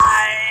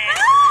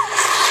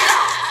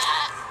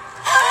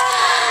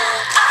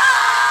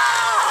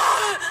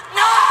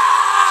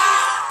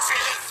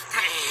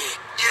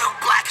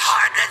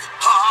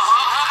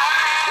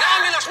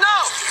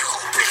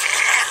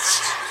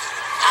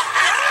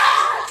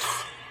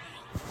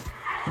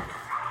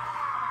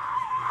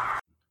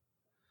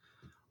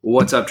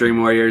What's up, Dream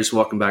Warriors?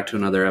 Welcome back to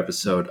another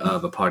episode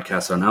of A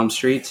Podcast on Elm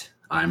Street.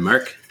 I'm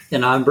Mark.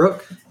 And I'm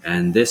Brooke.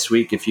 And this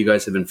week, if you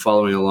guys have been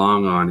following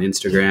along on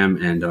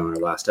Instagram and on our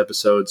last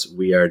episodes,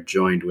 we are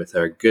joined with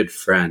our good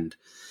friend,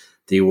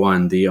 the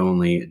one, the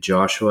only,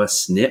 Joshua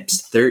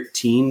Snips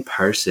 13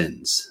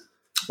 Parsons.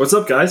 What's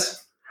up,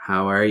 guys?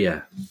 How are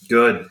you?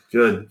 Good.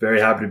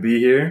 Very happy to be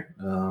here.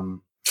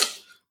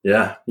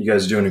 Yeah, you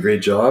guys are doing a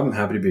great job. I'm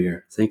happy to be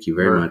here. Thank you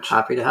very much.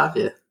 Happy to have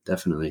you.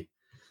 Definitely.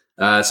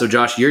 So,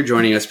 Josh, you're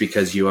joining us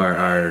because you are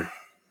our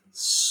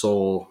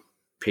sole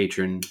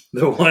patron.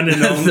 The one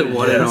and only. The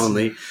one and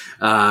only.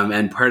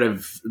 And part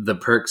of the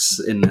perks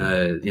in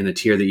the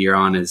tier that you're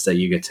on is that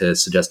you get to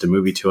suggest a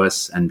movie to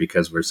us. And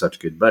because we're such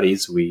good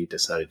buddies, we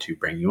decided to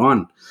bring you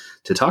on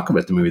to talk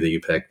about the movie that you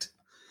picked.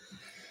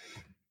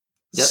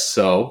 Yep.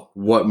 So,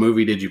 what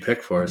movie did you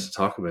pick for us to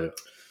talk about?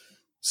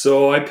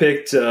 So I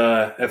picked,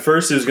 at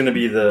first it was going to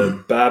be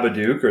the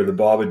Babadook or the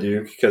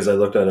Babadook because I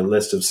looked at a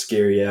list of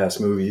scary-ass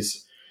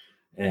movies.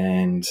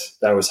 And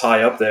that was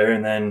high up there.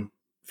 And then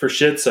for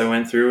shits, I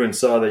went through and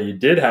saw that you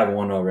did have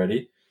one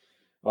already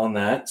on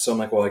that. So I'm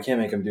like, well, I can't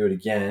make him do it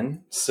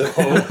again. So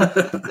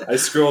I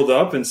scrolled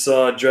up and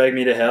saw Drag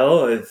Me to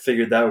Hell. I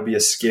figured that would be a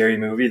scary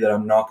movie that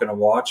I'm not going to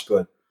watch,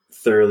 but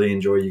thoroughly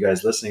enjoy you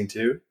guys listening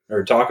to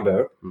or talk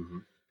about. Mm-hmm.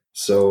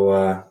 So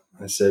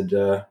I said,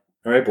 all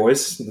right,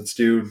 boys, let's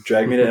do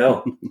Drag Me to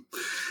Hell.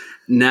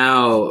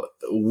 Now,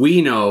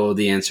 we know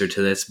the answer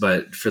to this,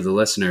 but for the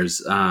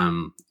listeners,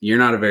 you're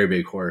not a very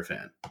big horror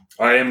fan.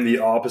 I am the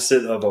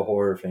opposite of a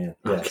horror fan.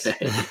 Yes.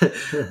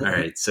 Okay. All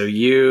right. So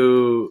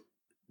you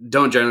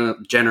don't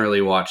generally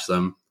watch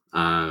them.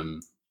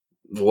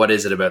 What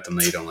is it about them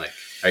that you don't like?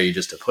 Are you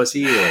just a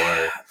pussy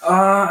or?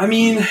 I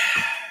mean,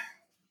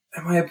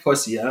 am I a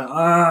pussy?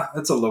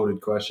 That's a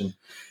loaded question.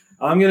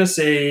 I'm going to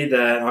say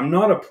that I'm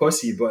not a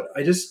pussy, but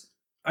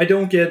I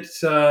don't get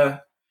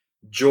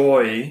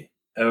joy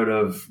out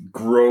of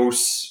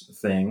gross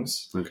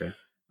things. Okay.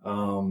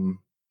 And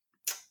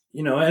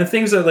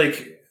things that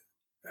like,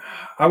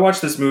 I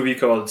watched this movie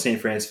called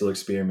St. Francesville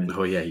Experiment.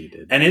 Oh yeah, you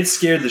did. And it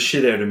scared the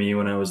shit out of me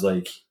when I was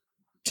like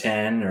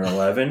 10 or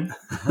 11.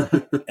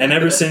 And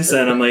ever since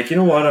then, I'm like, you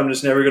know what? I'm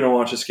just never going to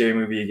watch a scary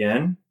movie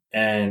again.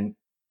 And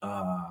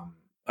I'm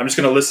just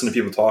going to listen to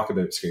people talk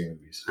about scary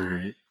movies. All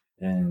right.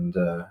 And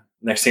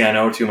next thing I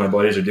know, two of my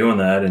buddies are doing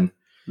that. And,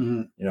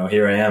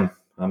 here I am.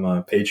 I'm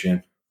a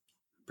Patreon.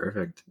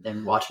 Perfect.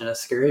 And watching a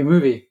scary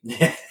movie.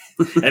 Yeah.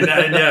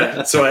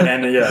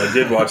 I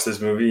did watch this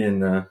movie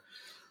and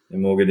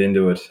we'll get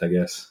into it, I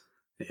guess.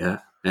 Yeah.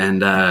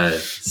 And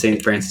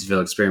St.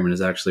 Francesville Experiment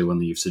is actually one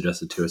that you've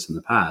suggested to us in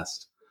the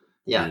past.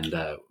 Yeah.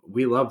 And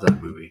we love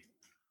that movie.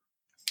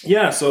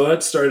 Yeah, so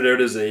that started out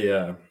as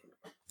a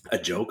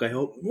joke, I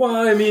hope? Well,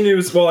 I mean,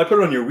 I put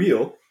it on your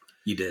wheel.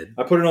 You did.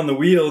 I put it on the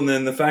wheel, and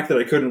then the fact that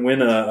I couldn't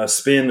win a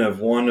spin of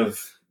one of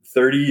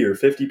 30 or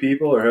 50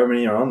 people or how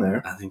many are on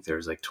there. I think there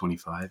was like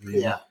 25 maybe.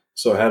 Yeah.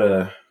 So I had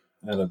a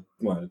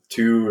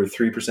 2 or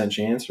 3%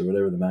 chance or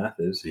whatever the math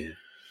is. Yeah.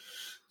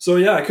 So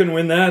yeah, I couldn't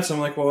win that. So I'm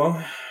like,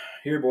 well,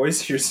 here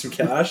boys, here's some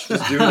cash.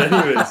 Just do it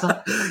anyways.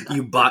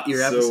 You bought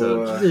your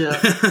episode. Yeah.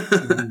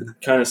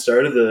 Kind of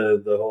started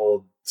the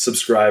whole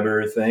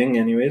subscriber thing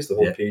anyways, the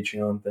whole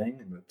Patreon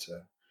thing. But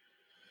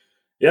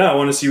I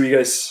want to see what you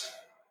guys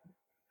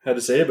had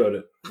to say about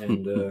it.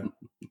 And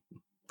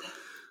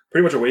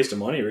pretty much a waste of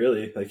money,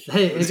 really. Like,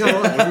 hey,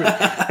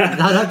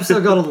 that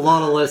episode got a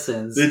lot of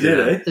listens. They did,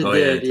 eh? It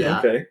did, yeah.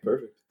 Okay,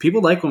 perfect.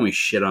 People like when we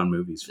shit on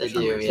movies. They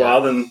do, yeah.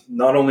 Well, then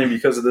not only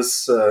because of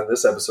this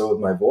episode with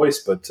my voice,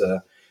 but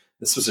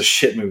this was a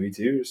shit movie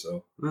too.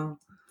 So,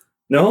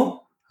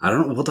 no, I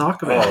don't know. We'll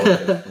talk about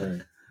it.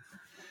 Okay.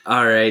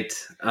 All right.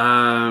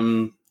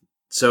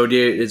 So,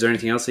 is there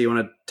anything else that you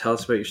want to tell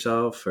us about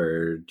yourself,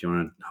 or do you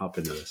want to hop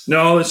into this?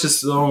 No,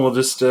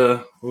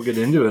 we'll get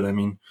into it. I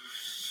mean,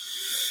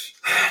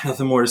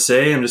 nothing more to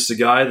say. I'm just a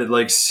guy that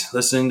likes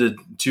listening to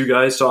two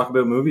guys talk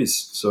about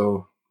movies.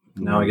 So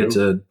now I get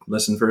to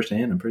listen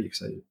firsthand. I'm pretty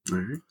excited. All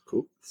right,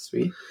 cool.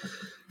 Sweet.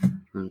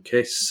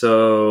 Okay,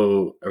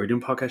 so are we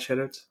doing podcast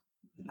shoutouts?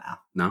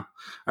 No? All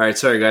right,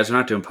 sorry guys, we're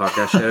not doing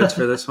podcast shoutouts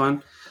for this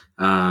one.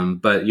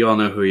 But you all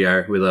know who we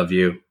are. We love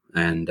you.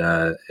 And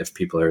if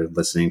people are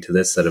listening to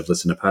this that have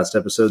listened to past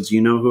episodes,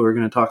 you know who we're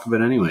going to talk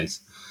about anyways.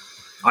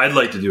 I'd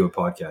like to do a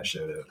podcast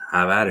shout out.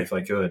 Have at it. If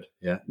I could.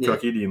 Yeah.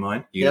 Cookie, do you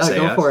mind? You say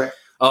go yes? for it.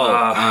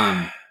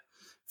 Oh,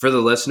 for the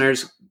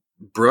listeners,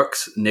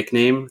 Brooke's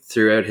nickname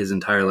throughout his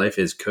entire life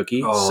is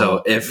Cookie. Oh,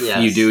 so if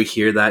you do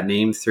hear that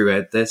name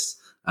throughout this,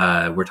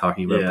 we're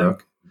talking about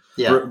Brooke.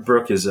 Yeah.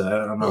 Brooke is, I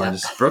don't know. Yeah.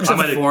 Brooke's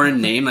a foreign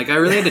name. Like, I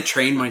really had to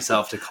train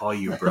myself to call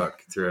you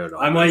Brooke throughout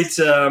all I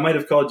might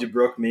have called you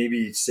Brooke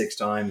maybe 6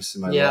 times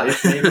in my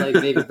life.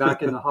 maybe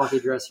back in the hockey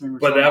dressing room.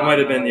 But that might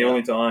have been the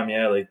only time,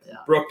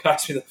 Brooke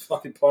passed me the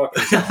fucking puck.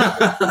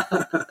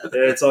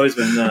 It's always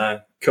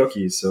been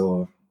Cookie,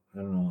 so I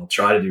don't know. I'll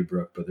try to do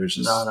Brooke, but there's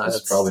just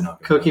it's probably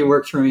not. Cookie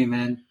works for me,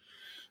 man.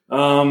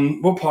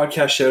 What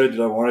podcast shout out did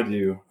I want to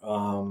do?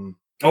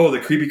 Oh, the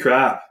creepy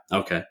crap.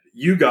 Okay.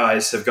 You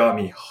guys have got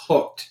me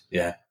hooked.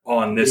 Yeah.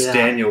 On this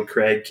Daniel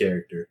Craig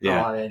character.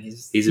 Yeah. Oh, man,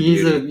 he's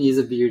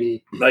a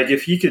beauty. Like,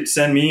 if he could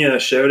send me a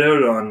shout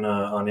out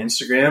on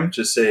Instagram,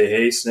 just say,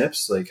 "Hey,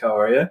 Snips, like, how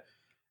are you?"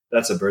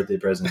 That's a birthday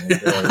present.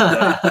 Right there.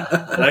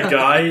 that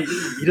guy,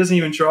 he doesn't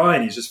even try,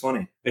 and he's just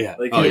funny. Yeah.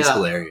 Like, he's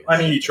hilarious. I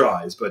mean, he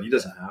tries, but he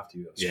doesn't have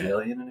to.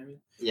 Australian and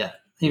everything. Yeah.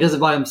 He does it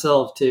by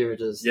himself, too.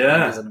 Just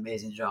does an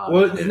amazing job.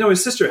 Well, no,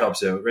 his sister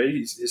helps out, right?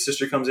 His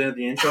sister comes in at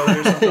the intro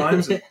here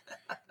sometimes. And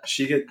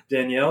she get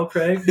Danielle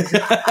Craig.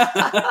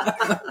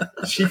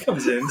 She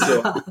comes in,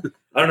 so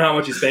I don't know how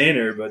much he's paying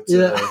her, but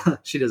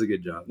she does a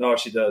good job. No,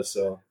 she does.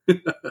 So,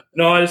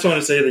 no, I just want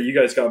to say that you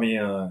guys got me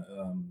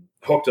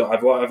hooked on.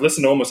 I've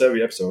listened to almost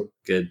every episode.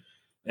 Good.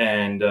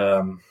 And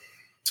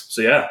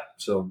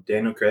so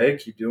Daniel Craig,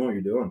 keep doing what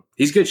you're doing.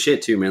 He's good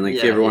shit too, man. Like,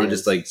 if you ever want to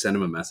just like send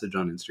him a message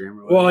on Instagram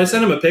or whatever. Well, I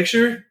sent him a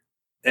picture,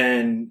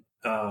 and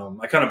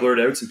I kind of blurred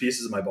out some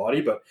pieces of my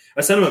body, but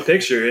I sent him a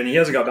picture, and he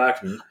hasn't got back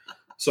to me.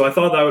 So I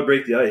thought that would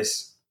break the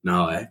ice.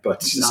 No,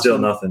 but still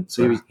nothing.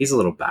 So he's a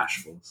little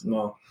bashful. So.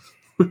 No.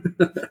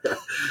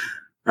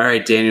 All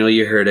right, Daniel,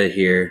 you heard it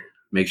here.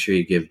 Make sure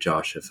you give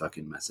Josh a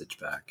fucking message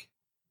back.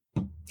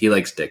 He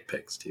likes dick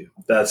pics too.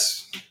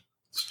 That's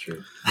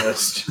true.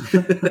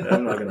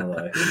 I'm not gonna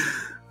lie.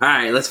 All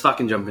right, let's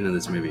fucking jump into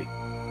this movie.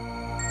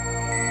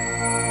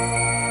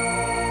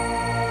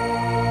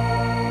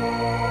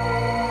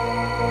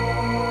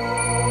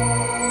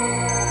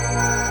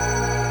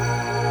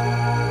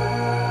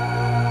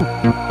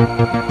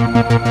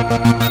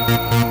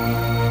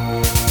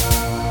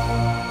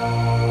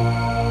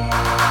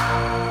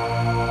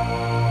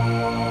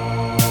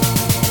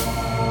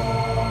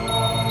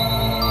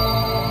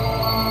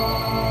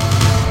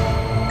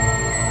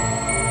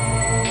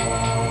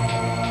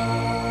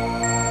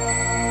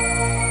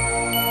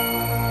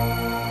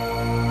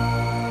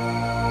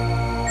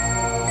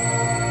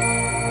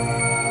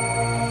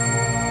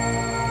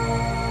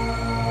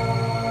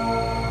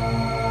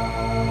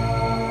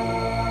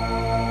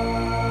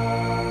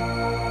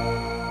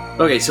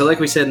 Okay, so like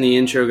we said in the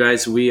intro,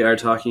 guys, we are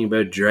talking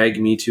about Drag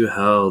Me to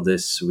Hell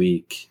this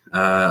week.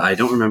 I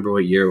don't remember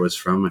what year it was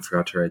from. I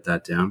forgot to write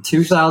that down.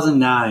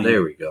 2009.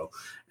 There we go.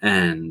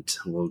 And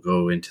we'll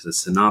go into the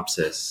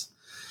synopsis.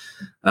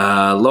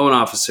 A loan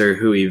officer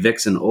who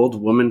evicts an old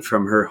woman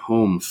from her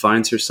home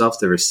finds herself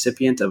the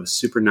recipient of a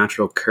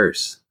supernatural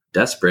curse.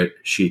 Desperate,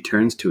 she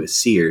turns to a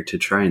seer to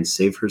try and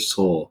save her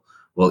soul,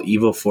 while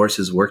evil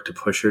forces work to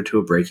push her to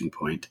a breaking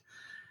point.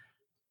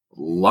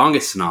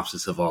 Longest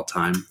synopsis of all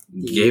time.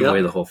 Gave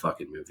away the whole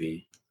fucking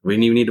movie. We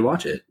didn't even need to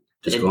watch it.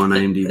 Just go on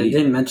IMDb. They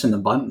didn't mention the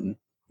button.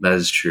 That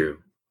is true.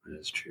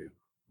 It's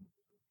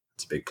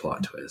a big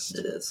plot twist.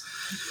 It is.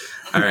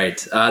 All right.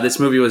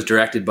 This movie was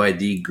directed by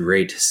the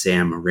great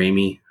Sam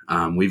Raimi.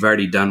 We've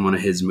already done one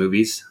of his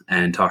movies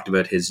and talked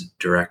about his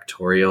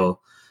directorial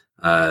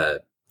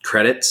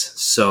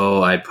credits.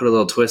 So I put a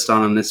little twist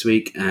on him this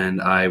week,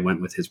 and I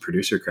went with his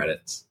producer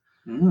credits.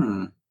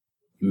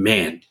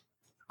 Man,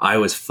 I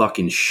was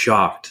fucking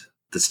shocked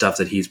the stuff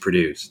that he's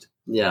produced.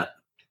 Yeah.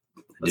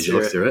 Did you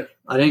look through it?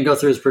 I didn't go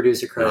through his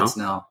producer credits,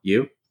 no.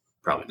 You?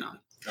 Probably not.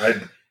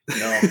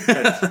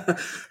 No.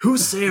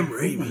 Who's Sam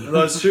Raimi? No,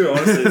 that's true.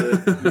 Honestly,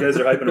 you guys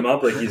are hyping him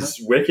up like he's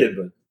wicked,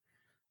 but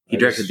he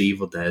directed the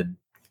Evil Dead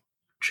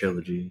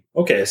trilogy.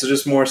 Okay, so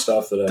just more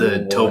stuff that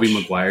the Tobey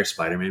Maguire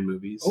Spider-Man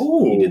movies.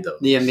 Oh, he did those.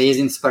 The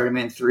Amazing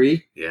Spider-Man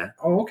 3. Yeah.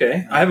 Oh,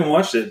 okay. I haven't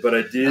watched it, but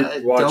I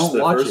did watch the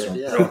first one.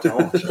 Yeah. No,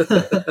 don't watch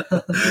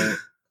it.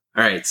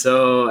 All right.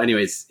 So,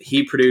 anyways,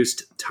 he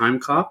produced Time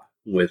Cop,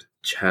 which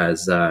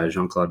has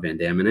Jean-Claude Van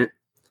Damme in it.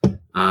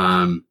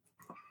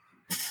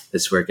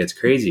 This is where it gets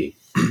crazy.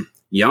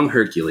 Young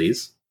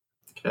Hercules,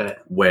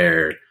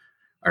 where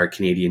our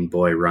Canadian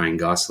boy Ryan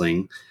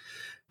Gosling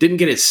didn't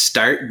get his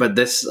start, but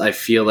this I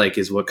feel like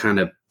is what kind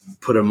of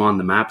put him on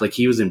the map. Like,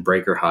 he was in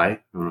Breaker High. I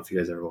don't know if you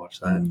guys ever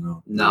watched that.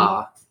 No.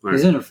 Nah.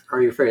 He's in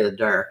Are You Afraid of the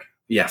Dark?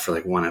 Yeah, for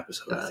like one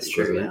episode. That's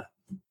true, yeah.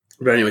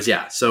 But anyways,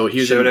 yeah. So he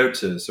was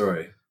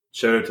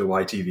Shout out to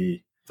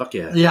YTV. Fuck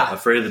yeah. Yeah.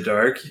 Afraid of the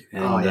Dark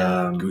and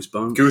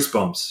Goosebumps.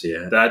 Goosebumps.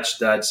 Yeah.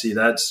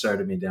 That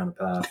started me down a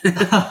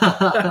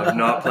path of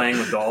not playing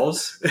with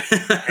dolls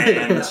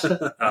and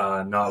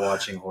not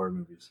watching horror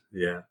movies.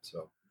 Yeah.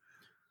 So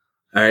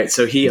all right,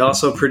 so he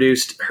also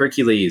produced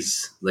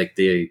Hercules, like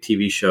the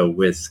TV show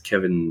with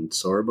Kevin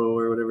Sorbo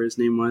or whatever his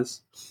name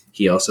was.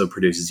 He also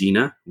produced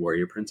Xena,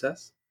 Warrior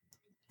Princess.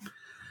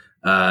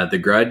 The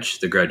Grudge,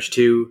 The Grudge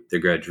 2, The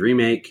Grudge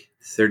Remake,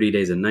 30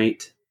 Days a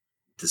Night,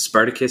 the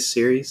Spartacus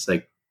series,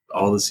 like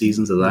all the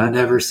seasons of that. I've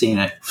never seen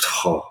it.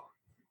 Oh,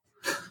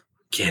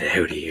 get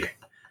out of here.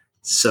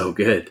 So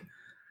good.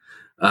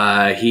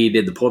 He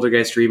did the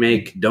Poltergeist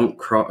remake, Don't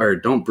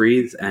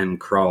Breathe, and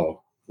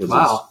Crawl was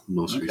his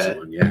most recent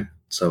one. Yeah.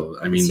 So,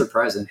 I mean,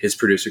 surprising. His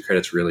producer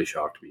credits really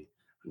shocked me.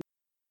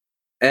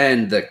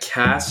 And the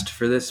cast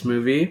for this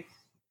movie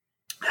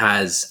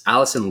has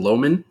Alison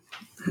Lohman,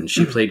 and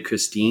she played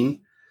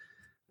Christine.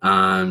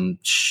 I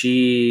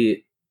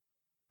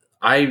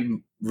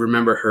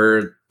remember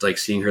her like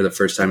seeing her the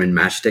first time in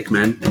Matchstick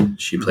Men.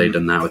 She played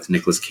in that with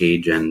Nicolas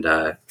Cage and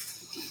that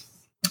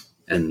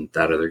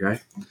other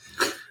guy.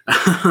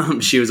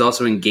 She was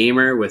also in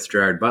Gamer with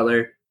Gerard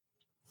Butler.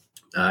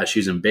 She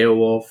was in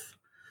Beowulf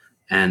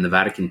and the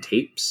Vatican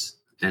Tapes,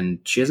 and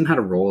she hasn't had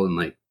a role in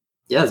like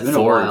it's been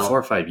a while. 4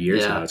 or 5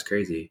 years now. It's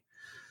crazy.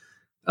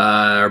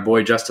 Our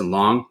boy Justin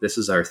Long. This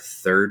is our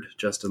third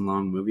Justin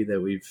Long movie that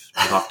we've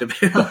talked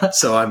about,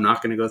 so I'm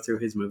not going to go through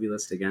his movie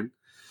list again.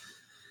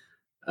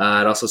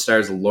 It also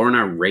stars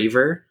Lorna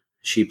Raver.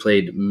 She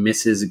played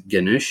Mrs.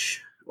 Ganush,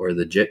 or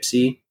the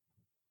Gypsy,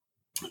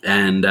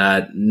 and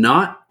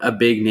not a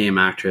big name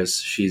actress.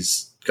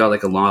 She's got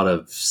like a lot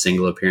of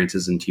single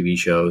appearances in TV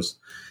shows,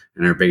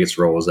 and her biggest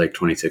role was like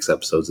 26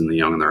 episodes in The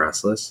Young and the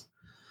Restless,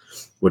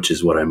 which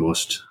is what I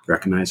most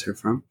recognize her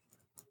from.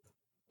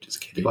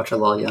 Just kidding. You watch a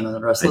lot of Young and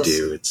the Restless? I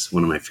do. It's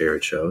one of my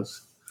favorite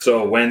shows.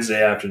 So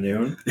Wednesday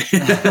afternoon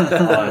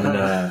on,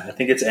 I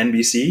think it's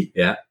NBC.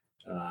 Yeah.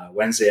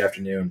 Wednesday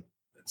afternoon.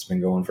 It's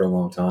been going for a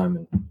long time.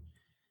 And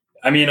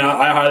I mean,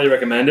 I highly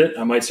recommend it.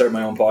 I might start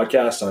my own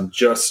podcast on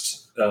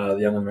just The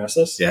Young and the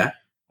Restless. Yeah.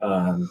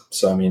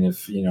 So, I mean,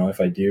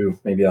 if I do,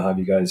 maybe I'll have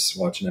you guys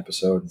watch an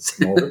episode and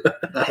come over.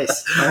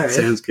 Nice. All right.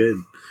 Sounds good.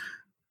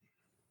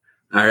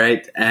 All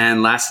right.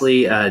 And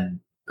lastly,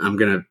 I'm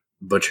going to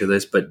butcher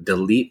this, but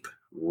Dileep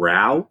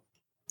Rao,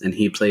 and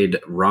he played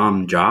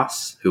Ram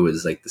Joss, who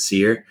was like the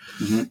seer.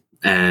 Mm-hmm.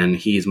 And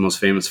he's most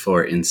famous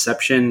for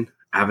Inception,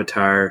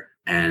 Avatar,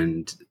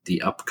 and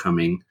the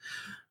upcoming.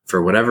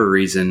 For whatever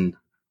reason,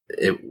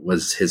 it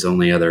was his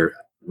only other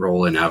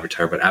role in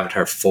Avatar, but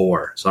Avatar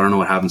 4. So I don't know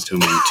what happens to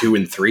him in 2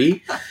 and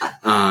 3.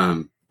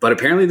 But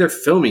apparently they're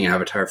filming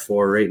Avatar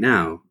 4 right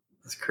now.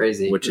 That's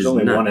crazy. Which is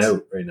only nuts. One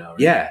out right now.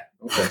 Right? Yeah.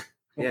 Okay.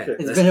 Yeah.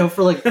 It's been out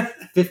for like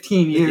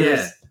 15 years.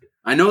 Yeah.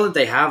 I know that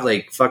they have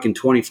like fucking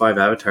 25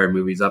 Avatar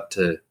movies up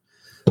to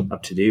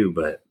do,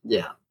 but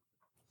yeah.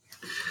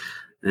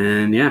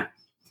 And yeah.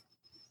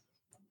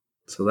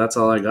 So that's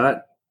all I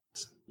got.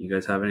 You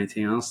guys have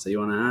anything else that you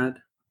want to add?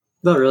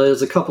 Not really.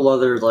 There's a couple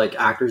other like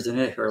actors in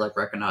it who are like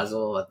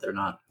recognizable, but they're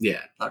not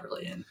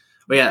really in.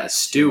 Well, yeah,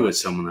 Stu was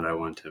someone that I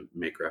want to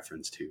make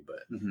reference to,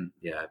 but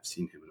yeah, I've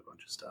seen him in a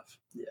bunch of stuff.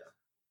 Yeah.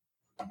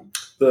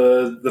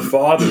 The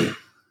father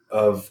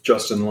of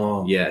Justin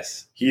Long.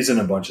 Yes. He's in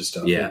a bunch of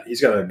stuff. Yeah.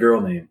 He's got a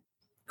girl name.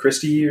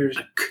 Christy or...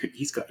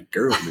 He's got a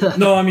girl name.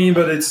 No, I mean,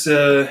 but it's...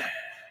 I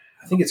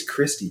think it's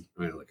Christy.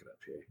 I'm going to look it up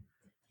here.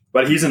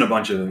 But he's in a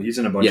bunch of movies.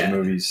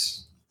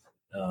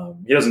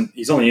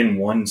 He's only in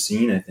one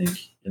scene, I think,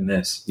 in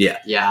this. Yeah.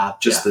 Yeah.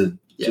 Just the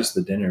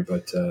dinner,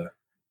 but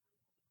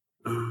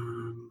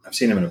I've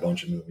seen him in a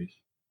bunch of movies.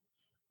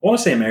 I want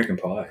to say American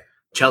Pie.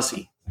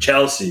 Chelsea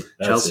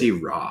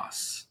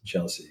Ross.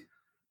 Chelsea.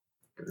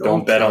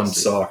 Don't bet on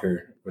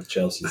soccer with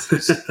Chelsea.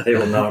 They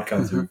will not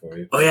come through for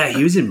you. Oh, yeah.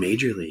 He was in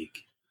Major League.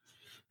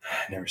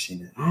 Never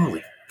seen it.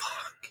 Holy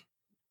fuck.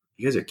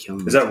 You guys are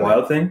killing me. Is that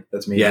Wild Thing?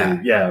 That's me.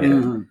 Yeah. Yeah. Okay.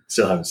 Mm-hmm.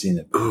 Still haven't seen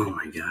it. Oh,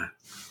 my God.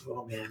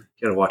 Oh, man.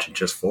 You got to watch it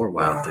just for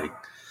Wild Thing.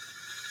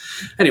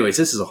 Anyways,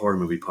 this is a horror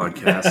movie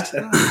podcast.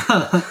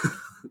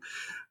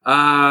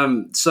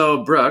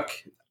 So, Brooke,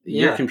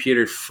 your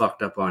computer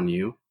fucked up on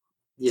you.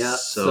 Yeah.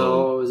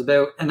 So it was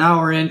about an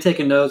hour in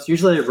taking notes.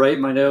 Usually I write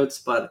my notes,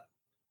 but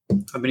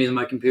I've been using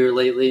my computer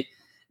lately,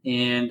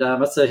 and I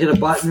must have hit a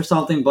button or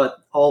something, but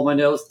all my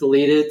notes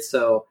deleted.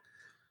 So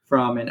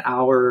from an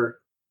hour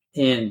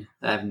in,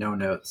 I have no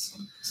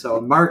notes. So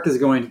Mark is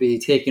going to be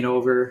taking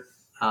over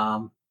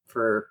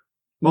for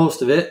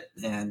most of it,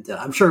 and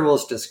I'm sure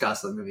we'll discuss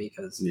the movie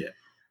because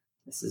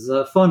this is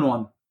a fun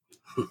one.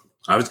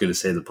 I was going to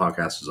say the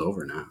podcast is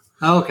over now.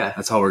 Oh, okay.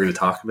 That's all we're going to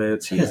talk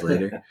about. See you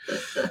later.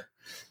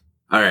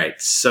 All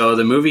right. So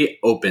the movie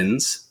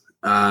opens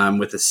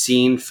with a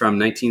scene from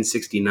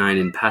 1969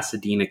 in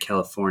Pasadena,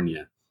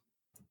 California.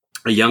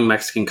 A young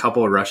Mexican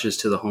couple rushes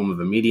to the home of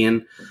a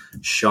medium,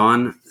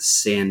 Sean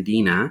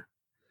Sandina.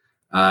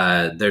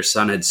 Their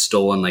son had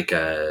stolen I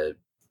can't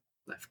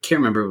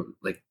remember,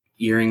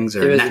 earrings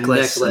or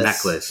necklace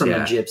from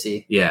a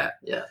gypsy. Yeah.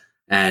 Yeah.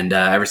 And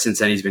ever since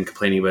then, he's been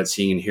complaining about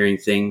seeing and hearing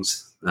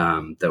things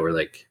that were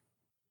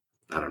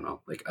I don't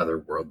know,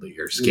 otherworldly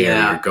or scary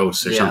or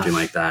ghosts or something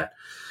like that.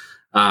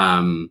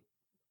 And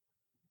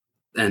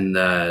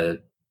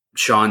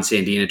Sean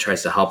Sandina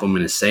tries to help him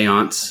in a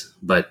seance,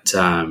 but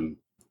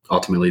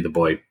ultimately the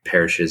boy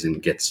perishes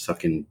and gets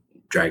fucking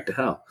dragged to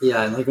hell.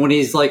 Yeah, and when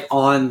he's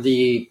on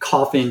the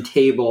coffin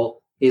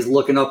table, he's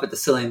looking up at the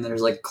ceiling, and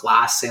there's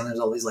glass, and there's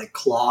all these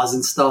claws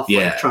and stuff.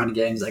 Trying to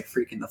get him. He's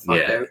freaking the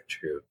fuck out.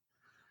 True.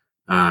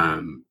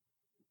 And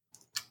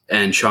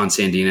Sean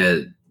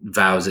Sandina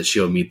vows that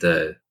she'll meet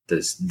the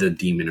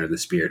demon or the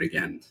spirit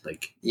again. I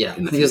think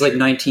it was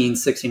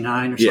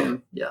 1969 or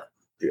something. Yeah.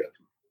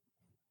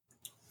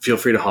 Feel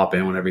free to hop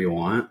in whenever you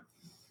want.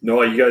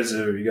 No, you guys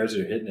are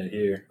hitting it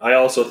here. I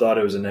also thought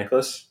it was a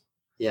necklace.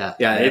 Yeah.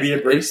 Maybe a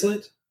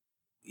bracelet.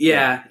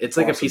 It's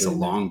like a piece of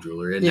long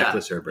jewelry, a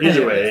necklace or a bracelet.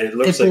 Either way,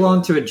 it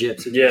belonged to a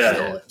gypsy.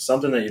 Yeah,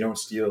 something that you don't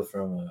steal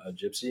from a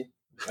gypsy.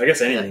 I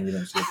guess anything you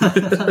don't steal.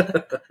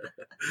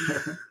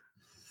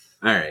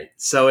 All right.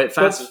 So it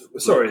fast.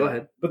 Sorry, go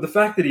ahead. But the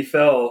fact that he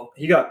fell,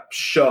 he got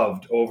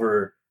shoved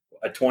over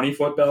a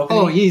 20-foot balcony.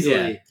 Oh,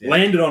 easily. Yeah.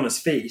 Landed on his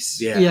face.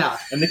 Yeah.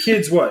 And the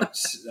kid's what?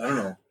 I don't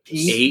know.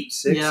 8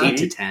 Yeah.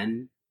 to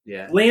 10.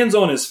 Yeah. Lands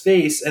on his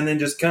face and then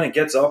just kind of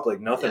gets up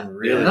like nothing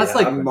really. And that's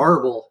happened. like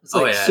marble. It's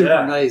like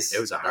super nice. It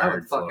was a That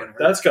hard would fucking floor. hurt.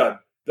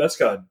 That's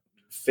got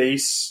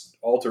face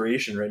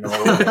alteration right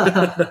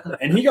now.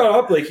 And he got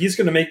up like he's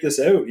going to make this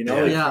out, you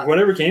know. Yeah. Like,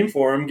 whatever came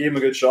for him, gave him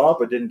a good shot,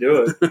 but didn't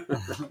do it.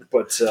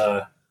 But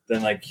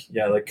then,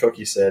 like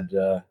Cookie said,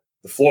 the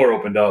floor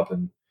opened up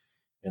and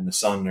the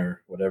sun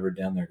or whatever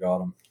down there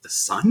got him. The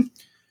sun?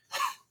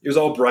 It was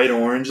all bright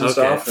orange and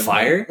stuff. And,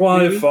 fire?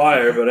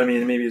 Fire, but I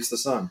mean, maybe it's the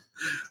sun.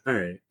 All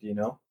right. Do you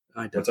know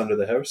I don't. what's under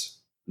the house?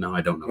 No,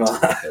 I don't know what's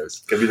under the house.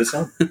 Could be the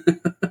sun.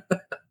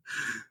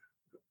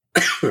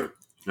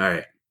 All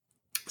right.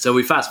 So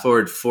we fast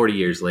forward 40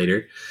 years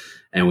later,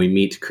 and we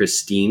meet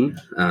Christine.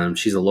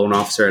 She's a loan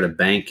officer at a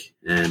bank,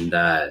 and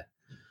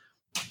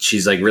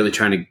she's like really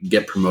trying to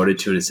get promoted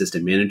to an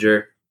assistant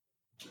manager.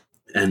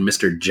 And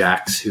Mr.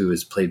 Jax, who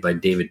is played by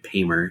David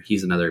Paymer,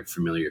 he's another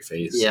familiar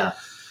face. Yeah.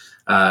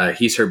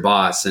 He's her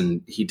boss,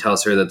 and he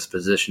tells her that the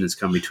position has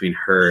come between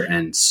her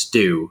and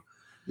Stu.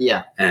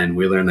 Yeah. And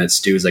we learn that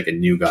Stu is like a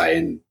new guy,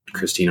 and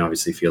Christine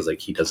obviously feels like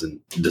he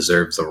doesn't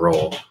deserve the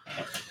role.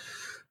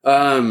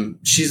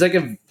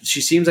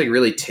 She seems like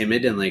really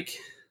timid and like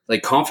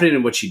confident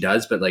in what she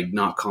does, but like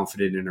not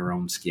confident in her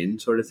own skin,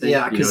 sort of thing.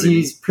 Yeah, because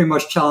he's pretty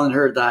much telling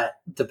her that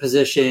the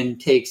position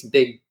takes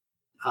big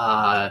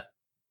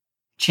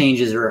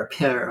changes or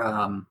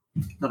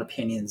not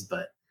opinions,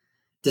 but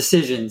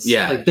decisions.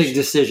 Yeah, like big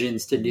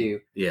decisions to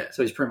do. Yeah.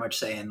 So he's pretty much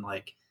saying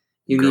like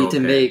you need to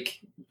make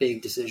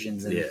big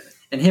decisions. And,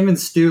 and him and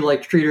Stu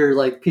like treat her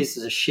like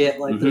pieces of shit.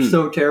 Like they're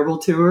so terrible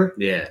to her.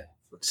 Yeah.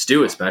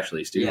 Stu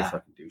especially. Stu's a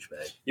fucking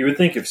douchebag. You would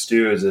think if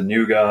Stu is a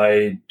new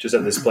guy just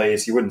at this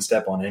place, he wouldn't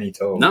step on any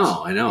toes.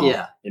 No, I know.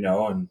 Yeah. You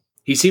know, and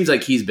he seems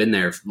like he's been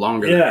there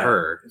longer than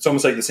her. It's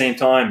almost like the same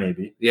time,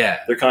 maybe.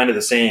 Yeah. They're kind of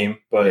the same,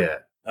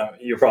 but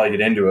you'll probably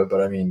get into it.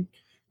 But I mean,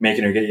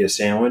 making her get you a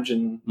sandwich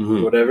and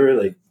whatever,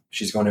 like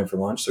she's going out for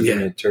lunch, so give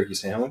me a turkey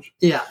sandwich.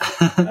 Yeah.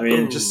 I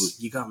mean,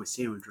 you got my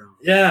sandwich wrong.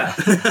 Yeah.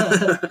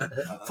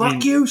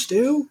 Fuck you,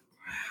 Stu.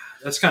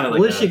 That's kind of like.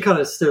 At least she kind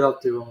of stood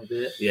up to him a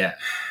bit. Yeah.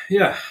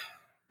 Yeah.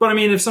 But I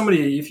mean,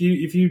 if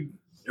you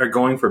are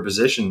going for a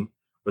position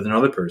with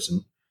another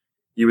person,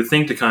 you would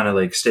think to kind of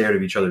like stay out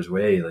of each other's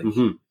way. Like,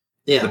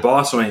 the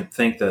boss might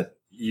think that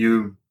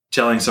you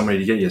telling somebody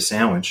to get you a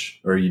sandwich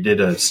or you did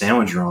a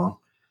sandwich wrong,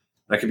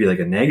 that could be like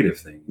a negative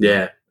thing.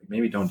 Yeah, like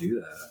maybe don't do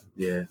that.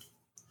 Yeah,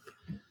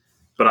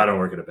 but I don't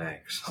work at a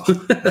bank, so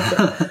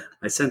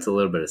I sense a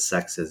little bit of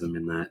sexism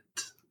in that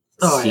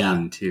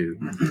scene too.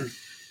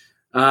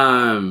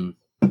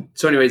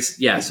 So anyways,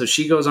 so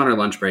she goes on her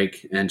lunch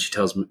break and she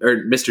tells,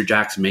 or Mr.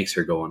 Jackson makes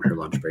her go on her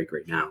lunch break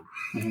right now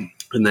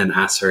and then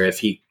asks her if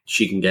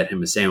she can get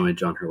him a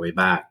sandwich on her way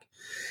back.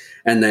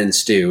 And then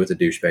Stu, with the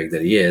douchebag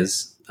that he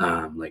is,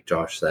 like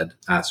Josh said,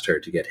 asked her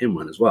to get him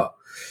one as well.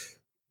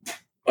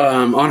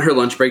 On her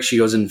lunch break, she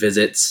goes and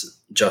visits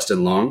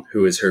Justin Long,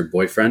 who is her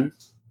boyfriend.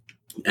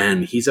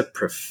 And he's a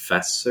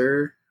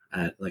professor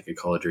at like a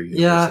college or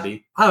university. Yeah,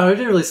 I don't know. It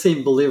didn't really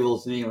seem believable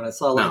to me when I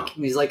saw like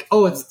he's like,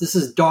 "Oh, this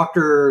is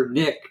Dr.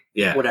 Nick,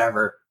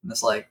 whatever." And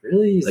it's like,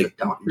 really, he's like,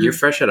 a doctor? You're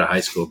fresh out of high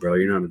school, bro.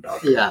 You're not a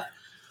doctor. Yeah.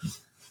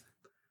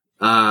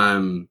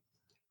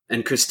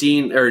 And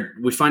Christine, or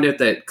we find out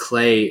that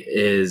Clay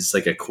is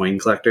like a coin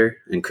collector,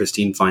 and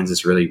Christine finds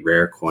this really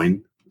rare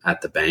coin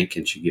at the bank,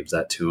 and she gives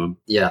that to him.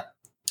 Yeah.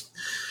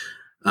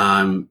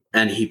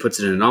 And he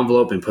puts it in an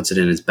envelope and puts it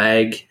in his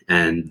bag,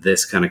 and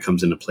this kind of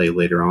comes into play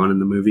later on in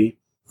the movie.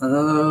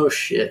 Oh,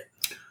 shit.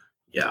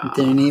 Yeah.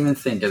 Didn't even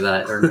think of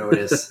that or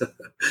notice.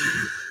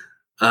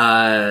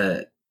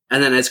 And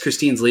then as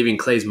Christine's leaving,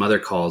 Clay's mother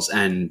calls,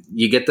 and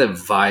you get the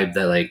vibe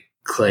that like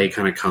Clay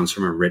kind of comes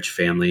from a rich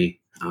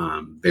family,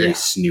 very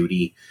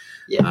snooty.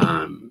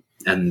 Yeah.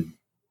 And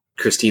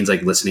Christine's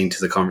like listening to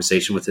the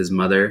conversation with his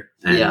mother,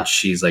 and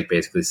she's like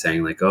basically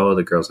saying like, "Oh,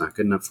 the girl's not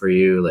good enough for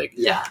you," like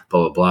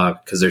blah blah blah,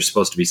 because they're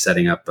supposed to be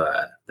setting up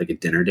like a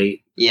dinner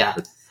date. Yeah,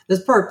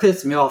 this part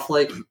pissed me off.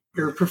 Like,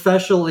 you're a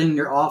professional in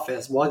your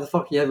office. Why the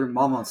fuck do you have your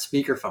mom on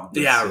speakerphone?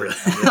 Yeah, really.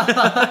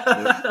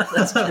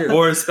 That's true.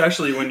 Or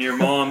especially when your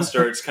mom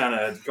starts kind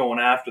of going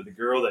after the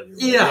girl that you're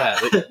with. Yeah.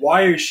 Like,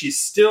 why is she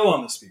still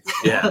on the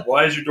speakerphone? Yeah.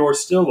 Why is your door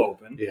still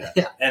open? Yeah.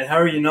 And how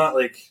are you not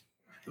like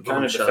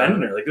kind of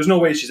defending her? Like, there's no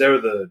way she's out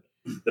of the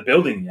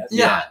building yet.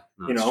 Yeah.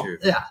 You know? True.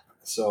 Yeah.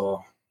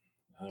 So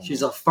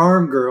she's a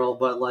farm girl,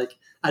 but like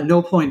at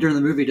no point during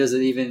the movie does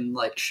it even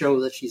like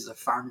show that she's a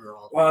farm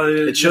girl.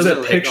 It shows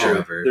a picture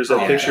of her. There's a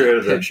picture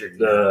of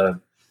the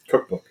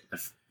cookbook.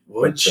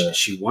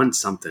 She won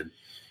something.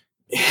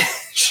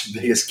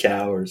 Biggest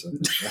cow or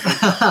something.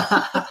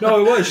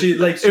 No, it was. She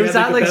was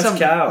at like some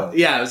cow.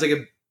 Yeah, it was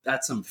like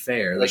at some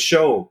fair, like a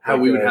show. How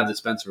we would have the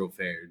Spencerville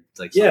Fair,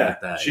 like something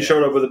like that. She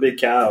showed up with a big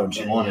cow and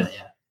she won it.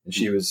 Yeah. And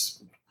she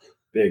was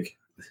big.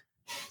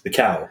 The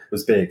cow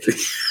was big.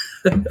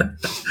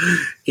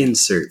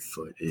 Insert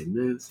foot in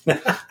this.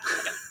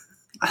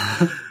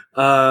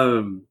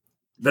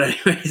 But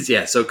anyways,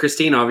 yeah. So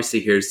Christine obviously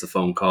hears the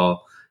phone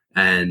call,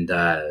 and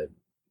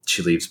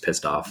she leaves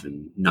pissed off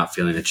and not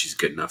feeling that she's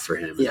good enough for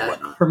him. And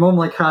whatnot. Her mom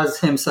has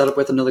him set up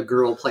with another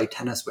girl to play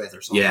tennis with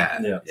or something.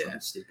 Yeah.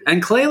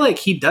 And Clay,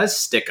 he does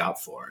stick up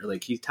for her.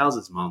 He tells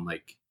his mom,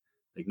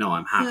 no,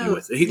 I'm happy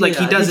with it. He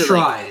does it.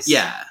 Tries.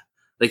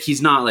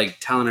 He's not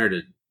telling her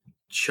to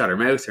shut her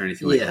mouth or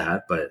anything like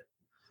that. But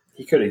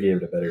he could have gave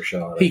it a better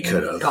shot. He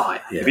could have.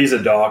 If he's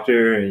a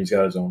doctor and he's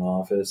got his own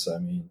office, I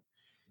mean,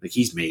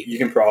 he's made. You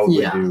can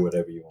probably do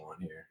whatever you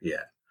want here.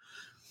 Yeah.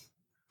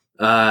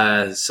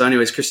 So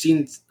anyways,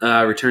 Christine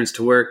returns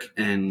to work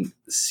and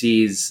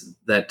sees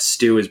that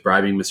Stu is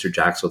bribing Mr.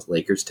 Jacks with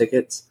Lakers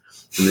tickets.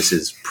 And this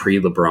is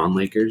pre-LeBron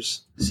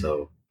Lakers.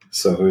 So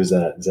who's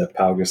that? Is that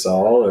Pau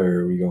Gasol, or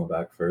are we going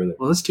back further?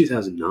 Well, it's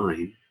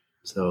 2009.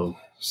 So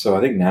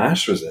I think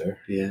Nash was there.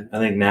 Yeah. I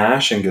think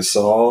Nash and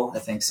Gasol. I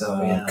think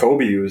so,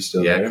 Kobe was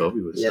still there. Yeah,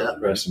 Kobe was still there.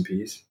 Rest in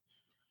peace.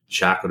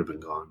 Shaq would have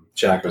been gone.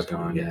 Shaq was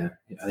gone, yeah.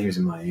 I think he was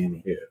in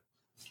Miami. Yeah.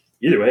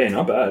 Either way,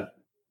 not bad.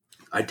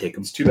 I'd take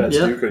him. It's too bad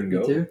Stu couldn't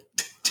go.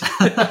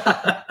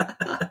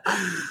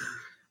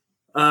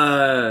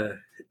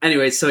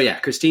 Anyway, so yeah,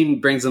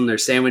 Christine brings them their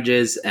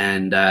sandwiches,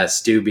 and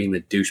Stu, being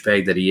the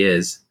douchebag that he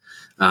is,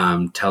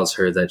 tells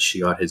her that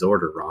she got his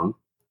order wrong.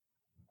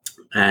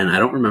 And I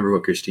don't remember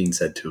what Christine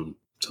said to him.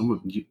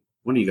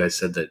 One of you guys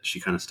said that she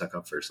kind of stuck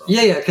up for herself.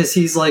 Yeah, because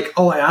he's like,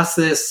 "Oh, I asked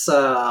this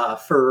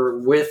for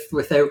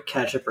without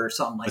ketchup or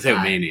something like without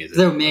that." Mayonnaise.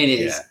 Without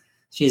mayonnaise. Yeah.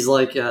 She's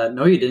like,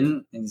 "No, you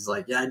didn't." And he's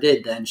like, "Yeah, I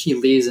did." Then she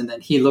leaves, and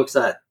then he looks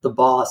at the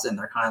boss, and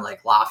they're kind of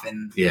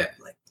laughing. Yeah.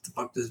 What the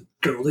fuck is this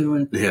girl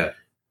doing? Yeah.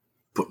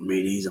 Putting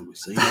mayonnaise on my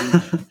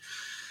sandwich.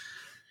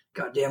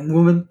 Goddamn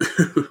woman.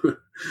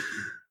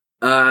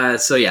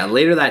 So yeah,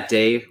 later that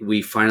day,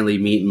 we finally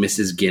meet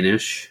Mrs.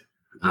 Guinness.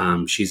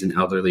 She's an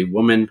elderly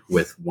woman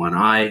with one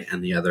eye,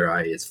 and the other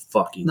eye is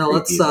fucking No,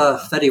 creepy.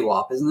 that's Fetty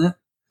Wap, isn't it?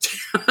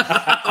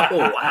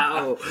 Oh,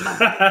 wow.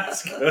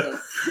 That's good.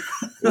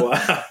 Wow.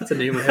 That's a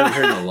name I haven't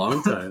heard in a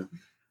long time.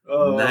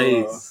 Oh,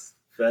 nice.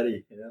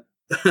 Fetty, yeah.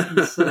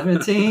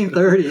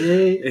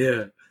 1738.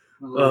 Yeah.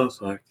 Oh,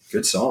 fuck.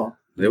 Good song.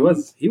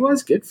 He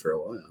was good for a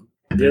while.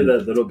 Yeah,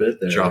 that little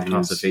bit there. Dropped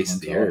off the face of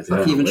the earth.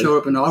 Yeah. He even showed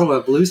up in Ottawa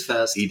at Blues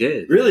Fest. He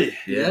did. Really?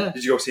 Yeah.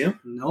 Did you go see him?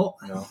 No.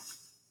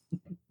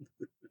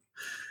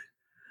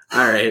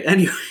 All right.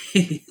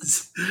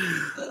 Anyways.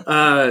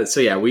 So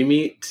yeah, we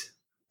meet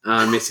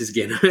Mrs.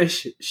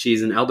 Guinness.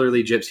 She's an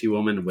elderly gypsy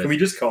woman with... Can we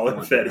just call her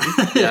Fetty?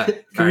 Yeah.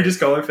 Can we just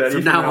call her Fetty?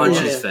 From now on,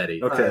 Yeah. she's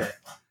Fetty. Okay. Right.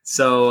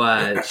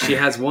 So she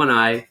has one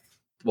eye,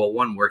 well,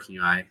 one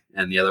working eye,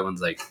 and the other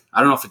one's I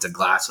don't know if it's a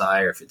glass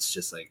eye or if it's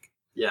just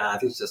Yeah, I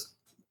think it's just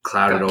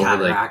clouded got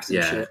over, cataracts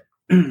and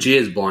shit. She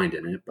is blind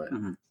in it, but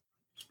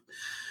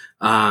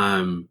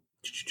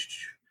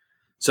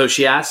so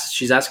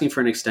she's asking for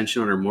an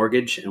extension on her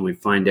mortgage, and we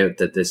find out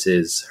that this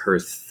is her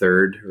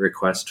third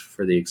request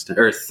for the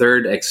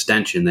third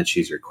extension that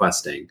she's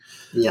requesting.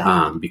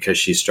 Yeah. Because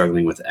she's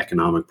struggling with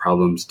economic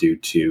problems due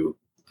to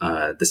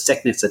the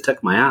sickness that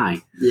took my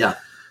eye. Yeah.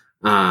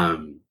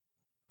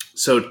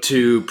 So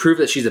to prove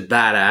that she's a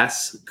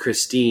badass,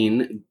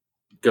 Christine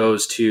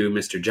goes to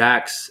Mr.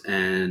 Jacks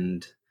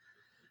and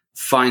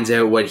finds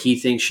out what he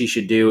thinks she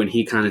should do, and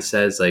he kind of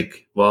says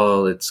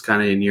well, it's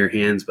kind of in your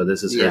hands, but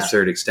this is her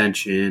third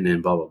extension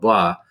and blah blah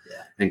blah.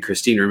 Yeah. And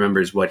Christine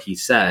remembers what he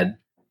said.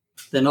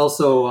 Then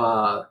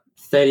also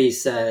Fetty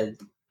said,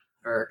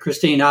 or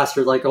Christine asked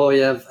her oh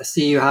yeah, I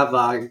see you have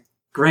a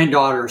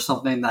granddaughter or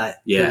something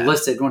that you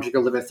listed. Why don't you go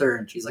live with her?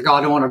 And she's like, oh,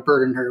 I don't want to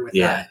burden her with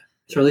that.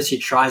 So at least she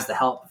tries to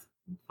help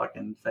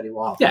fucking Fetty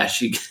Wap. Yeah,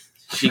 she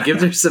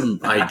gives her some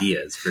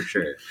ideas for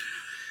sure.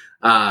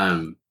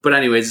 But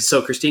anyways,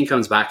 so Christine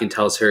comes back and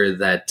tells her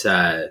that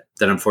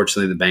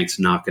unfortunately the bank's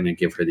not going to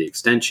give her the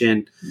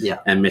extension. Yeah.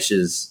 And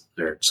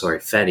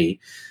Fetty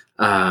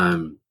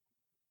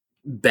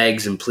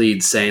begs and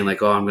pleads, saying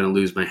oh, I'm going to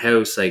lose my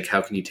house.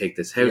 How can you take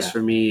this house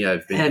from me?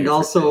 I've been and here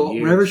also for 10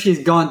 years. Whenever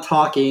she's gone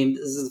talking,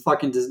 this is the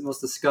fucking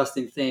most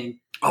disgusting thing.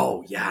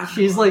 Oh yeah.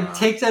 She's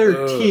takes out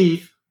her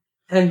teeth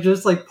and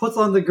just puts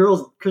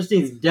on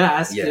Christine's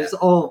desk. Yeah. It's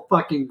all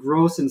fucking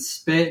gross and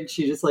spit. And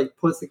she just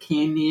puts the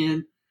candy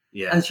in.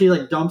 Yeah. And she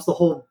dumps the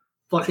whole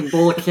fucking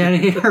bowl of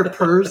candy in her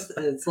purse.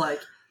 And it's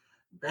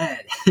man,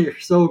 you're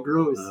so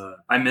gross.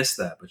 I missed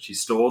that, but she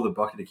stole the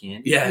bucket of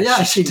candy.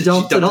 Yeah, she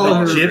dumped it all in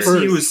her purse.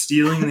 Gypsy was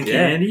stealing the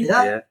candy?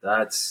 Yeah.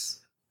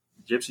 That's...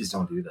 Gypsies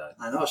don't do that.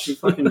 I know, she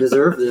fucking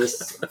deserved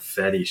this.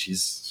 Fetty,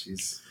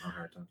 she's on a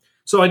hard time.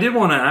 So I did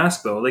want to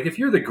ask, though, if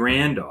you're the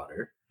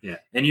granddaughter,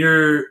 and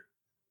your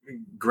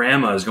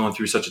grandma is going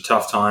through such a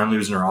tough time,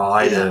 losing her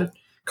eye to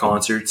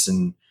concerts,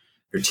 and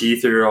her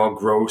teeth are all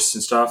gross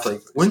and stuff,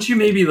 wouldn't you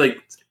maybe,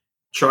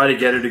 try to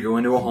get her to go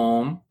into a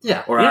home?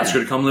 Yeah. Or ask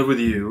her to come live with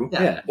you?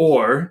 Yeah.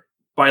 Or,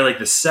 by,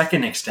 the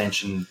second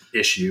extension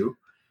issue,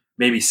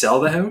 maybe sell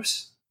the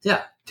house?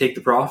 Yeah. Take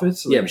the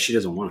profits? Yeah, but she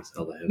doesn't want to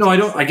sell the house. No, I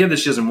don't. I get that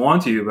she doesn't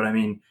want to, but I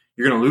mean,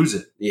 you're going to lose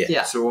it.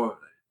 Yeah. So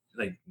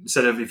like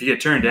instead of if you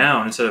get turned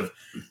down, instead of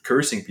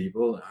cursing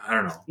people, I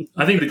don't know.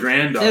 I think the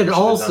granddaughter. And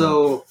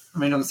also, I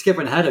mean, I'm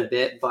skipping ahead a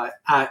bit, but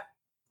at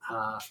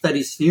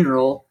Fetty's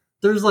funeral,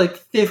 there's like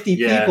 50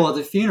 people at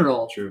the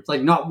funeral. True. It's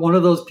like not one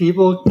of those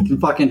people can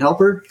fucking help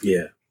her.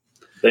 Yeah.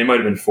 They might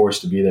have been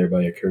forced to be there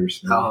by a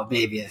curse. Oh,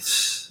 maybe.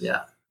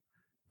 Yeah.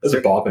 That's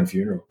a bopping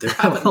funeral. They're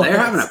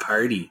having a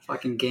party.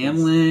 Fucking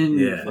gambling.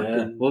 Yeah.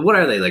 Well, what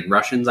are they? Like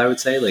Russians, I would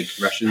say? Like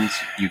Russians,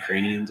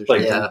 Ukrainians or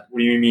something? Like, what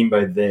do you mean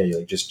by they?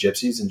 Like just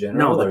gypsies in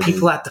general? No, the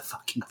people at the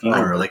fucking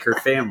funeral, like her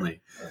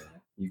family.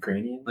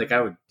 Ukrainian? Like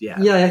I would, Yeah,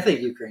 I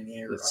think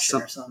Ukrainian or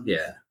Russian or something.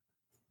 Yeah.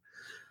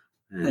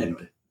 And,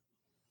 Anyway.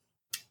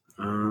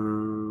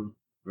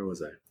 where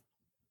was I?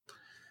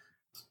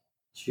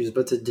 She was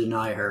about to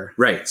deny her.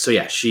 Right. So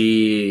yeah,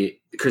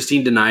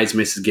 Christine denies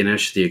Mrs.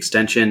 Guinness the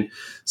extension,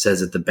 says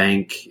that the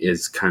bank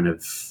is kind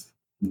of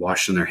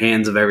washing their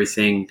hands of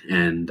everything.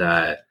 And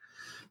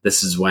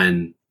this is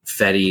when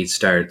Fetty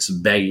starts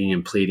begging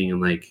and pleading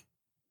and like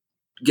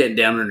getting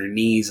down on her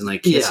knees and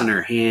like kissing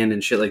her hand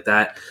and shit like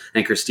that.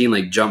 And Christine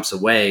like jumps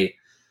away,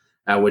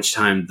 at which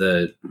time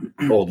the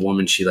old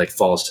woman, she like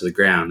falls to the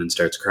ground and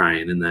starts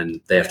crying. And then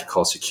they have to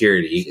call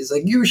security. She's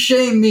like, you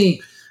shame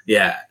me.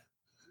 Yeah.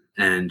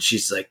 And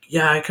she's like,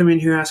 yeah, I come in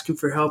here asking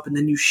for help, and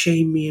then you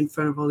shame me in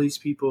front of all these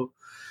people.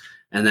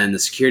 And then the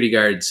security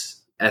guards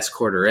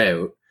escort her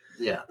out.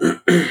 Yeah.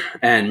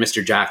 And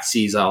Mr. Jack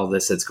sees all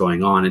this that's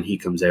going on, and he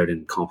comes out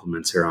and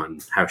compliments her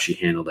on how she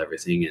handled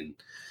everything, and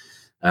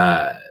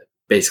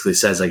basically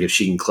says, like, if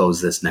she can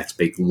close this next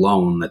big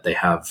loan that they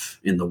have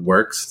in the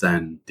works,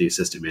 then the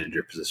assistant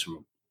manager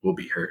position will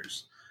be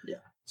hers. Yeah.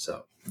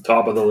 So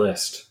Top of the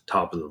list.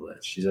 top of the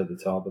list. She's at the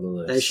top of the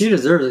list. Yeah, she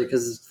deserves it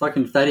because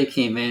fucking Fetty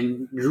came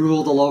in,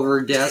 drooled all over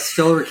her desk,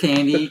 stole her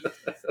candy,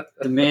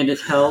 demanded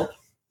help.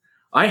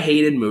 I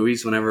hated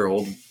movies whenever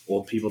old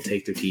people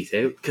take their teeth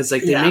out because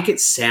like they make it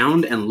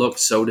sound and look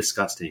so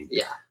disgusting.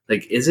 Yeah.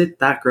 Like, is it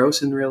that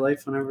gross in real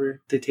life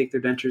whenever they take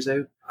their dentures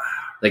out?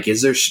 Like,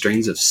 is there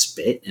strings of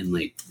spit and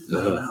like? I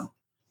don't know.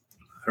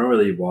 I don't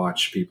really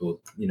watch people,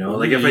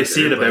 like if I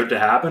see it about to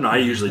happen, I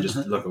usually just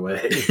look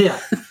away. Yeah.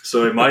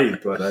 So it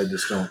might, but I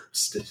just don't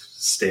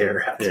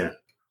stare at it. Yeah.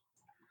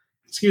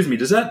 Excuse me,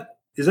 is that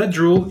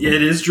drool? Yeah,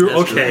 it is drool.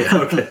 That's Okay,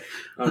 drool. okay.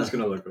 I'm just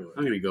gonna look away.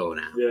 I'm gonna go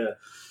now. Yeah.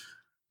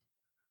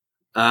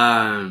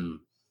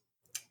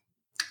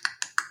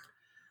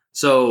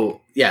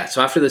 So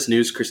after this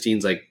news,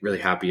 Christine's like really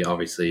happy,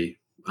 obviously,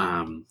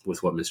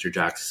 with what Mr.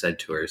 Jackson said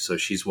to her. So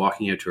she's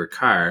walking out to her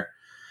car,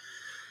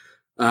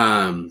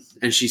 and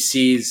she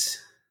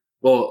sees,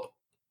 well,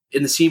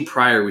 in the scene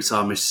prior, we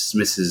saw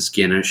Mrs.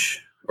 Guinness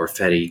or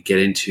Fetty get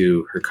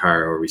into her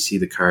car, or we see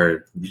the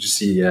car. You just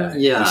see,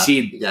 We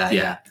see,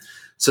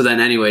 So then,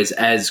 anyways,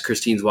 as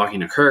Christine's walking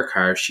to her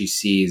car, she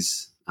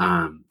sees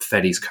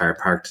Fetty's car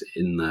parked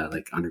in the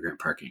like underground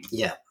parking.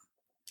 Yeah.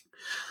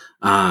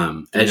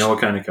 Do you know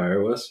what kind of car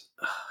it was?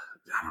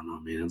 I don't know,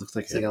 man. It looks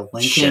like, like a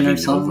Lincoln Chevy or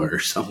something. Nova or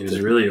something. It was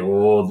really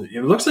old.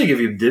 It looks like if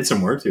you did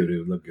some work to it, it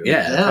would look good.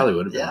 Yeah, it probably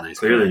would have been a nice.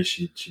 Clearly, car.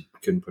 she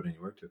couldn't put any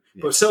work to it.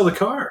 Yeah. But sell the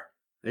car.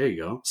 There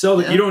you go.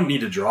 You don't need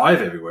to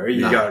drive everywhere.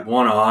 You got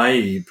one eye.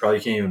 You probably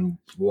can't even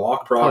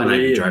walk properly. Probably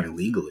not even driving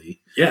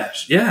legally. Yeah.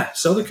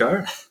 Sell the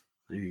car.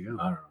 There you go.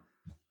 I don't know.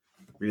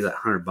 Maybe that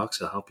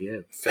 $100 will help you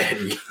out.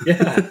 Fatty.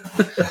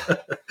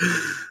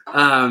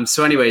 Yeah.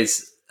 So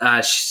anyways,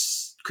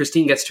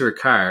 Christine gets to her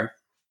car,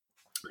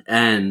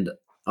 and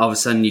all of a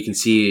sudden you can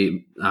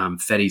see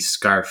Fetty's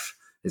scarf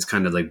is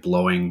kind of like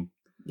blowing.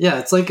 Yeah,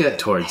 it's like a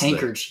towards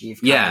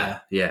handkerchief. Yeah.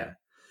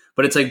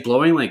 But it's like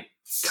blowing like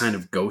kind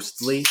of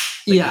ghostly.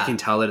 Like you can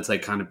tell that it's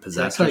like kind of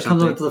possessed or It something.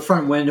 comes up to the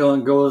front window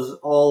and goes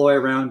all the way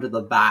around to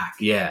the back.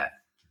 Yeah.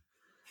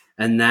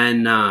 And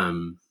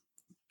then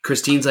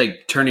Christine's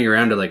like turning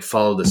around to like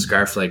follow the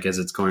scarf like as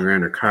it's going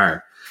around her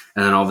car.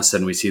 And then all of a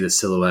sudden we see the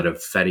silhouette of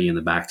Fetty in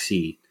the back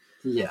seat.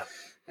 Yeah.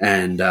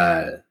 And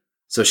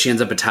so she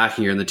ends up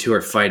attacking her and the two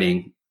are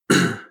fighting.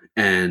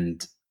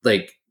 And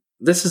like,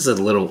 this is a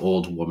little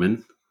old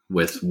woman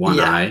with one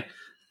eye.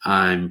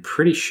 I'm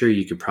pretty sure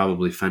you could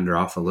probably fend her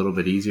off a little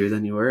bit easier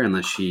than you were,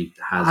 unless she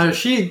has.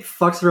 She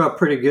fucks her up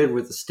pretty good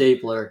with the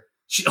stapler.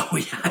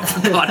 I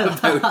forgot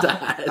about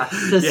that.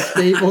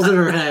 Staples in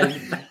her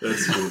head.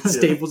 That's good.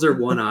 Staples her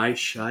one eye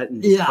shut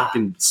and just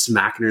fucking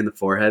smacking her in the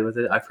forehead with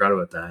it. I forgot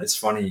about that. It's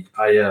funny.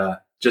 I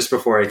just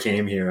before I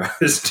came here, I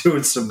was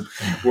doing some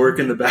work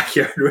in the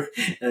backyard,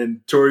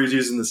 and Tori was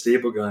using the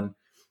staple gun,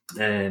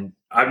 and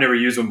I've never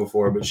used one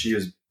before, but she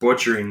was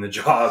butchering the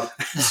job.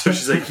 So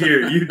she's like,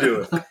 "Here, you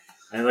do it."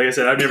 And like I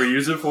said, I've never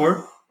used it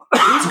before.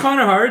 It was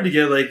kind of hard to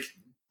get like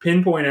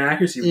pinpoint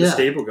accuracy with the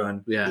staple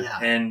gun. Yeah.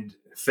 And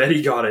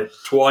Fetty got it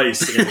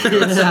twice in a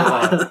good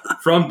spot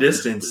from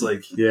distance.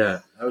 Like,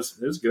 it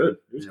was good.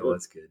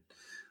 That's good.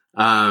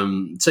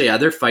 So yeah,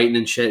 they're fighting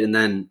and shit, and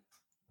then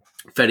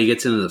Fetty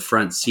gets into the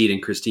front seat,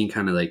 and Christine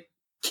kind of like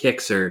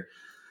kicks her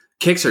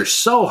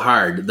so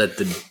hard that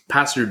the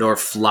passenger door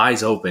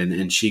flies open,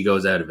 and she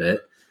goes out of it.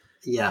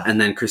 Yeah. And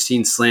then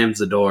Christine slams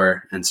the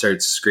door and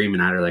starts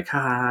screaming at her like,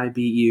 "Ha, I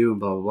beat you," and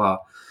blah, blah, blah.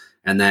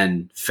 And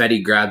then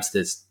Fetty grabs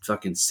this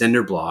fucking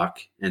cinder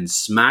block and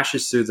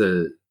smashes through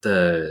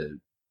the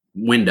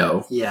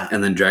window. Yeah.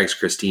 And then drags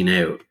Christine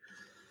out.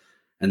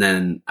 And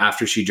then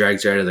after she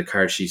drags her out of the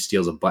car, she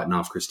steals a button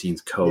off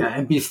Christine's coat. Yeah,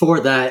 and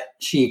before that,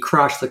 she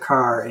crashed the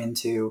car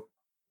into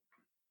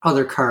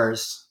other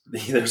cars.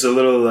 There's a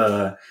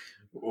little,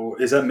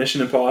 is that Mission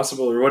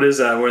Impossible or what is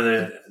that?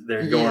 Where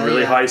they're going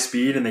really high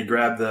speed and they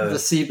grab the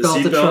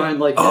seatbelt to try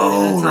and like.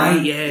 Oh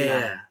right,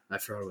 yeah. I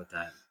forgot about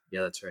that.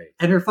 Yeah, that's right.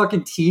 And her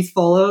fucking teeth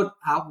fall out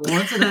at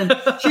once, and then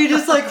she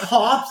just like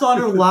hops on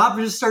her lap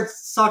and just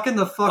starts sucking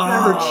the fuck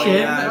out of her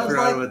chin. Yeah, I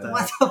forgot like, about that.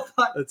 what the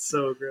fuck? That's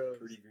so gross.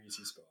 Pretty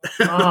greasy spot.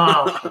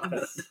 Oh,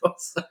 That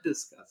was so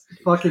disgusting.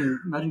 fucking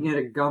imagine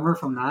getting a gummer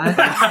from that.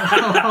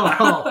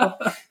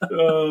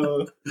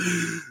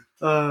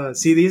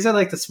 See, these are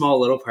like the small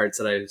little parts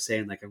that I was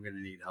saying like I'm going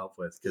to need help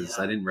with because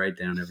I didn't write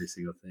down every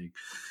single thing.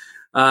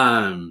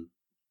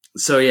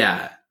 So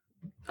yeah.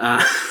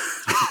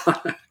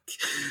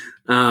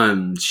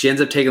 She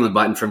ends up taking the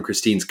button from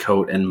Christine's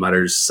coat and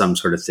mutters some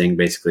sort of thing,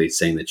 basically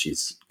saying that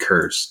she's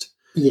cursed.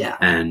 Yeah.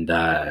 And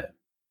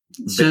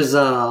she's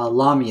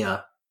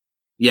Lamia.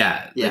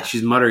 Yeah. Like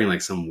she's muttering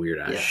like some weird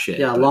ass shit.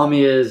 Yeah,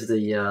 Lamia is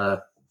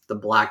the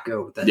black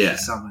goat that she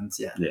summons.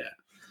 Yeah. Yeah.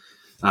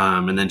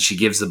 And then she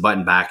gives the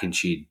button back and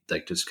she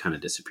like just kind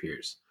of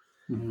disappears.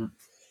 Mm-hmm.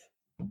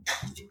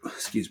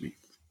 Excuse me.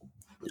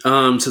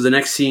 So the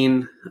next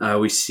scene,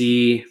 we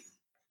see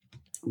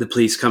the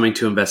police coming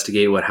to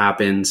investigate what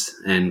happens,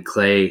 and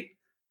Clay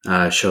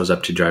shows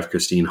up to drive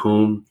Christine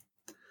home.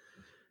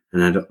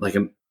 And I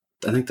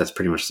think that's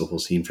pretty much the whole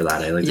scene for that.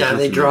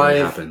 They drive.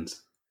 Really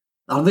happens.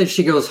 I don't think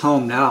she goes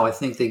home now. I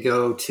think they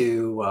go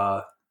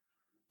to.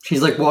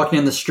 She's like walking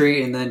in the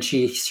street, and then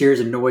she hears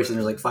a noise, and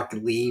there's like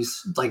fucking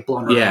leaves like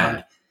blowing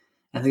around.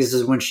 I think this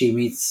is when she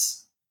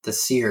meets the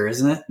seer,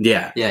 isn't it?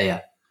 Yeah.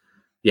 Yeah.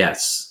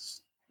 Yes.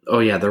 Oh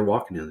yeah, they're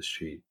walking down the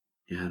street.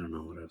 Yeah, I don't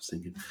know what I was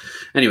thinking.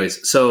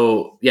 Anyways,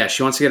 so yeah,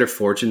 she wants to get her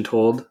fortune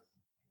told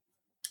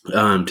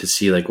to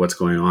see like what's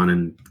going on,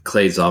 and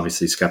Clay's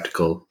obviously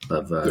skeptical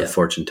of a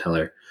fortune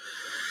teller.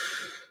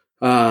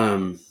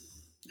 And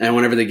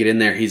whenever they get in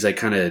there, he's like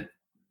kind of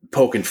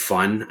poking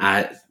fun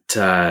at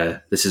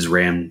this is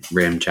Ram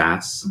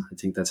Jass. I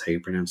think that's how you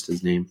pronounced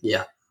his name.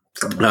 Yeah.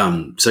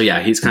 So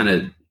yeah, he's kind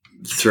of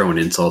throwing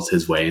insults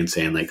his way and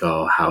saying like,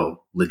 "Oh,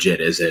 how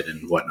legit is it?"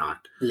 and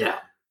whatnot. Yeah.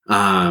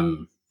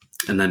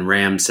 And then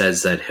Ram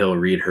says that he'll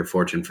read her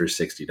fortune for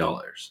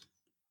 $60.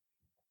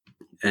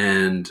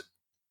 And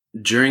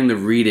during the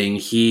reading,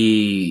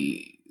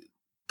 he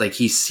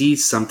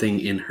sees something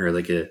in her,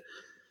 like he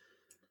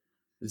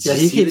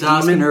keeps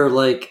asking her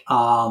like,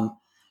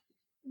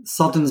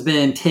 something's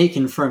been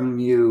taken from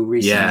you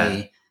recently.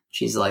 Yeah.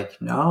 She's like,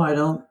 no, I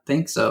don't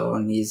think so.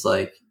 And he's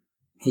like,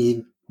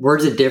 he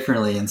words it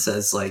differently and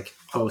says like,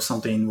 oh,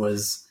 something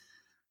was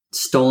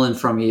stolen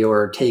from you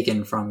or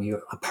taken from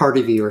you, a part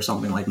of you or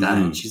something like that.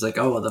 And she's like,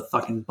 oh, the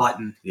fucking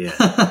button.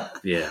 Yeah.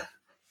 Yeah.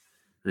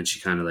 And she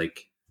kind of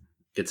like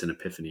gets an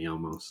epiphany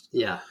almost.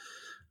 Yeah.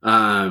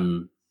 I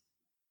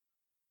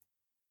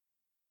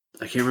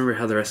can't remember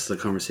how the rest of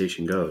the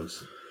conversation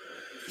goes.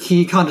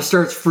 He kind of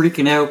starts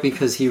freaking out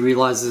because he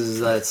realizes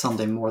that it's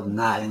something more than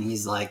that. And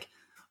he's like,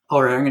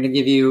 all right, I'm going to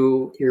give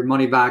you your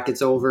money back.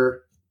 It's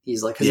over.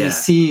 He's like, because he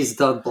sees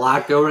the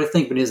black goat, I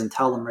think, but he doesn't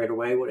tell them right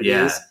away what it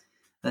is.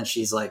 Then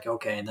she's like,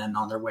 okay. And then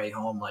on their way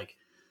home, like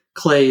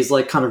Clay's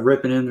like kind of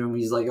ripping into him.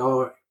 He's like,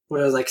 oh,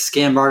 what was like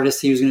scam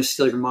artist? He was going to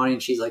steal your money.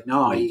 And she's like,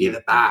 no, you give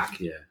it back.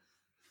 Yeah.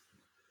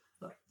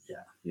 But,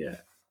 yeah.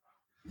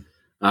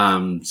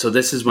 Yeah. So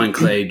this is when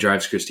Clay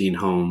drives Christine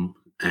home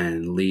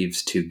and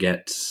leaves to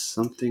get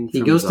something.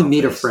 He goes to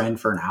meet a friend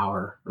for an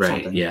hour. Or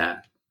something.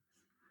 Yeah.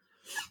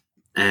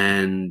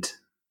 And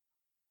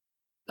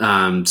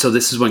so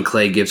this is when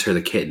Clay gives her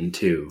the kitten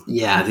too.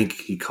 Yeah. I think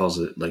he calls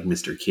it like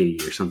Mr. Kitty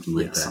or something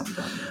like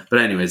that. But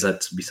anyways,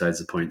 that's besides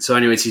the point. So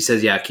anyways, he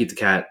says, keep the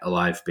cat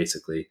alive,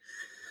 basically.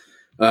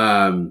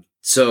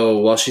 So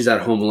while she's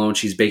at home alone,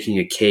 she's baking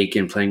a cake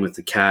and playing with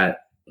the cat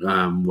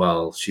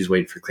while she's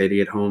waiting for Clay to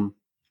get home.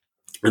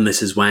 And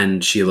this is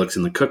when she looks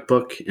in the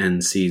cookbook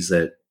and sees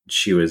that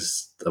she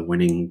was the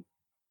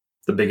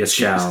biggest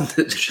cow.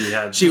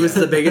 She was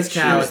the biggest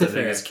cow. She was the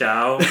biggest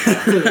cow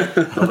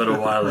a little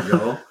while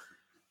ago.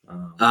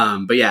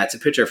 But yeah, it's a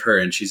picture of her,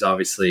 and she's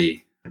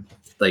obviously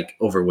like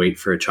overweight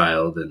for a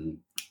child, and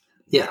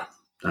I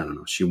don't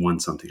know. She won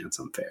something at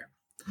some fair.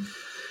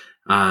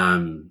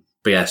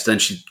 But yes, then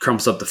she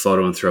crumples up the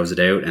photo and throws it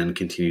out, and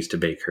continues to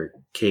bake her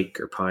cake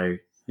or pie.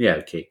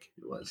 Yeah, cake.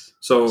 It was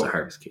a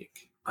harvest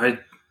cake. I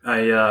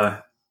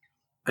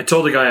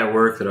told a guy at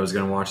work that I was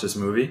going to watch this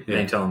movie. I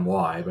didn't tell him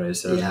why, but I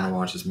said I was going to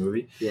watch this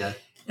movie. Yeah.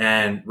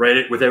 And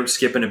without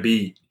skipping a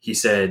beat, he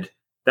said,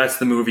 "That's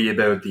the movie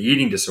about the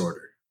eating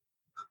disorder."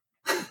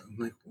 I'm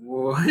like,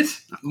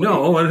 what?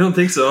 No, I don't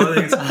think so.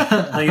 I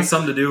think it's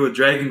something to do with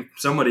dragging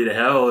somebody to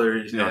hell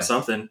or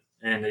something.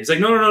 And he's like,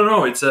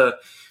 no. It's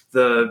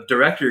the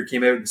director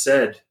came out and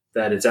said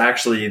that it's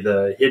actually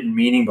the hidden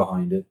meaning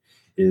behind it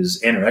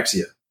is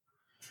anorexia.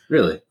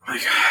 Really?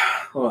 Like,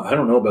 well, I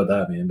don't know about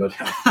that, man, but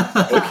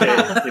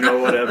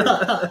okay,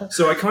 whatever.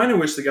 So I kind of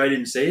wish the guy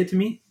didn't say it to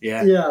me.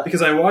 Yeah.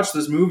 Because I watched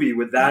this movie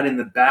with that in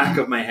the back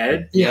of my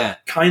head. Yeah.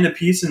 Kind of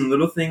piecing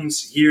little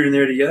things here and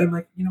there together. I'm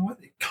like, you know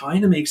what? It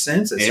kind of makes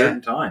sense at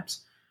certain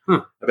times.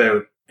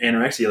 About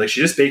anorexia. Like,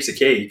 she just bakes a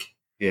cake.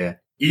 Yeah.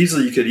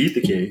 Easily you could eat the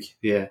cake.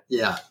 Yeah.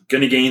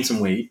 Gonna gain some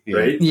weight,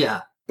 right?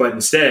 Yeah. But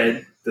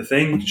instead, the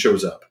thing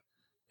shows up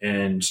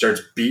and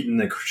starts beating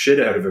the shit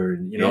out of her.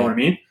 You know what I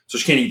mean? So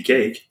she can't eat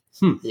cake.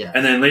 Yeah.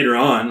 And then later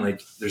on,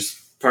 like, there's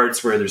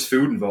parts where there's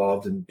food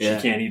involved and she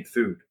can't eat the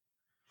food.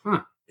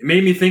 It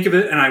made me think of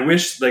it, and I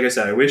wish, like I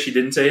said, he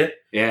didn't say it.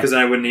 Yeah. Because then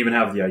I wouldn't even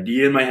have the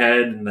idea in my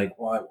head and, like,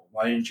 why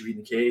didn't you eat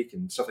the cake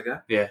and stuff like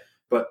that. Yeah.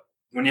 But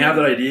when you have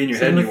that idea in your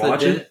head and you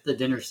watch it. The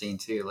dinner scene,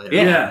 too, later.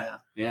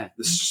 Yeah.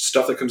 The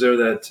stuff that comes out of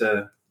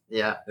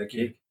that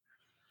cake.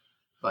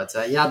 But,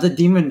 the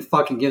demon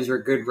fucking gives her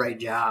a good right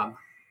job.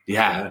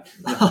 Yeah.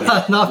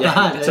 Not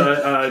bad.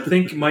 So I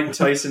think Mike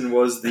Tyson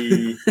was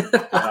the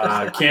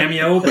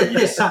cameo, but you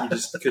just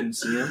couldn't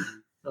see him.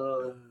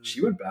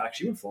 She went back.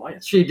 She went flying.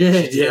 She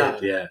did.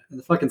 Yeah. And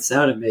the fucking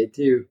sound it made,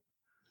 too.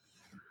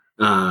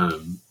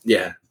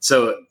 Yeah.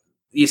 So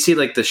you see,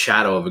 like, the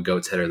shadow of a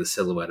goat's head or the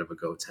silhouette of a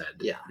goat's head.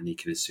 Yeah. And you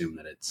can assume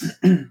that it's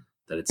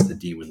the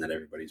demon that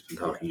everybody's been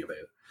talking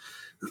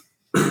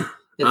about.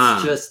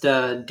 It's just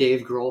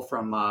Dave Grohl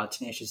from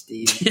Tenacious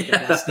D. Sorry.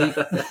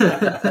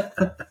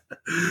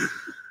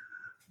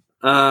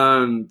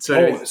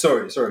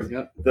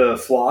 Yep. The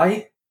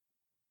fly,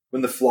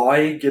 when the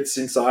fly gets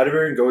inside of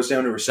her and goes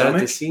down to her stomach.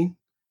 Is that the scene?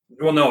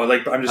 Well, no,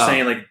 like, I'm just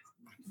saying, like,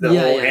 the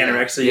whole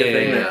anorexia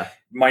thing that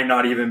might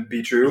not even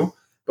be true,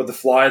 but the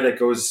fly that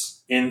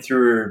goes in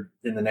through her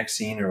in the next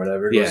scene or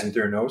whatever, goes in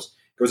through her nose,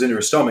 goes into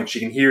her stomach. She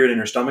can hear it in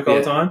her stomach all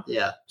the time.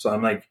 Yeah. So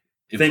I'm like,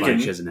 thinking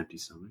she has an empty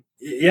stomach.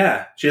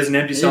 Yeah, she has an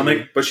empty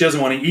stomach, but she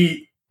doesn't want to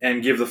eat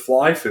and give the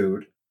fly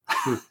food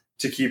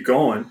to keep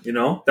going.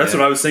 That's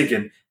what I was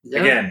thinking. Yeah.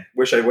 Again,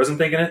 wish I wasn't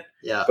thinking it.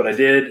 Yeah, but I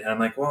did, and I'm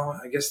like, well,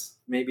 I guess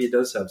maybe it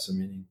does have some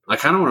meaning. I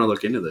kind of want to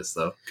look into this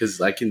though,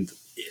 because I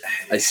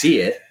see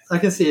it. I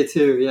can see it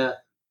too. Yeah.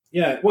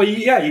 Yeah. Well,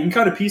 you can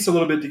kind of piece a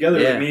little bit together.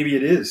 Yeah. Like maybe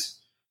it is.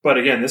 But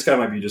again, this guy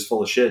might be just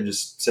full of shit and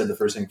just said the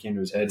first thing that came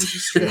to his head, which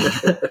is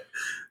strange.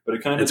 But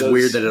it kind of it's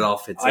weird that it all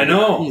fits. I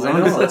know.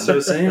 That's what I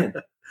was saying.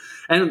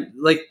 And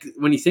like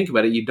when you think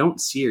about it, you don't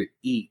see her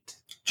eat.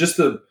 Just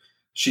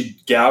she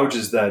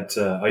gouges that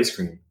ice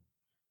cream.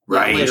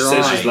 Right. She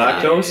says she's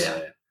lactose.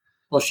 Yeah.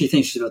 Well, she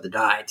thinks she's about to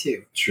die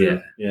too.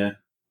 True. Yeah.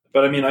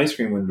 But I mean, ice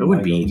cream wouldn't. I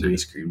wouldn't be eating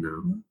ice cream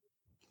now.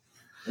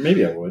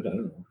 Maybe I would. I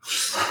don't know.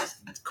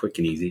 It's quick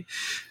and easy.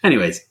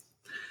 Anyways,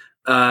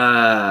 where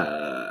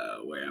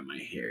am I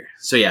here?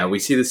 So yeah, we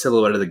see the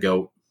silhouette of the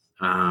goat,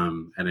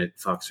 and it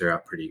fucks her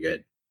up pretty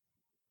good.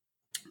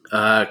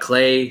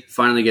 Clay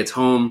finally gets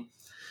home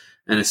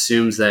and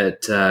assumes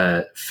that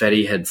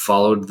Fetty had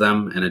followed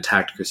them and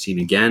attacked Christine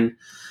again.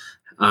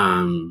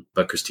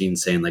 But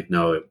Christine's saying like,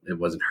 no, it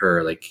wasn't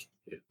her. Like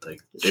it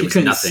was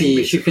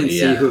nothing. She couldn't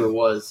see who it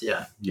was.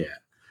 Yeah. Yeah.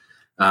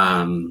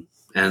 And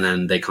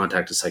then they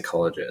contact a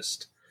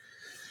psychologist.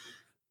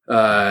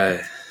 So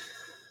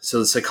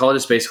the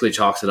psychologist basically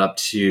chalks it up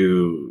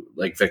to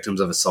like victims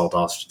of assault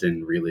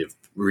often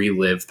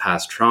relive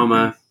past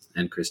trauma,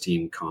 and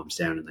Christine calms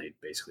down and they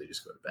basically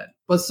just go to bed.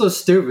 But it's so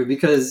stupid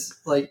because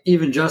like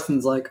even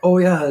Justin's like, oh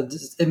yeah,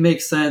 it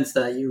makes sense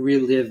that you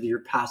relive your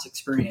past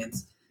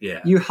experience.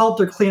 Yeah. You helped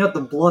her clean up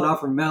the blood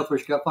off her mouth where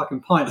she got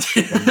fucking punched.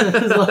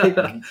 Like,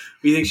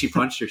 you think she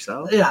punched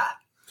herself? Yeah.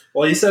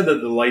 Well, he said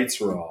that the lights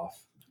were off.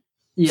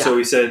 Yeah. So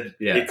he said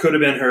it could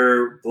have been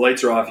her. The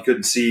lights are off. You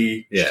couldn't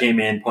see. She came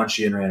in, punched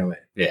you, and ran away.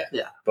 Yeah.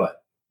 Yeah.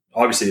 But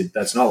obviously,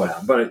 that's not what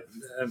happened. But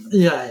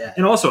yeah.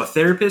 And also, a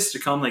therapist to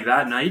come like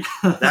that night,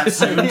 that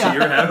soon to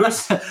your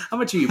house. How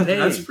much are you paying?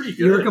 That's pretty good.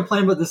 You were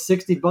complaining about the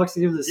 $60 to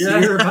give the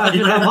seer.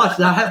 Imagine how much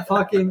that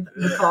fucking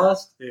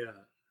cost. Yeah.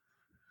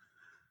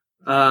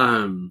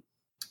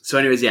 So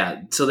anyways,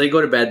 so they go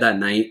to bed that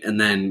night, and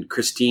then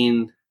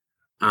Christine,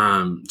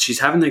 she's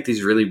having like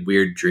these really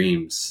weird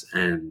dreams,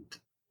 and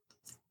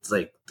it's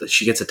like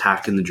she gets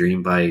attacked in the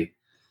dream by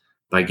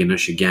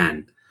Ganesh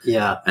again.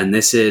 Yeah. And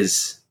this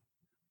is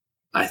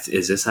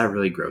this that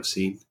really gross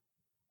scene?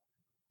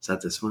 Is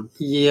that this one?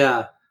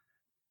 Yeah.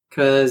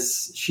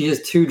 Because she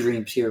has two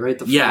dreams here, right?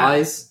 The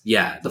flies.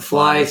 Yeah. The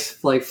flies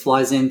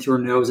flies in through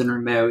her nose and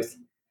her mouth,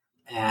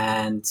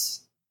 and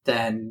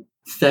then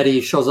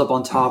Fetty shows up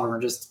on top of her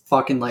and just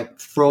fucking like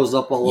throws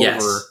up all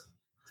over her.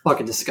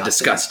 Fucking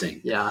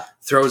disgusting. Yeah.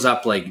 Throws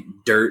up like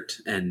dirt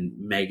and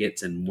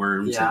maggots and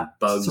worms and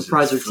bugs.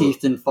 Surprised her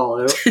teeth didn't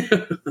fall out.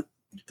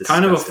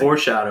 Kind of a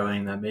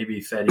foreshadowing that maybe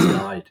Fetty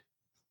died.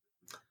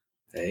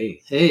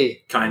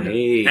 Hey. Kind of.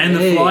 Hey. And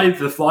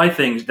the fly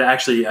thing,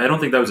 actually, I don't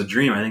think that was a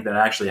dream. I think that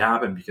actually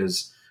happened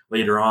because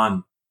later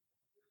on,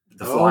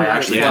 the fly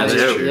actually comes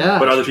out. Yeah,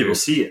 but other people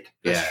see it.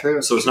 That's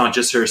true. So it's not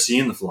just her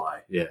seeing the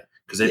fly. Yeah.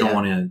 Because they don't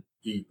want to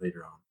eat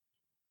later on.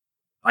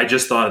 I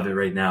just thought of it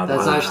right now.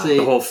 That's actually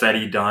the whole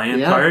Fetty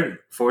dying part.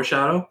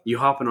 Foreshadow. You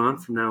hopping on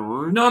from now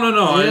on? No.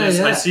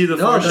 I see the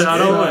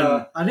foreshadow,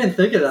 and I didn't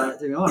think of that.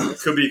 To be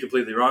honest, could be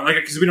completely wrong. Like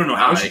because we don't know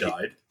how she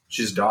died.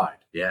 She just died.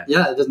 Yeah.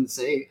 Yeah, it doesn't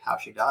say how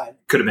she died.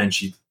 Could have been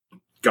she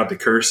got the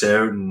curse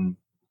out, and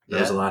that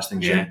was the last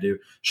thing she had to do.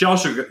 She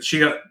also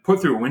got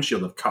put through a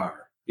windshield of a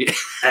car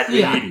at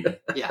 80.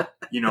 Yeah.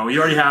 You know, you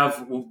already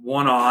have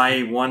one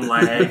eye, one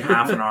leg,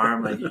 half an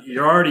arm. Like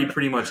you're already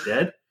pretty much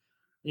dead.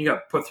 You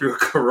got put through a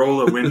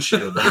Corolla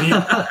windshield. I mean,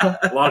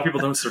 a lot of people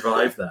don't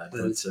survive that.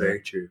 That's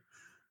very true.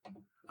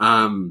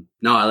 No,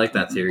 I like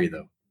that theory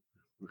though.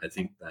 I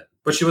think that.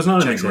 But she was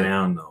not in the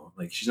ground though.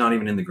 Like she's not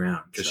even in the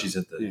ground because she's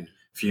at the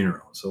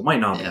funeral. So it might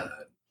not be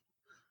that.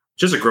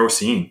 Just a gross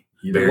scene.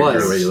 Very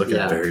gross. Way you look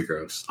at it, very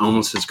gross.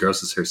 Almost as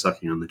gross as her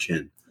sucking on the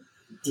chin.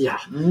 Yeah.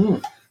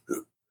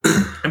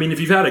 I mean,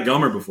 if you've had a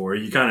gummer before,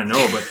 you kind of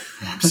know, but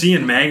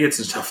seeing maggots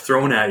and stuff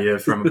thrown at you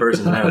from a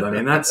person's mouth, I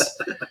mean, that's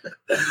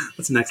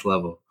next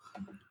level.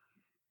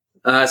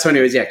 So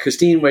anyways,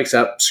 Christine wakes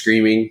up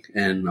screaming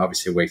and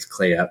obviously wakes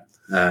Clay up.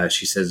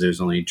 She says there's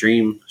only a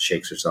dream,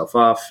 shakes herself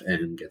off,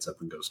 and gets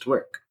up and goes to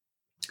work.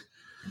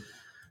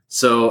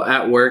 So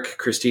at work,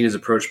 Christine is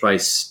approached by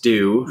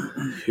Stu,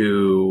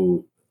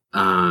 who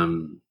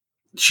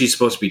she's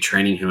supposed to be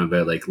training him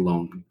about like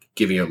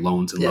giving out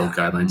loans and loan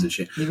guidelines and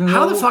shit.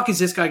 How the fuck is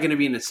this guy going to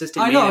be an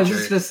assistant manager? I know, I was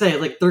just going to say,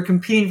 like, they're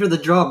competing for the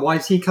job. Why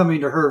is he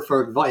coming to her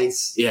for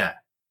advice? Yeah.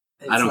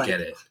 I don't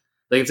get it.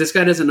 Like, if this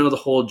guy doesn't know the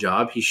whole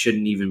job, he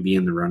shouldn't even be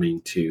in the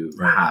running to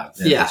have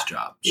this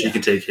job. She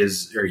can take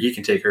his, or he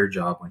can take her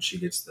job when she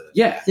gets the...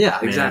 Yeah,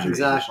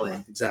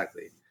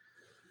 exactly.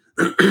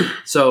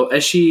 So,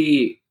 as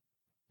she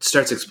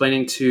starts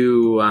explaining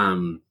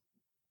to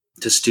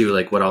Stu,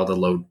 like, what all the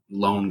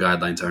loan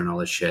guidelines are and all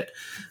this shit,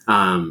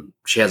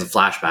 she has a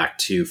flashback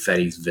to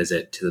Fetty's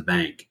visit to the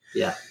bank.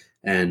 Yeah.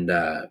 And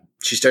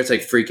she starts,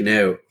 like, freaking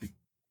out,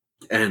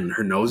 and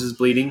her nose is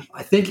bleeding.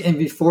 I think, and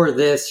before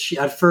this,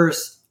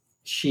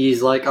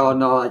 she's like, oh,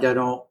 no, like, I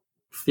don't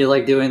feel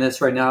like doing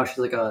this right now. She's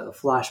like a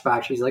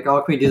flashback. She's like,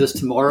 oh, can we do this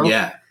tomorrow?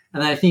 Yeah.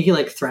 And then I think he,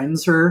 like,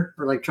 threatens her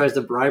or, like, tries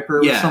to bribe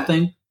her or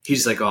something.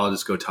 He's like, oh, I'll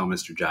just go tell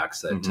Mr.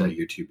 Jacks that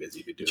you're too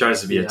busy to do it.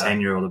 Tries to be a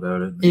 10-year-old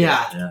about it.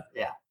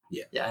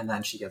 Yeah, and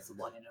then she gets the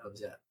bloody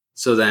nose,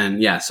 So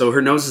then, so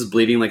her nose is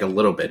bleeding like a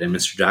little bit, and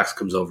Mr. Jacks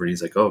comes over and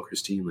he's like, oh,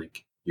 Christine,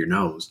 like, your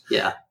nose.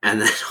 Yeah.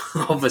 And then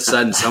all of a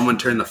sudden, someone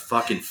turned the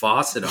fucking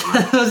faucet on.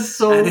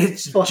 And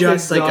it's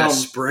just like a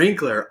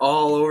sprinkler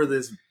all over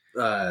this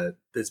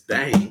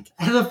bank.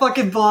 And the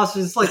fucking boss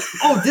is like,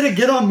 oh, did it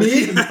get on me?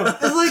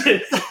 It's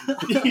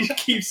like, he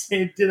keeps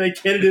saying, did I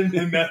get it in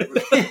my mouth?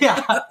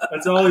 Yeah.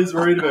 That's all he's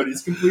worried about.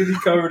 He's completely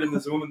covered in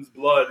this woman's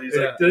blood. He's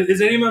like,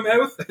 is any in my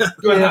mouth?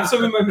 Do I have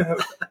some in my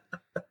mouth?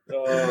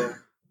 Oh.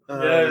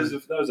 That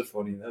was a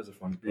funny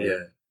part.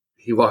 Yeah.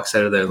 He walks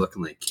out of there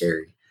looking like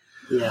Carrie.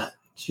 Yeah.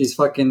 She's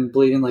fucking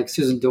bleeding like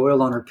Susan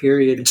Doyle on her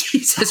period.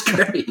 Jesus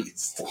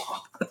Christ.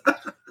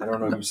 I don't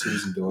know who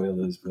Susan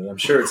Doyle is, but I'm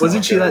sure it's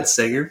Wasn't she that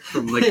singer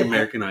from like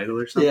American Idol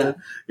or something?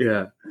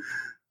 Yeah.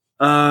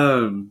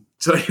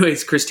 So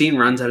anyways, Christine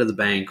runs out of the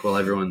bank while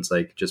everyone's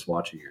like just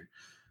watching her.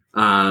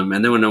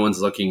 And then when no one's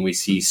looking, we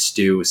see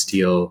Stu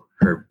steal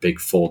her big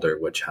folder,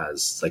 which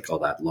has like all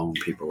that loan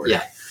paperwork.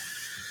 Yeah.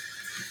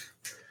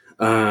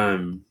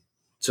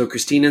 So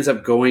Christine ends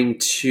up going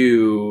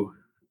to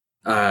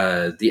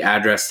the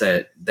address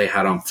that they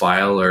had on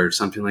file or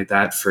something like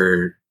that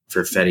for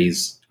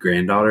Fetty's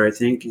granddaughter, I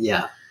think.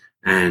 Yeah.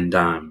 And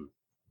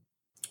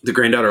the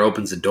granddaughter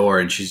opens the door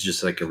and she's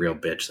just like a real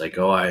bitch. Like,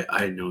 oh,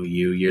 I know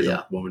you. You're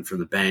the woman from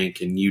the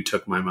bank and you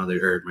took my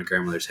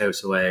grandmother's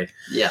house away.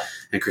 Yeah.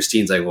 And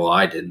Christine's like, well,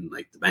 I didn't.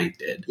 Like, the bank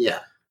did. Yeah.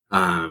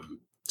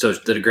 So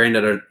the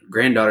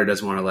granddaughter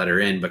doesn't want to let her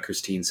in, but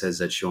Christine says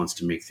that she wants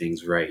to make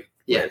things right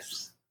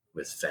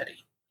with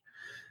Fetty.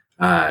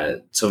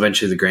 So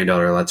eventually the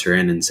granddaughter lets her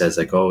in and says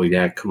like, oh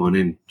yeah, come on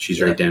in.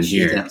 She's right down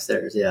here.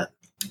 Downstairs, yeah.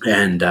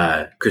 And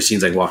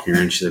Christine's like walking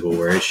around. She's like, well,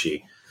 where is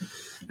she?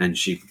 And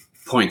she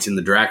points in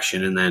the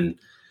direction. And then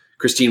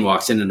Christine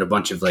walks in and a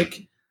bunch of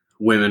like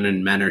women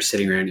and men are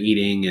sitting around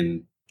eating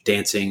and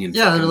dancing and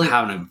they're like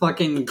having a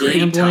fucking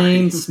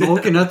gambling,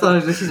 smoking. I thought I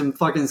was just some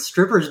fucking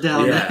strippers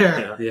down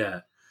there. Yeah.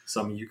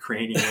 Some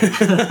Ukrainian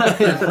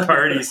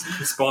parties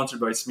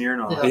sponsored by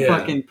Smirnoff. Yeah,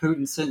 fucking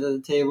Putin sitting at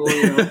the table.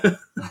 You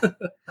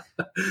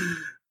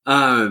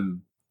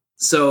know?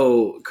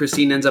 So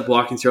Christine ends up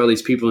walking through all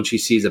these people and she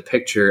sees a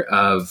picture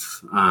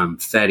of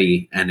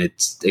Fetty and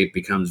it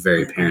becomes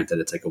very apparent that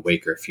it's like a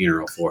wake or a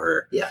funeral for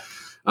her. Yeah.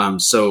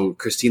 So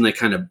Christine like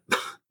kind of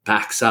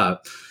backs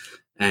up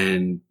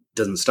and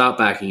doesn't stop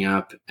backing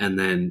up and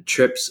then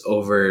trips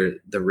over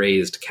the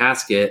raised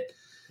casket.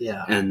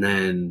 Yeah. And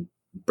then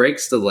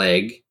breaks the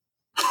leg.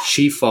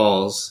 She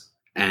falls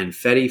and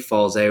Fetty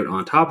falls out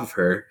on top of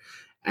her.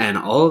 And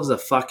all of the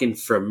fucking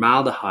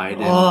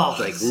formaldehyde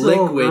and so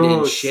liquid gross.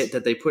 And shit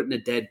that they put in a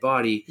dead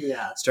body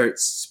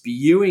starts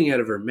spewing out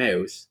of her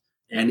mouth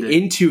and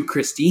into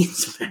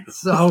Christine's mouth.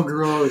 So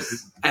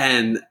gross.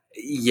 And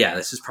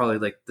this is probably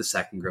like the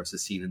second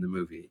grossest scene in the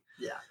movie.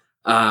 Yeah.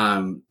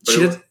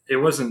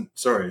 It wasn't.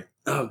 Sorry.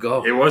 Oh,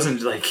 go. It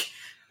wasn't like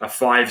a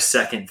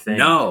 5-second thing.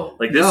 No.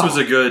 Like this was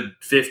a good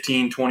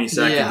 15, 20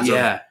 seconds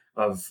Yeah.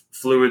 of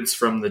fluids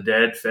from the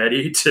dead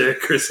Fetty to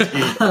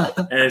Christine.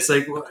 And it's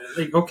like,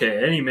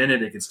 okay, any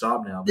minute it could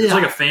stop now. But it's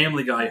like a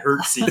Family Guy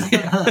hurt scene.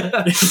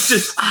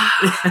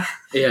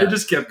 It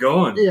just kept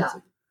going. Yeah.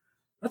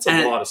 That's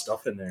a lot of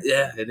stuff in there.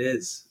 Yeah, it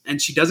is.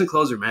 And she doesn't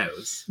close her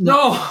mouth.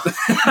 No.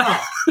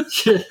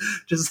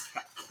 Just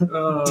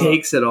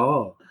takes it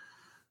all.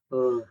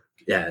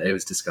 Yeah, it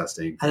was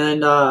disgusting.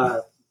 And then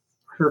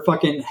her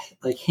fucking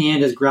like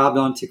hand is grabbed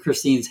onto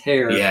Christine's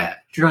hair. Yeah.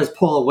 She tries to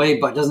pull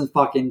away, but doesn't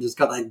fucking just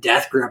got that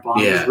death grip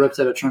on. Yeah. Just rips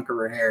out a chunk of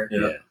her hair.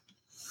 Yeah.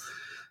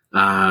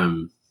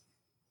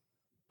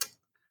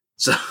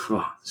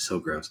 So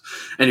gross.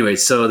 Anyway,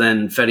 so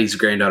then Fetty's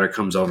granddaughter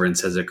comes over and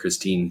says that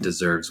Christine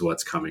deserves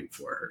what's coming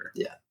for her.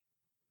 Yeah.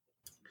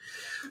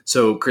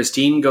 So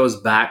Christine goes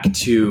back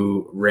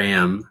to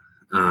Ram,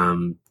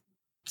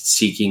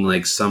 seeking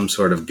like some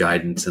sort of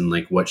guidance and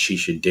like what she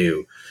should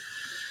do.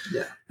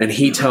 Yeah. And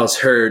he tells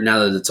her, now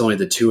that it's only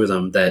the two of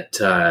them, that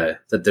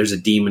there's a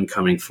demon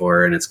coming for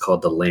her, and it's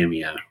called the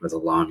Lamia or the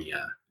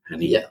Lamia.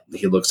 And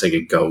he looks like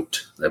a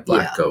goat, a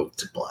black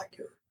goat. A black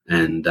goat.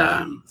 And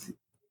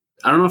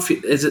I don't know if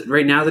is it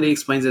right now that he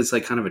explains it's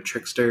like kind of a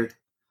trickster.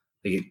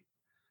 Like,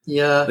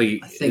 I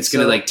think it's so.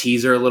 gonna like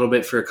tease her a little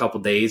bit for a couple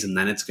days, and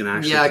then it's gonna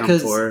actually come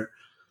for her.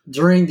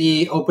 During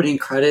the opening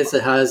credits,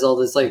 it has all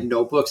this like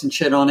notebooks and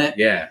shit on it.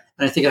 Yeah,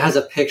 and I think it has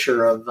a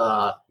picture of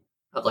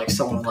like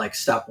someone like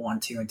step 1,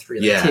 2, and 3.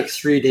 It takes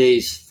 3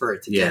 days for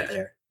it to get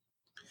there.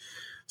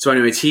 So,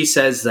 anyways, he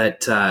says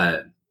that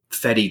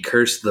Fetty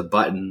cursed the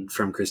button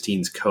from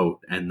Christine's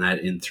coat, and that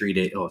in 3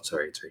 days. Oh,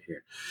 sorry, it's right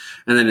here.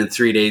 And then in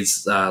 3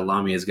 days,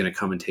 Lamia is going to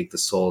come and take the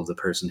soul of the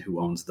person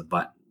who owns the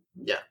button.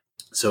 Yeah.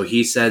 So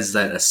he says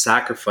that a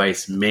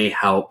sacrifice may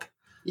help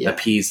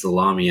appease the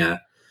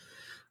Lamia,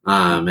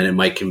 and it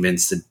might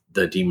convince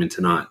the demon to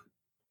not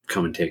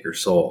come and take her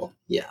soul.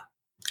 Yeah.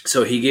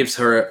 So he gives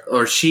her,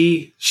 or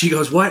she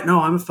goes, "What?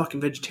 No, I'm a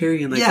fucking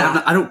vegetarian. Like,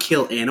 I don't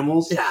kill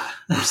animals." Yeah.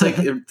 It's like,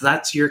 if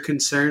that's your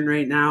concern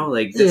right now,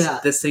 like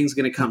this thing's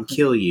gonna come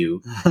kill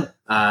you.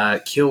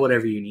 Kill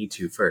whatever you need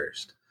to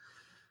first.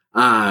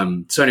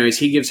 So, anyways,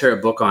 he gives her a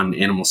book on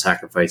animal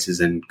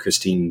sacrifices, and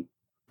Christine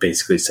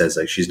basically says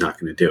like she's not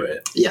going to do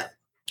it. Yeah.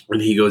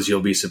 And he goes,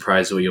 "You'll be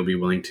surprised what you'll be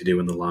willing to do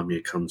when the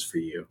Lamia comes for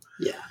you."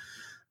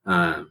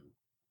 Yeah.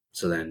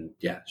 So then,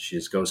 she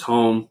just goes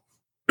home.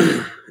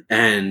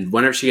 And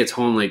whenever she gets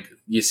home, like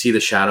you see the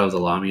shadow of the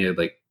Lamia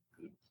like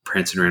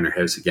prancing around her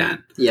house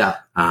again. Yeah.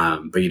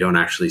 But you don't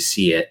actually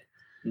see it.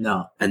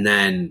 No. And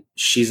then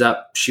she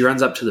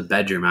runs up to the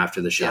bedroom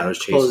after the shadow's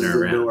chasing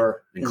her around.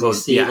 Door, and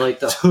closes. See like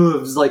the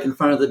hooves like in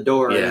front of the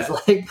door. Yeah.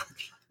 It's like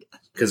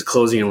because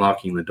closing and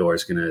locking the door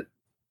is gonna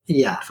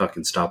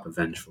fucking stop a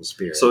vengeful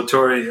spirit. So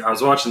Tori, I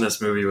was watching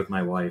this movie with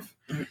my wife,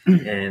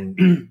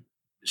 and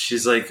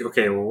she's like,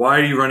 "Okay, well, why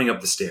are you running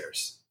up the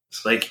stairs?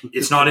 Like,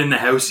 it's not in the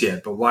house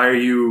yet, but why are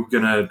you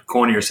gonna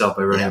corner yourself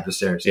by running up the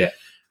stairs?" Yeah.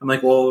 I'm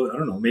like, well, I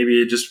don't know.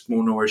 Maybe it just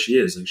won't know where she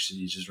is. Like,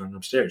 she's just running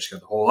upstairs. She's got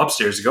the whole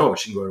upstairs to go.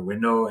 She can go to a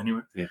window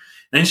anywhere. Yeah.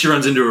 Then she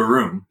runs into her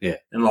room. Yeah.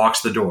 And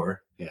locks the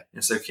door. Yeah. And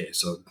it's like, okay,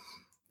 so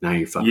now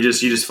you're fucked. You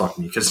just fucked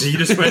me because you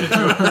just went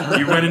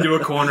into a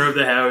corner of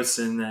the house,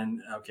 and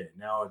then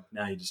now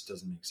it just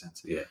doesn't make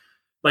sense. Yeah.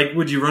 Like,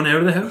 would you run out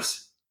of the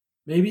house?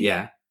 Maybe.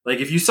 Yeah. Like,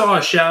 if you saw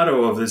a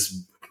shadow of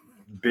this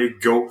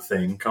big goat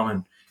thing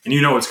coming, and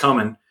you know it's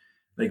coming,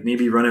 like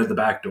maybe run out the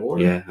back door.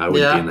 Yeah, I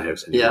wouldn't be in the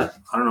house anymore. Yeah.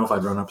 I don't know if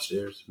I'd run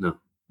upstairs. No.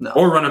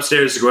 Or run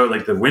upstairs to go out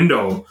like the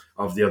window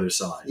of the other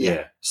side.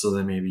 Yeah. So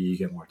then maybe you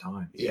get more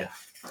time. Yeah.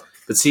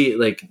 But see,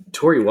 like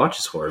Tori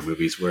watches horror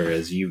movies,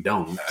 whereas you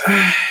don't.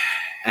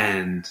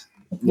 And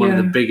one of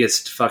the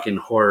biggest fucking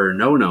horror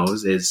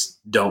no-nos is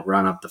don't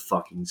run up the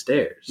fucking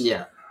stairs.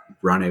 Yeah.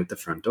 Run out the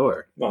front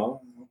door.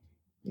 Well,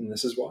 and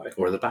this is why.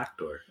 Or the back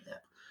door. Yeah.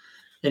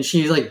 And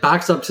she like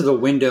backs up to the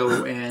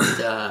window and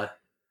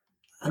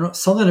I don't know,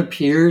 something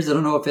appears. I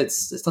don't know if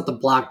it's not the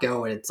black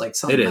goat. It's like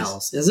something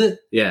else. Is it?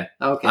 Yeah.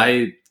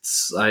 Okay.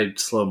 I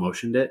slow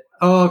motioned it.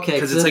 Oh, okay.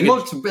 Because it's it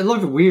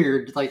looked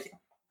weird. Like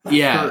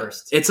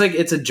first. It's like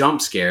it's a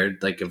jump scare,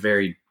 like a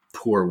very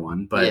poor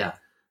one. But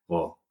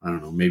well, I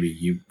don't know. Maybe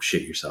you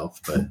shit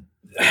yourself, but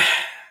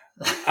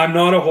I'm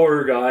not a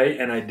horror guy,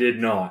 and I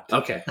did not.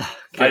 Okay.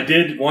 I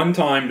did one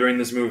time during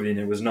this movie, and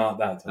it was not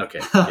that time.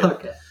 Okay.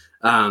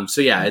 Okay. So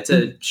yeah, it's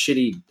a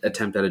shitty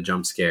attempt at a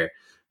jump scare.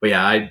 But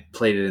yeah, I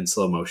played it in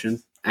slow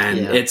motion, and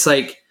it's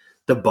like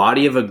the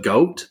body of a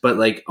goat, but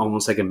like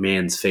almost like a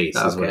man's face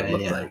is what it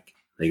looked like.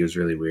 Like it was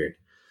really weird.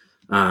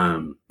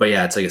 But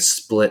yeah, it's like a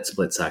split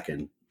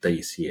second that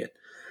you see it.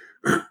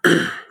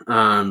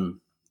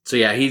 So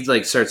yeah, he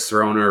like starts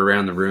throwing her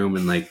around the room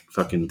and like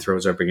fucking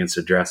throws her up against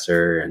a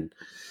dresser, and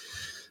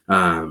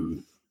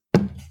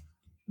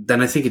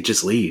then I think it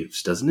just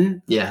leaves, doesn't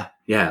it? Yeah.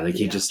 Yeah, like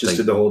he just like,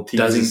 did the whole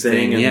teasing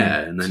thing,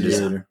 and then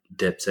just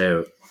dips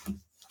out.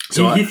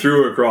 So he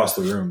threw her across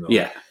the room, though.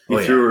 Yeah. He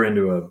threw her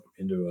into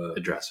into a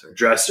dresser.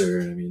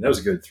 Dresser. I mean, that was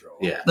a good throw.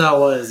 Yeah, that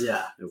was.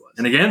 Yeah, it was.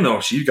 And again, though,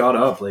 she got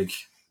up. Like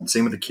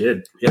same with the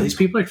kid. Yeah, these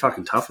people are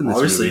fucking tough in this.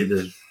 Obviously,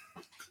 movie.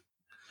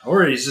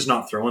 Or he's just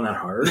not throwing that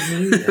hard.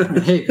 Maybe.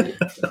 maybe.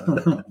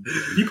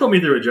 If you put me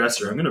through a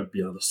dresser, I'm gonna be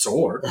able to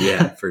soar.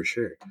 Yeah, for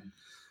sure.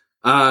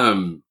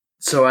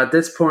 So at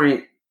this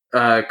point,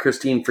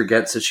 Christine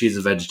forgets that she's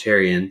a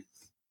vegetarian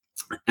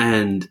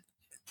and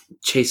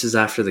chases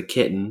after the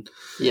kitten.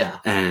 Yeah.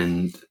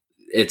 And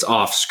it's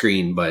off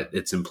screen, but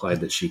it's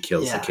implied that she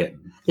kills the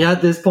kitten. Yeah,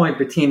 at this point,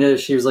 Bettina,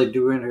 she was like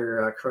doing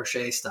her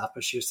crochet stuff,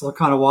 but she was still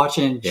kind of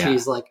watching. Yeah.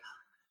 She's like,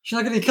 she's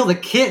not going to kill the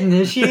kitten,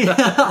 is she?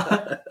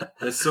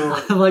 So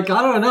I'm like,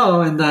 I don't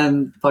know. And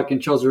then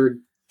fucking shows her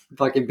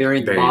fucking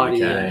burying the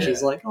body. And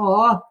she's like,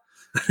 aw.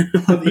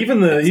 even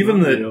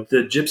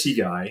the gypsy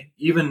guy,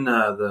 even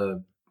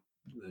the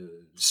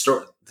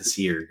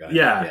seer guy.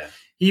 Yeah.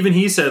 Even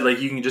he said, like,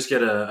 you can just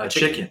get a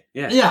chicken.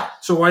 Yeah.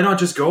 So why not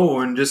just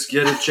go and just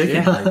get a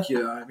chicken? Like,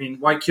 I mean,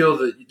 why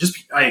kill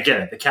I get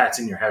it. The cat's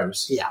in your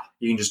house. Yeah.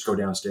 You can just go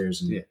downstairs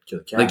and kill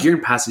the cat. Like, you're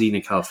in Pasadena,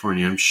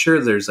 California. I'm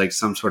sure there's, like,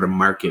 some sort of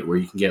market where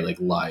you can get, like,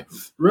 live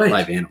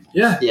animals.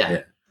 Yeah.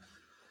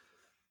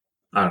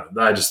 I don't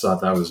know. I just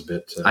thought that was a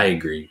bit... I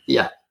agree.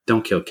 Yeah.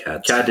 Don't kill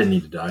cats. Cat didn't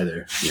need to die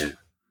there. Yeah.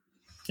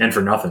 And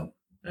for nothing.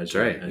 That's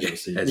right. As you'll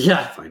see.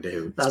 Find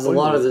out. That's a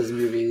lot of those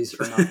movies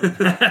for nothing.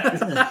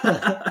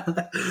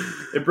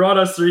 It brought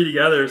us three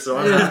together, so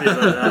I'm happy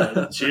about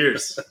that.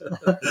 Cheers.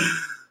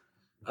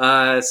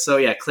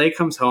 So Clay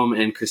comes home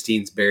and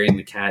Christine's burying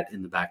the cat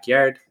in the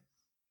backyard.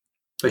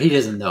 But he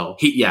doesn't know.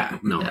 He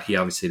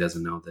obviously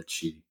doesn't know that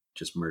she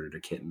just murdered a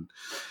kitten.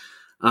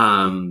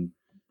 And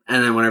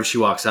then whenever she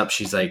walks up,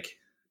 she's like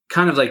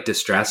kind of like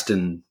distressed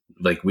and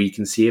like we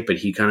can see it, but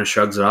he kind of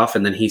shrugs it off,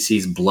 and then he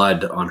sees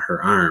blood on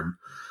her arm.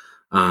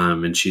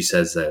 And she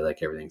says that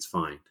like everything's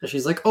fine. And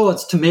she's like, "Oh,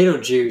 it's tomato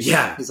juice."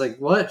 Yeah. He's like,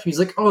 "What?" She's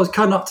like, "Oh, it's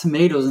cutting up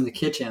tomatoes in the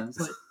kitchen." It's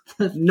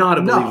like, not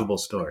a believable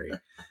story.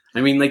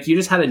 I mean, like, you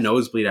just had a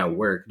nosebleed at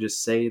work.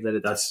 Just say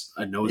that that's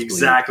a nosebleed.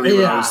 Exactly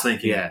what I was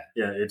thinking. Yeah,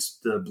 it's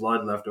the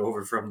blood left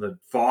over from the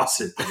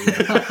faucet.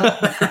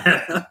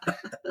 The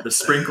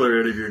sprinkler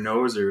out of your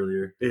nose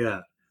earlier.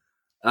 Yeah.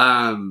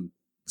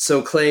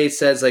 So Clay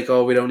says like,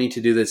 "Oh, we don't need to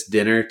do this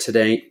dinner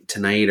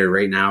tonight, or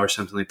right now, or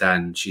something like that."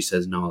 And she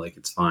says, "No, like,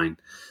 it's fine."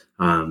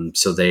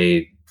 So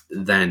they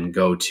then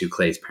go to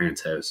Clay's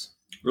parents' house.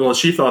 Well,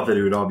 she thought that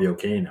it would all be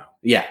okay now.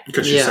 Yeah.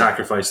 Because she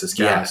sacrificed this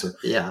cat. So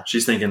yeah.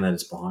 She's thinking that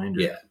it's behind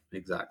her. Yeah,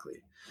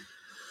 exactly.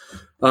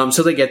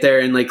 So they get there,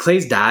 and like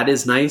Clay's dad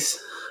is nice.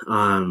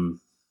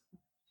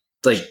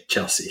 Like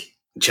Chelsea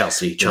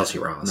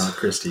Ross. Not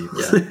Christy.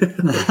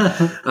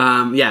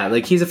 Yeah.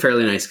 Like, he's a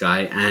fairly nice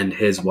guy, and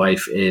his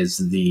wife is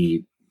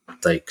the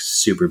like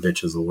super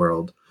bitch of the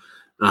world.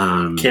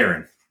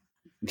 Karen.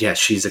 Yeah,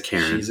 she's a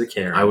Karen. She's a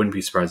Karen. I wouldn't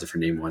be surprised if her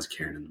name was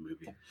Karen in the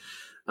movie.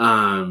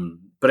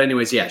 But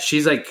anyways,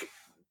 she's like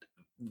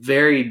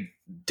very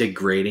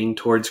degrading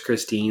towards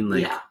Christine.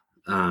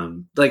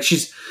 Like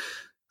she's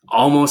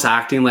almost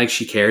acting like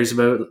she cares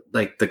about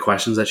like the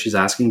questions that she's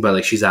asking, but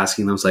like she's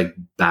asking those like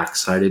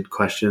backsided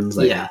questions.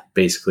 Like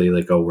basically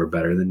like, "Oh, we're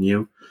better than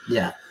you."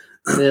 Yeah.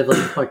 They have like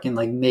fucking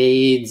like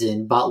maids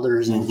and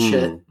butlers and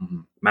shit. Mm-hmm.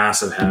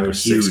 Massive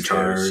house, huge 6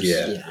 cars.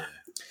 Yeah.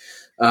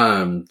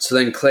 So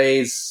then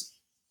Clay's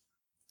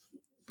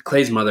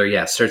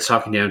mother, starts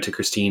talking down to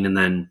Christine, and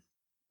then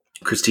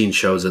Christine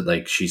shows that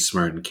like she's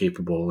smart and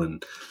capable,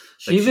 and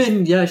she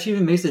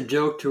even makes a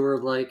joke to her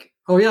like,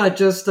 "Oh yeah, I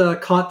just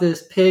caught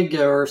this pig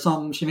or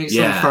something." She makes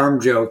some farm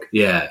joke,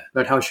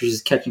 about how she's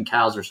just catching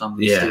cows or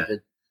something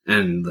stupid.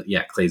 And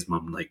Clay's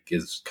mom like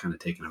is kind of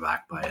taken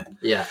aback by it.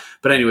 Yeah,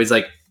 but anyways,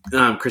 like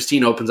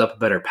Christine opens up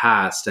about her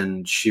past,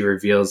 and she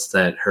reveals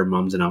that her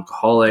mom's an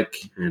alcoholic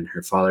and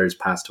her father has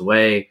passed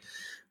away.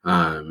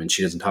 And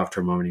she doesn't talk to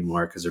her mom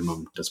anymore because her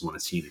mom doesn't want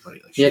to see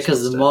anybody. Like,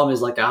 because the mom is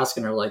like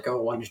asking her like,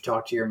 "Oh, why don't you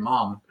talk to your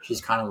mom?"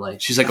 She's kind of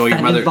like, "Oh,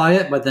 your mother." By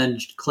it, but then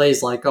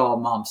Clay's like, "Oh,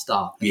 mom,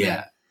 stop."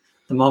 And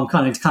the mom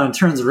kind of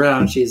turns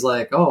around. She's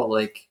like, "Oh,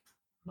 like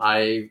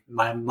my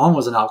mom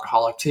was an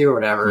alcoholic too, or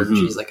whatever." Mm-hmm. And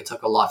she's like, "It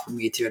took a lot for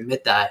me to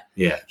admit that."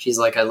 Yeah. She's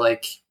like, I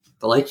like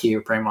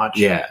you pretty much.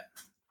 Yeah.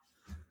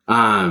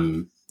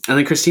 And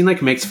then Christine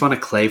like makes fun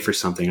of Clay for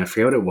something. I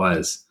forget what it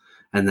was.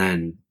 And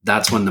then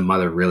that's when the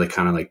mother really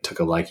kind of like took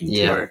a liking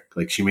to her.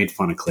 Like, she made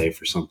fun of Clay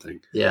for something.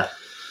 Yeah.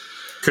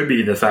 Could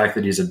be the fact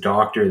that he's a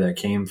doctor that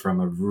came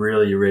from a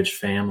really rich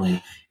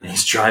family and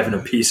he's driving a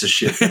piece of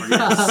shit.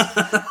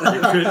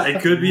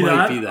 It could be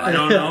that. I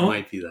don't know.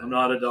 Might be that. I'm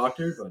not a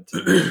doctor, but.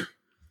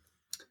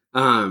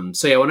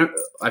 Whenever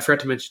I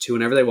forgot to mention too,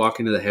 whenever they walk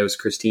into the house,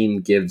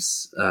 Christine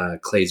gives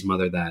Clay's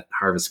mother that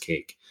harvest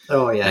cake.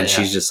 Oh yeah. And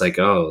she's just like,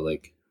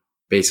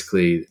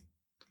 basically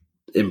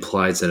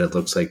implies that it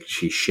looks like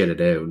she shit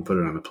it out and put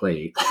it on a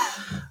plate.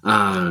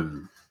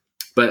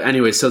 But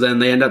anyway, so then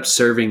they end up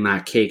serving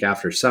that cake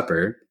after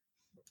supper,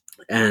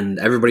 and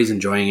everybody's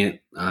enjoying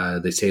it.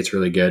 They say it's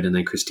really good, and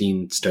then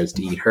Christine starts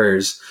to eat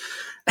hers.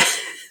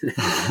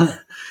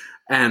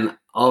 And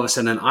all of a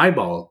sudden an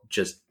eyeball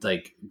just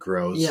like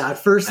grows. Yeah, at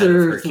first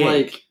there's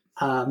like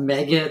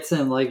maggots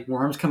and like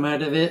worms come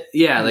out of it.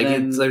 Yeah, like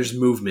there's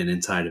movement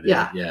inside of it.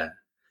 Yeah. Yeah.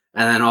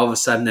 And then all of a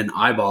sudden an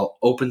eyeball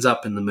opens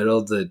up in the middle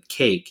of the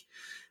cake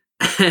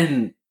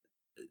and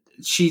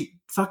she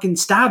fucking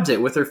stabs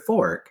it with her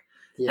fork.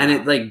 Yeah. And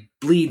it like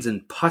bleeds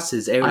and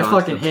pusses out. I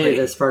fucking hated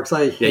this part because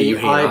I hate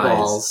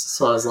eyeballs.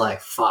 So I was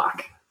like,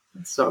 fuck.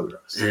 It's so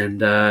gross.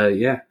 And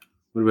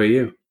what about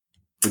you?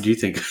 What do you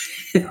think?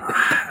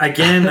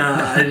 Again,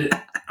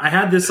 I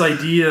had this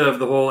idea of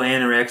the whole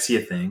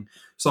anorexia thing.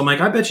 So I'm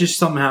like, I bet you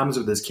something happens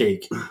with this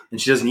cake and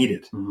she doesn't eat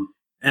it. Mm-hmm.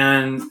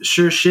 And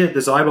sure shit,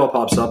 this eyeball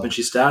pops up and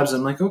she stabs it.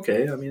 I'm like,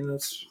 okay, I mean,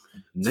 that's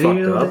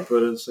fucked up,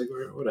 but it's like,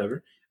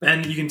 whatever.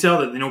 And you can tell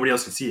that nobody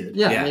else can see it.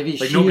 Yeah. Maybe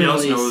like she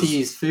nobody else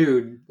sees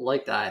food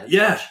like that.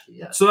 Yeah.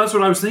 So that's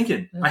what I was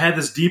thinking. Yeah. I had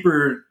this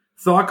deeper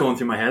thought going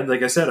through my head.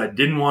 Like I said, I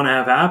didn't want to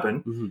have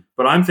happen,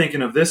 but I'm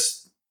thinking of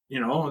this,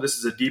 this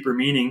is a deeper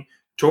meaning.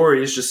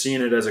 Tori is just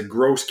seeing it as a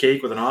gross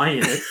cake with an eye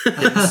in it,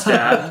 getting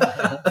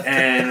stabbed.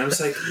 And I was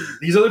like,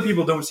 these other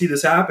people don't see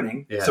this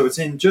happening. Yeah. So it's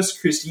in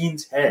just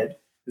Christine's head.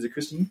 Is it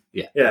Christine?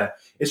 Yeah. Yeah.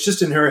 It's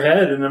just in her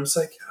head. And I'm just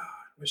like,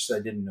 I wish I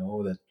didn't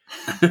know that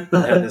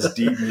had this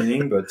deep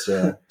meaning. But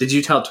did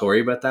you tell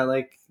Tori about that?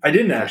 Like, I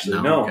didn't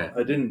actually. No, okay.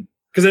 I didn't.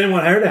 Because I didn't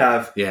want her to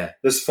have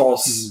this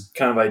false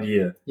kind of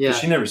idea. Yeah.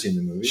 She never seen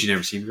the movie. She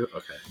never seen it?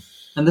 Okay.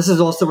 And this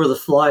is also where the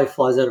fly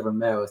flies out of her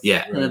mouth.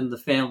 Yeah. And then the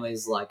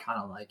family's like, kind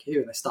of like,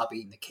 here, they stop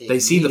eating the cake. They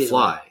see the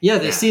fly. Yeah,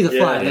 they see the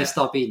fly and they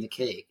stop eating the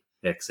cake.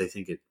 Yeah, because they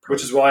think it.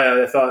 Which is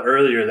why I thought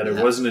earlier that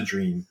it wasn't a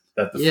dream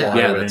that the fly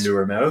went into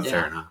her mouth.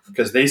 Fair enough.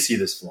 Because they see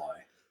this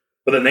fly.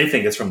 But then they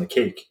think it's from the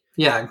cake.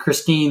 Yeah, and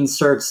Christine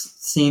starts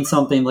seeing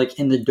something like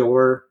in the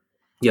door.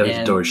 Yeah,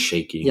 the door's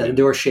shaky. Yeah, the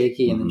door's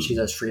shaky, and then she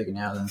starts freaking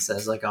out and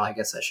says, like, oh, I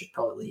guess I should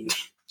probably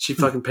leave. She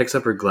fucking picks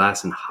up her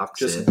glass and hucks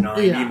just it.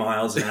 90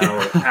 miles an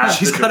hour.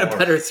 She's got a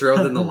better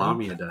throw than the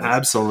Lamia does.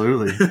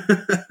 Absolutely.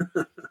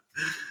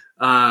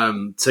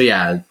 So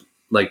yeah,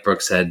 like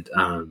Brooke said,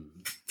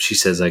 she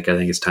says, like, I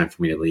think it's time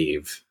for me to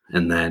leave.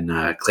 And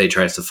then Clay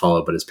tries to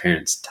follow, but his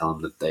parents tell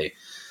him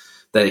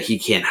that he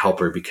can't help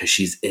her because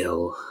she's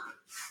ill.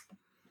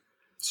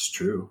 It's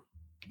true.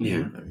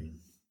 Yeah. I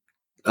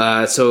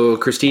mean, so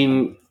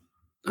Christine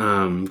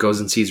goes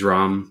and sees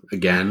Rom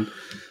again,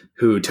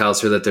 who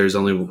tells her that there's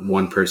only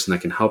one person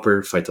that can help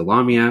her fight the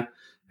Lamia.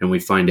 And we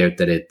find out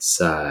that it's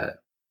Sean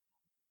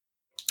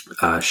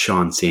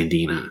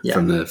Sandina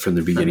from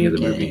the beginning of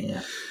the movie.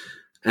 Yeah.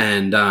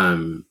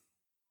 And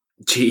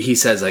he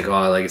says, like,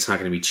 oh, like, it's not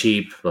going to be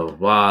cheap, blah, blah,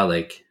 blah.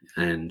 Like,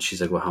 and she's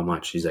like, well, how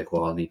much? She's like,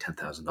 well, I'll need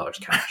 $10,000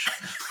 cash.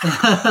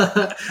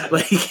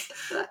 Like,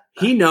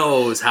 he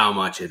knows how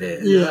much it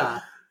is.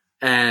 Yeah.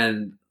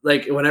 And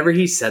like, whenever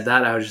he said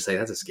that, I was just like,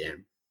 that's a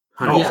scam.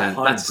 100%.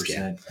 100%. That's a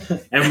scam.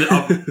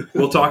 And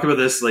we'll talk about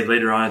this like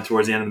later on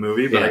towards the end of the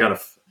movie, but I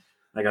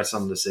got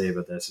something to say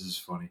about this. This is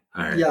funny.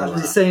 All right. Yeah,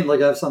 he's saying, like,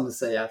 I have something to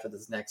say after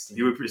this next scene.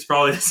 It's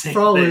probably the same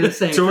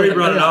thing. Tori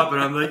brought it up, and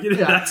I'm like,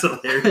 that's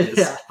hilarious.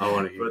 Yeah. I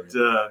want to hear it.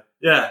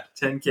 But,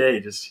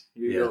 $10K, just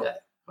here you go.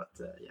 But,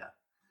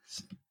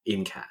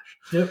 in cash.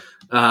 Yep.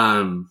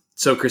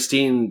 So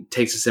Christine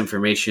takes this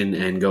information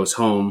and goes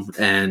home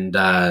and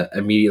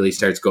immediately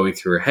starts going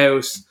through her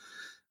house.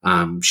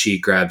 She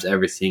grabs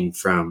everything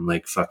from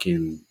like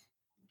fucking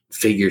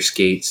figure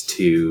skates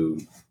to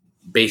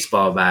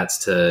baseball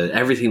bats to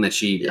everything that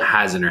she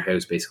has in her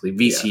house, basically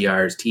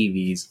VCRs,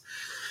 TVs,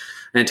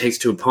 and takes it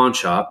to a pawn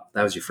shop.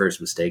 That was your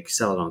first mistake.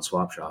 Sell it on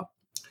Swap Shop.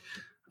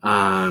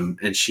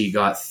 And she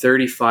got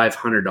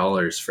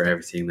 $3,500 for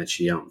everything that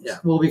she owns. Yeah.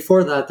 Well,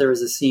 before that, there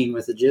was a scene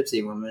with a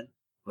gypsy woman.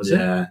 Was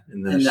it?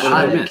 In the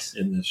attic.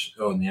 In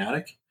the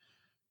attic?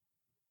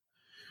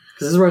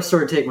 Because this is where I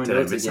started taking my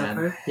notes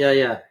again.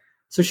 Yeah.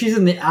 So she's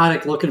in the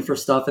attic looking for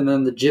stuff, and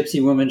then the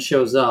gypsy woman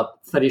shows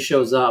up. Fetty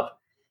shows up,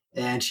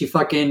 and she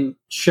fucking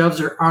shoves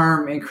her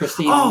arm in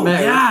Christine's mouth. Oh,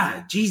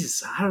 yeah.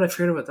 Jesus, how did I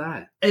forget about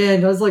that?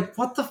 And I was like,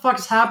 what the fuck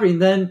is happening?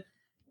 Then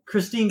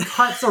Christine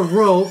cuts a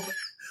rope,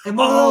 and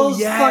one of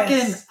those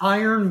fucking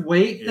iron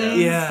weight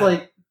things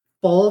like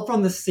fall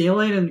from the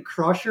ceiling and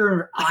crush her,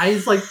 and her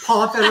eyes like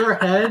pop out of her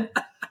head.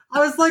 I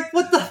was like,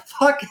 what the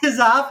fuck is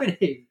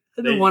happening?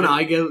 And then one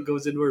eye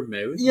goes into her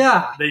mouth.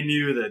 Yeah. They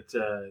knew that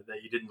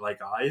you didn't like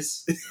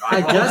eyes.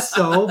 I guess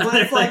so, but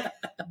it's like,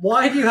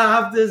 why do you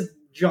have this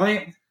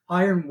giant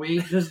iron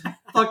weight just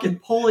fucking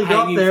pulling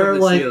up there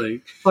like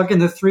ceiling. Fucking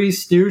the Three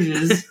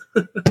Stooges?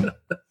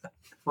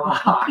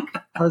 Fuck.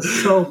 That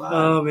was so bad.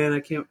 Oh man, I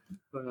can't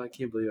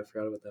believe I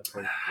forgot about that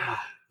part.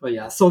 But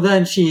yeah, so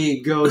then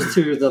she goes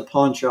to the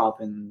pawn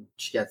shop and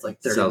she gets like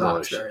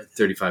 $30.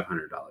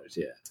 $3,500.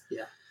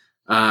 Yeah.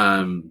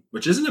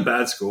 Which isn't a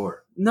bad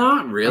score.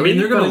 Not really. I mean,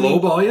 they're going to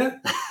lowball you.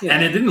 Yeah.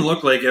 And it didn't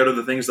look like out of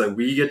the things that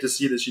we get to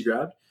see that she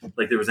grabbed,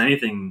 like there was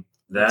anything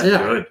that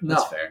good. No.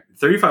 That's fair.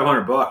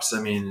 $3,500.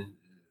 I mean,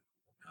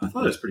 I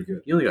thought it was pretty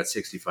good. You only got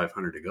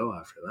 $6,500 to go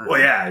after that. Well,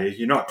 yeah,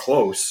 you're not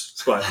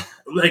close. But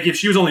like if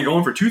she was only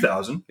going for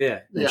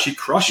 $2,000, she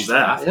crushed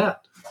that. Yeah.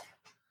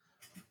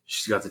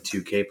 She's got the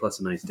 $2K plus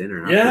a nice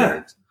dinner.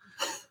 Yeah.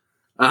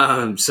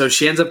 So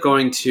she ends up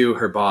going to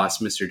her boss,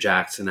 Mr.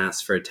 Jackson,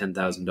 asks for a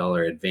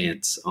 $10,000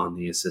 advance on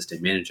the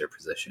assistant manager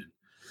position.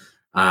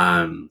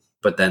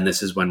 But then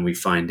this is when we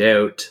find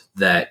out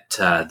that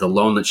the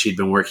loan that she'd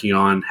been working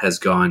on has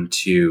gone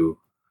to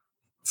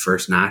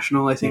First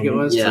National, I think it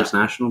was, First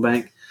National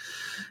Bank.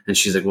 And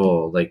she's like,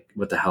 well, like,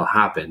 what the hell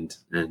happened?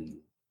 And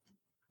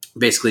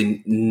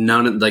basically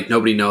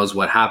nobody knows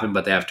what happened,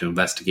 but they have to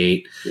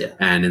investigate. Yeah.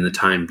 And in the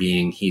time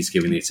being, he's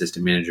giving the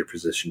assistant manager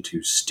position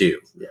to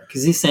Stu. Yeah,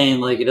 because he's saying,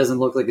 like, it doesn't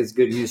look like it's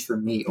good news for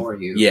me or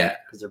you. Yeah.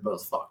 Because they're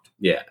both fucked.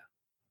 Yeah.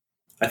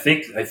 I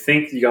think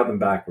you got them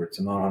backwards.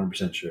 I'm not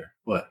 100% sure.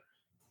 What?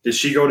 Did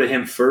she go to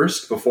him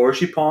first before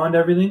she pawned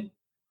everything?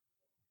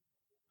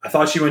 I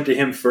thought she went to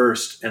him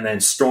first and then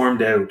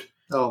stormed out.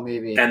 Oh,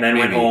 maybe. And then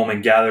went home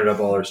and gathered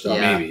up all her stuff.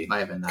 Yeah, maybe. Might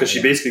have been that. Because she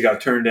basically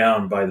got turned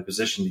down by the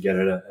position to get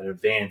an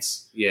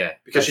advance. Yeah.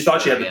 Because she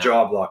thought she had the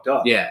job locked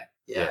up. Yeah.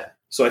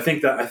 So I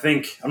think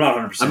I'm not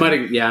 100%. I might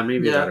have,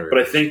 maybe. Yeah. But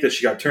I think that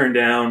she got turned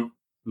down.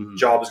 Mm-hmm.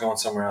 Job was going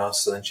somewhere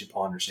else. So then she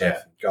pawned her stuff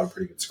and got a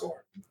pretty good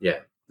score. Yeah.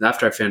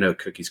 After I found out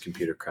Cookie's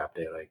computer crap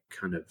day, I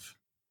kind of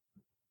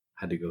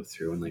had to go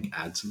through and like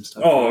add some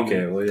stuff. Oh,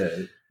 okay. Well,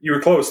 yeah. You were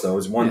close though. It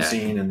was one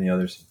scene and the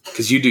other scene.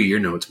 Because you do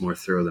your notes more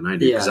thorough than I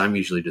do. Because I'm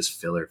usually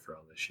just filler for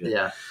all this shit.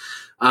 Yeah.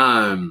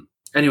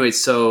 Anyway,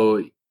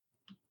 so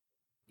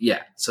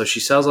she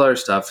sells all her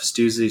stuff.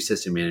 Stu's the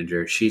assistant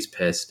manager. She's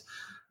pissed.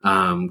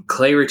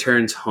 Clay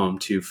returns home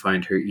to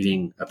find her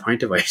eating a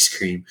pint of ice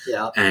cream.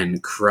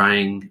 And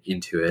crying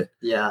into it.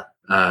 Yeah.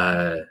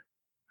 I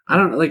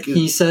don't know. Like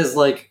he says,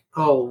 like,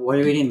 "Oh, why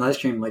are you eating ice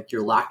cream? Like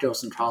you're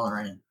lactose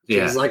intolerant."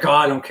 Yeah. He's like, "Oh,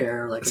 I don't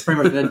care. Like I'm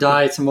pretty much gonna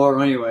die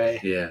tomorrow anyway."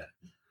 Yeah.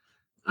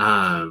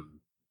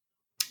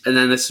 And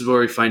then this is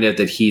where we find out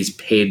that he's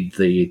paid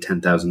the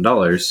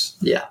 $10,000.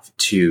 Yeah.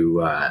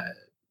 To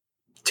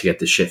get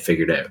the shit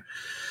figured out.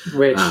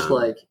 Which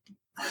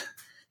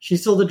she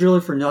sold the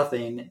driller for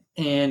nothing,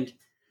 and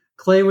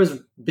Clay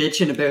was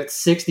bitching about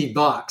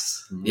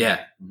 $60. Yeah.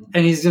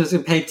 And he's just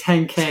gonna pay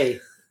 $10K.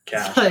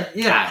 Cash.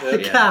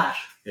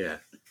 Cash. Yeah.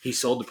 He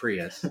sold the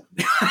Prius.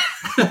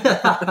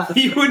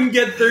 He wouldn't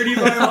get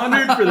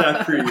 $3,500 for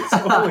that Prius.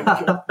 Oh my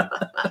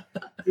god.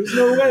 There's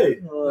no way.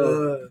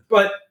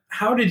 But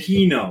how did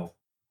he know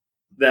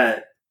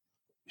that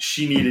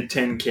she needed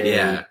 $10K?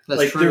 Yeah,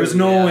 like there was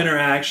no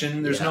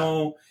interaction. There's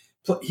no.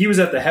 He was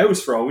at the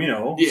house for all we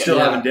know, still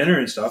having dinner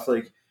and stuff.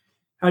 Like,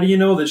 how do you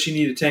know that she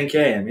needed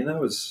 $10K? I mean, that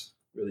was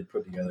really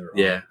put together wrong.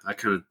 Yeah, I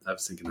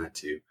was thinking that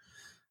too.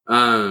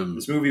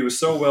 This movie was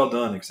so well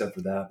done, except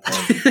for that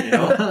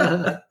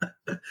part,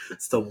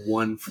 It's the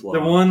one flaw. The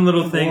one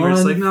little thing where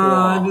it's like, no,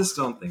 I just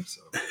don't think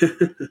so.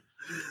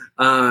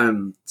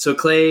 So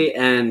Clay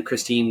and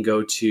Christine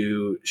go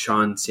to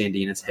Sean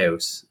Sandina's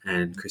house,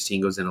 and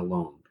Christine goes in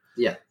alone.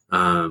 Yeah.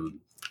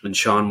 And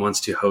Sean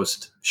wants to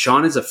host.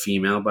 Sean is a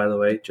female, by the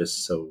way,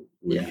 just so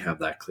we have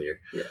that clear.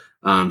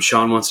 Yeah.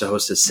 Sean wants to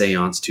host a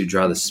seance to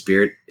draw the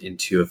spirit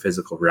into a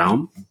physical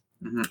realm,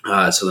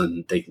 so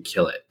then they can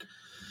kill it.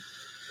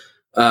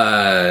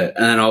 And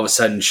then all of a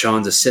sudden,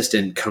 Sean's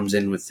assistant comes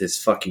in with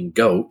this fucking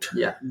goat.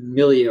 Yeah,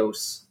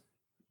 Milios.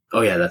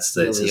 Oh yeah, that's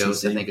the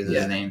Milios, I think is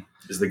his name.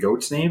 Is the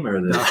goat's name or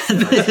the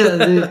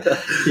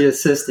the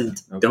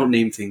assistant? Okay. Don't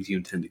name things you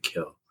intend to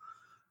kill.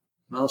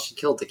 Well, she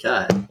killed the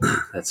cat.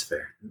 That's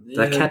fair.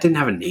 Yeah. That cat didn't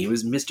have a name. It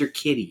was Mr.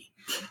 Kitty.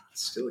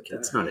 It's still a cat.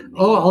 That's not a name.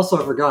 Oh,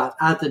 also I forgot.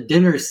 At the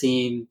dinner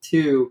scene,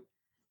 too,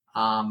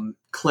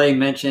 Clay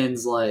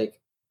mentions, like,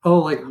 oh,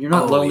 like, you're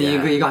not lonely.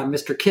 You got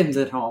Mr. Kittens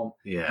at home.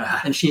 Yeah.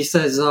 And she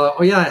says,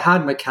 oh, yeah, I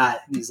had my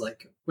cat. And he's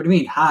like, what do you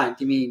mean had?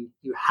 Do you mean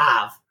you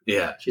have?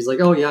 Yeah. She's like,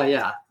 oh,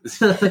 yeah.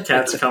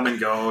 Cats come and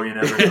go. You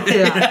never know.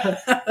 Yeah.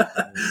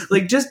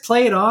 Like, just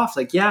play it off.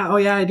 Like,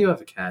 I do have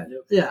a cat.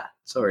 Yeah.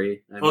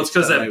 Sorry. Well, it's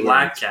because that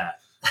black cat.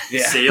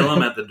 Yeah.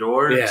 Salem at the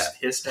door. Just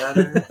hissed at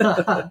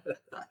her.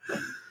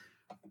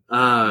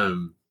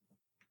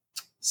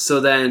 So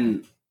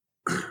then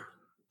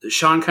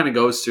Sean kind of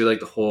goes through like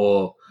the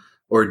whole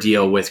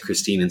ordeal with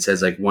Christine and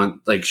says like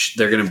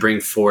they're going to bring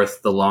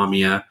forth the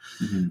Lamia,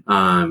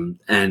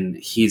 and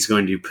he's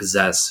going to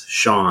possess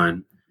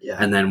Sean. Yeah.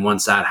 And then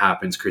once that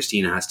happens,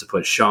 Christina has to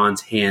put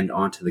Sean's hand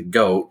onto the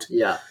goat.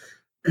 Yeah.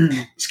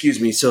 Excuse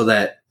me. So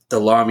that the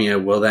Lamia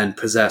will then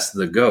possess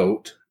the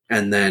goat.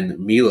 And then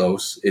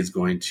Milos is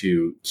going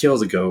to kill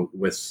the goat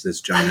with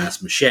this giant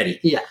ass machete.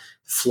 Yeah.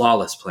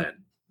 Flawless plan.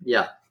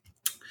 Yeah.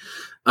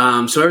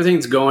 So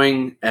everything's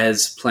going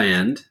as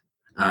planned.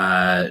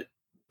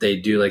 They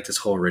do like this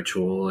whole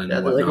ritual and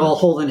they're like all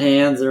holding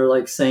hands. They're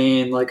like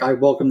saying like, I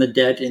welcome the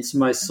dead into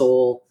my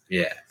soul.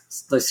 Yeah.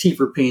 Let's keep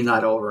repeating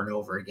that over and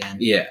over again.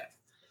 Yeah.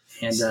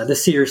 And the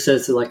seer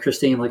says to like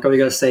Christine, like, oh, you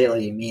got to say it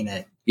like you mean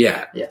it.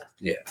 Yeah. Yeah.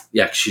 Yeah.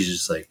 Yeah. She's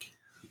just like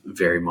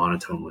very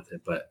monotone with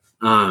it. But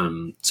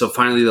so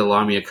finally the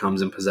Lamia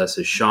comes and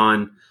possesses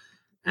Sean,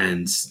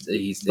 and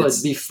but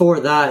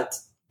before that,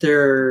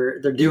 they're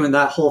doing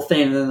that whole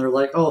thing, and then they're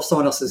like, oh,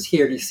 someone else is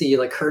here. And you see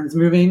like curtains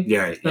moving.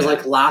 Yeah. Right. They're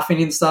like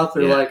laughing and stuff.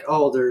 They're like,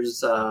 oh,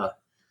 there's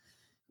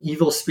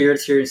evil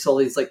spirits here. So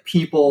these like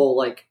people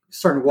like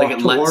starting to walk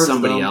towards let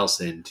somebody them.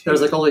 else in too.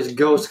 There's like all these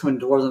ghosts coming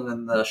towards them,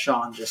 and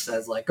Sean just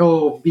says like,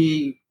 "Oh,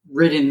 be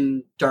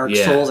ridden, dark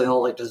souls," and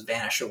they'll like just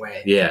vanish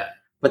away. Yeah.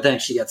 But then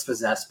she gets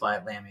possessed by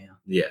Lamia.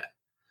 Yeah.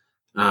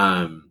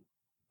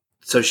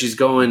 So she's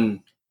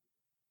going,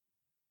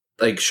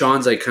 like,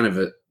 Sean's like kind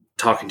of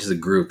talking to the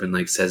group and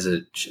like says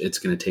it's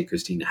going to take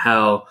Christine to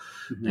hell,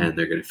 and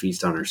they're going to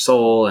feast on her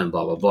soul and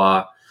blah blah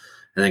blah.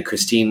 And then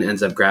Christine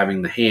ends up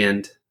grabbing the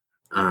hand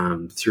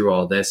through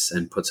all this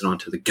and puts it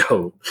onto the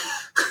goat.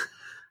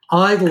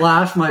 I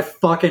laughed my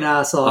fucking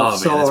ass off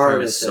so this part hard.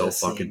 was so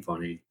fucking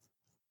funny.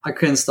 I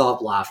couldn't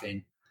stop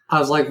laughing. I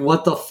was like,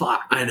 "What the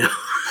fuck?" I know.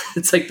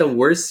 It's like the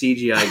worst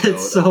CGI goat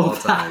It's so of all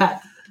time. bad.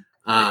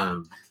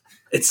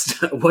 It's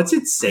what's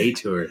it say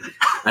to her?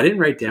 I didn't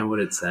write down what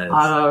it says.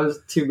 I was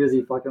too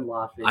busy fucking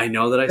laughing. I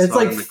know that I it's saw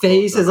like it in the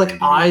face, his like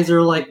IMDb. eyes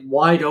are like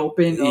wide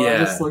open. Oh, Yeah. it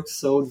just looks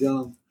so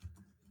dumb.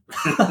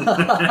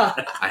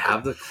 I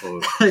have the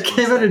quote. It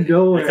came out of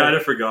nowhere. I kind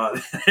of forgot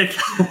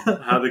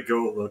how the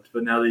goat looked,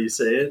 but now that you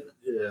say it,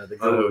 yeah, the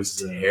goat was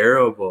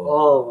terrible.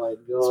 Oh my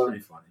It's god.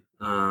 pretty funny.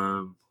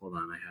 Hold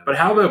on, I have. But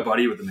how about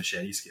Buddy with the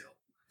machete skill?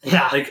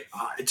 Yeah. Like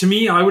to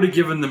me, I would have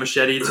given the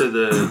machete to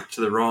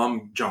the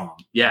Rom John.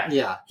 Yeah,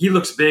 Yeah. He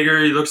looks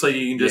bigger. He looks like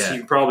he Yeah.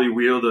 can probably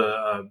wield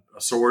a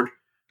sword,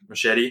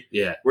 machete.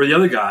 yeah, Where the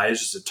other guy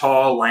is just a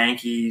tall,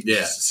 lanky, Yeah.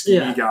 just a skinny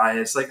Yeah. guy.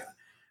 It's like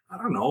I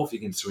don't know if he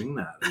can swing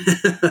that.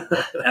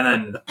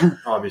 And then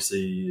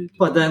obviously,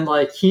 But then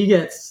like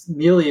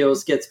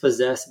Melios gets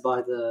possessed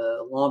by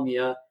the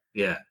Lamia,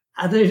 yeah.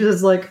 and they're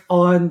just like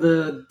on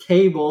the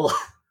table,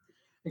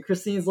 and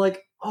Christine's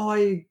like, "Oh,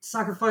 I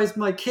sacrificed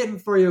my kitten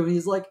for you," and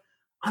he's like,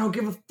 "I don't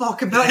give a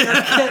fuck about your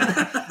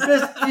kitten."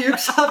 Just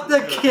pukes up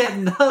the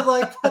kitten. I'm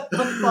like, "What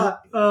the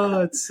fuck?" Oh,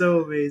 it's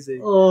so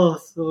amazing. Oh,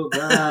 so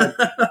bad.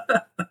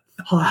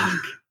 Fuck.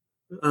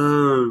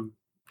 Oh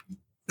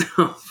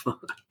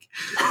fuck.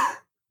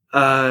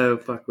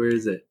 Fuck. Where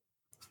is it?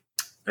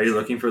 are you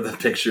looking for the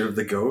picture of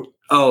the goat?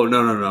 Oh no.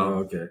 Oh,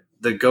 okay.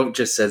 The goat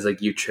just says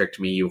like, "You tricked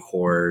me, you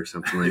whore," or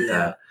something like Yeah.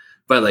 that.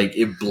 But like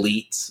it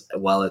bleats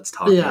while it's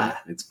talking. Yeah.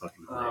 It's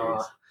fucking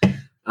hilarious.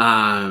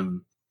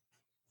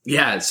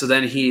 Yeah. So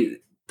then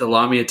the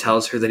Lamia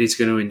tells her that he's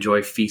going to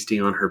enjoy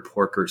feasting on her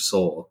pork or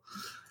soul.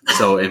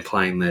 So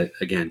implying that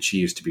again, she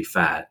used to be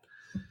fat.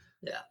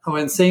 Yeah. Oh,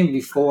 and same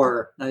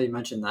before. Now you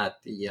mentioned that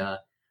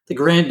the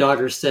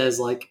granddaughter says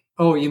like,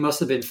 "Oh, you must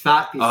have been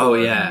fat before." Oh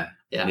yeah.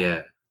 Yeah.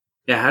 Yeah.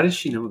 Yeah. How does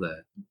she know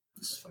that?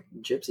 It's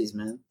fucking gypsies,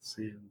 man.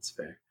 Yeah, that's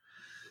fair.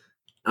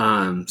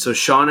 So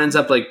Sean ends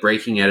up like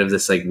breaking out of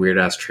this like weird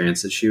ass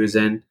trance that she was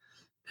in,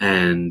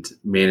 and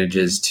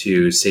manages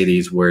to say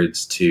these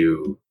words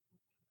to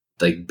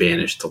like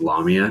banish the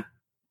Lamia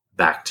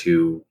back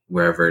to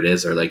wherever it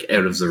is, or like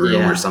out of the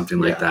room or something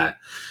like that.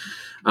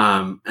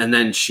 And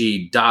then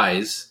she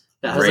dies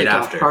Has right like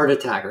after. a heart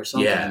attack or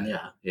something.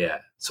 Yeah. Yeah.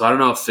 So I don't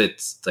know if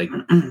it's like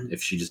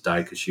if she just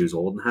died because she was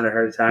old and had a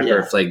heart attack, Yeah. or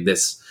if like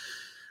this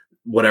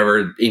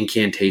whatever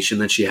incantation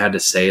that she had to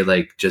say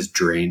like just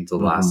drained the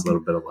last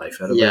little bit of life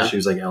out of Yeah. her. She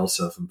was like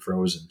Elsa from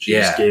Frozen. She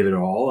Yeah. just gave it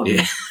all. And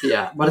Yeah.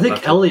 Yeah. But I think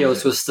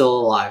Helios was still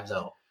alive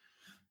though.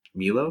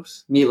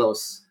 Milos?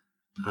 Milos.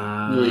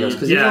 Because he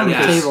was yeah, on the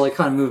yes. table, like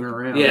kind of moving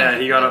around. Yeah,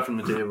 he got up from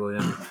the table.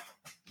 Yeah.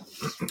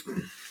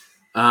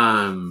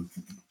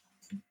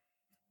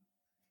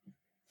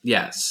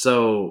 Yeah,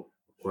 so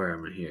where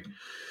am I here?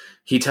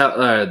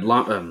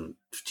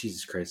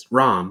 Jesus Christ.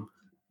 Rom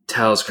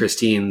tells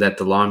Christine that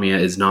the Lamia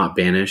is not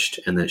banished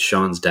and that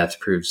Sean's death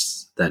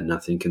proves that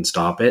nothing can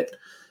stop it.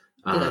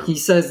 Yeah, he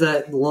says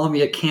that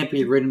Lamia can't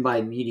be ridden by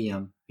a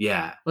medium.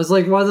 Yeah. I was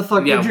like, why the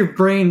fuck Yeah. would you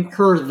bring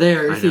her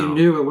there if I you know.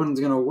 knew it wasn't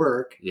going to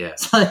work? Yeah.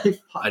 It's like,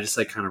 I just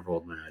like kind of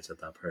rolled my eyes at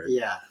that part.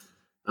 yeah.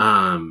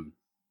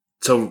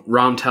 So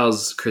Rom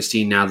tells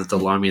Christine now that the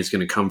Lamia is going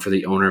to come for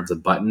the owner of the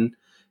button,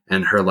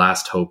 and her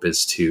last hope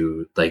is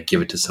to like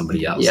give it to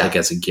somebody else, Yeah. like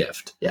as a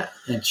gift. Yeah.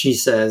 And she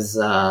says,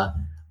 well,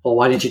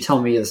 why didn't you tell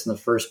me this in the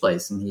first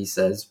place? And he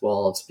says,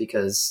 well, it's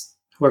because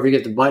whoever you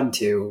get the button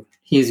to,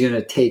 he's going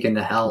to take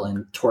into hell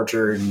and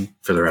torture and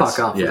For the rest,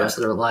 fuck off for the rest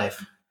of their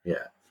life.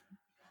 Yeah.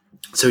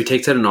 So he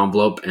takes out an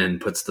envelope and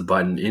puts the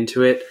button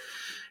into it,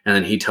 and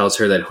then he tells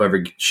her that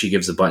whoever she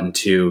gives the button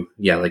to,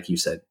 yeah, like you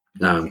said,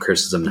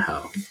 curses them to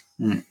hell.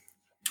 Mm.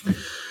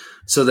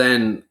 So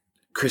then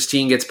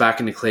Christine gets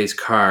back into Clay's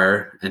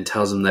car and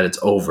tells him that it's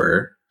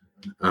over.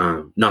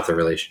 Not the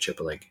relationship,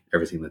 but like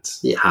everything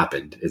that's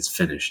happened is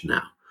finished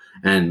now.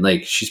 And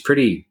like she's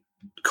pretty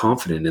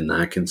confident in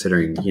that,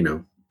 considering, you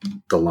know,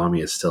 the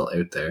Lamia is still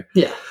out there.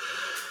 Yeah.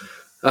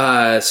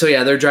 So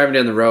yeah, they're driving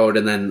down the road,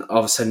 and then all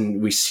of a sudden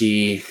we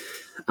see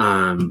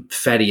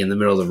Fetty in the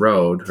middle of the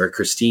road, or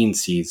Christine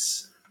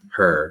sees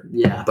her.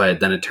 Yeah. But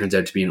then it turns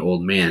out to be an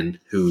old man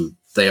who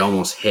they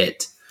almost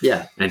hit.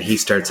 Yeah. And he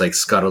starts like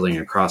scuttling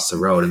across the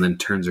road, and then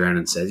turns around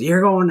and says,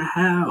 "You're going to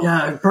hell."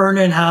 Yeah, burn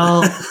in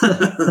hell.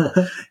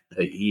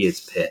 He is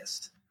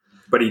pissed.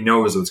 But he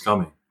knows what's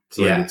coming.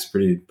 So like, it's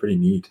pretty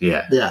neat.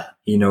 Yeah. Yeah.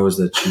 He knows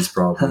that she's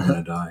probably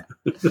going to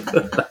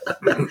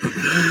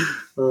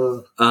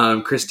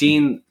die.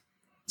 Christine.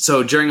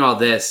 So during all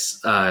this,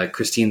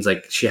 Christine's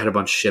like, she had a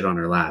bunch of shit on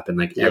her lap and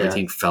like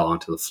everything fell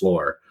onto the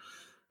floor.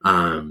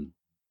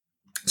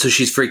 So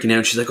she's freaking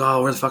out. She's like,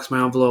 oh, where the fuck's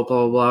my envelope?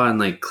 Blah, blah, blah. And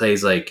like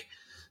Clay's like,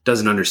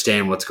 doesn't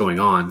understand what's going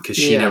on because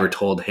she never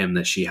told him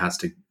that she has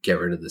to get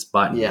rid of this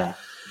button. Yeah.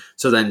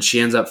 So then she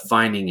ends up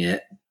finding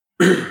it,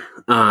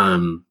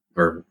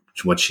 or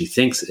what she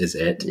thinks is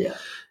it,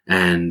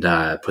 and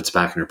puts it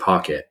back in her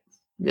pocket.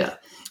 Yeah.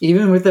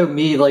 Even without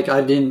me, like,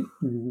 I didn't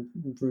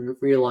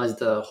realize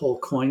the whole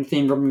coin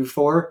thing from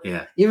before.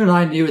 Yeah. Even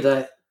I knew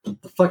that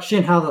the fuck she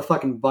didn't have the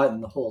fucking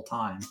button the whole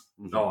time.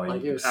 Oh,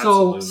 like, it was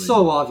absolutely.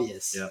 so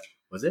obvious. Yeah.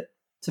 Was it?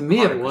 To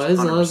me, it was.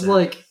 100%. I was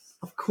like,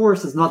 of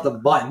course it's not the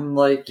button.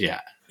 Like,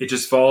 Yeah. It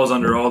just falls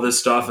under all this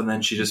stuff, and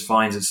then she just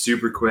finds it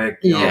super quick.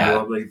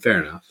 Yeah. Like,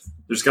 Fair enough.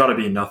 there's got to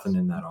be nothing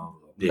in that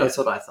envelope. Yeah. that's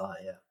what I thought.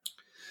 Yeah.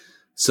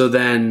 So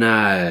then,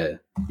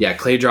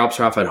 Clay drops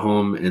her off at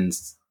home, and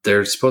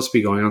they're supposed to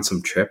be going on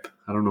some trip.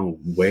 I don't know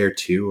where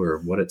to or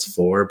what it's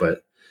for,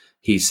 but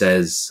he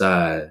says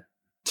to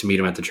meet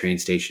him at the train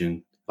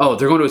station. Oh,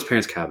 they're going to his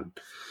parents' cabin.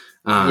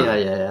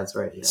 That's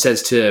right. Yeah.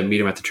 Says to meet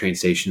him at the train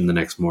station the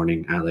next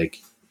morning at like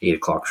 8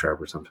 o'clock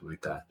sharp or something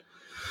like that.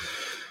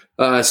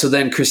 So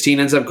then Christine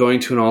ends up going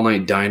to an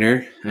all-night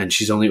diner, and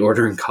she's only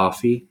ordering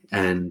coffee.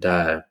 And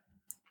the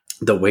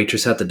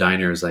waitress at the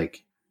diner is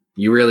like,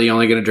 you really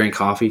only going to drink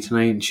coffee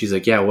tonight? And she's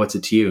like, yeah, what's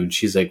it to you? And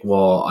she's like,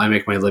 well, I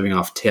make my living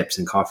off tips,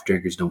 and coffee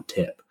drinkers don't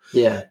tip.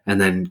 Yeah. And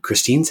then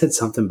Christine said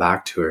something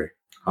back to her.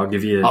 I'll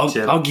give you a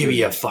tip. I'll give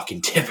you a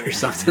fucking tip or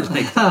something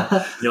like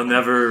that. You'll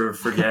never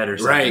forget or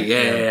something. Right,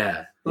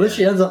 yeah. Well, then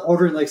she ends up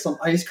ordering like some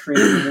ice cream,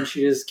 and then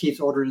she just keeps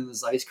ordering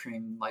this ice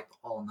cream like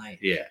all night.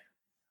 Yeah.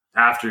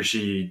 After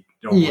she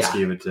almost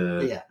gave it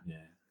to...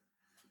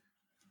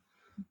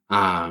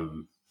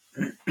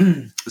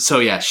 So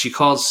yeah, she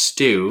calls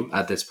Stu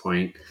at this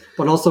point.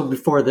 But also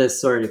before this,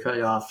 sorry to cut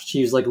you off,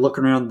 she's like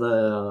looking around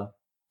the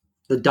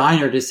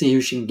diner to see who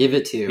she can give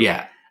it to.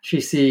 Yeah. She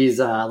sees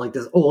like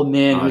this old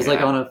man who's like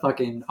yeah. on a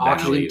fucking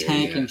oxygen Ventilator,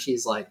 tank, yeah. and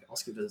she's like, I'll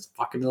give this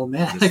fucking old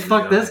man. Like,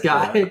 fuck this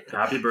guy. Yeah.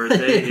 Happy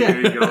birthday. Here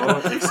you go.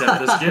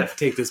 Accept this gift.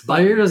 Take this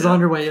But you're just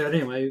on her way out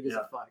anyway. Who gives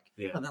Yeah. a fuck?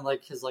 Yeah. And then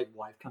like his like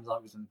wife comes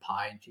out with some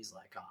pie, and she's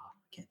like, I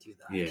can't do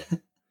that. Yeah.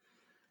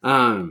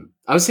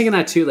 I was thinking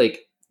that too,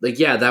 like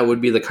yeah, that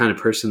would be the kind of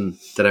person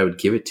that I would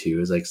give it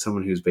to, is like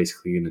someone who's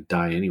basically going to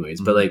die anyways.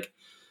 Mm-hmm. But like,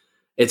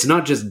 it's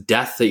not just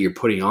death that you're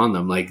putting on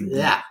them. Like,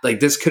 like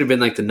this could have been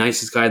like the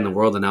nicest guy in the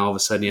world, and now all of a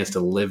sudden he has to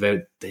live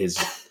out his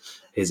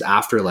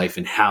afterlife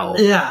in hell.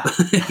 Yeah.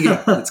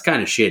 It's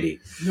kind of shitty.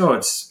 No,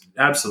 it's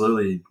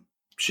absolutely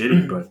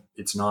shitty, but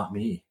it's not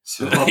me.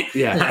 So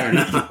yeah, fair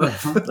enough.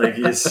 like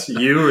it's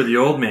you or the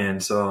old man.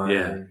 So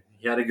Yeah.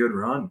 he had a good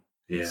run.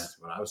 Yeah, That's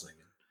what I was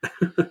thinking.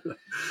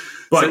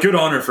 But good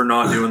on her for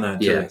not doing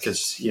that. Yeah,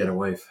 because he had a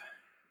wife,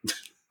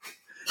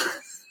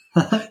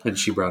 and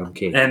she brought him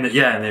cake. and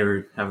they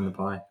were having the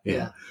pie.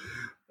 Yeah.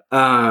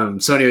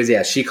 So anyways,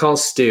 yeah, she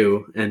calls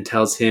Stu and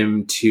tells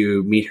him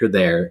to meet her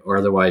there, or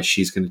otherwise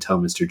she's going to tell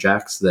Mr.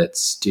 Jacks that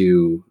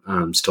Stu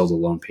stole the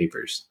loan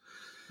papers.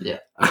 Yeah.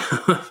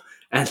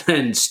 And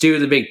then Stu,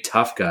 the big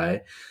tough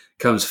guy,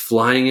 comes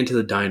flying into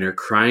the diner,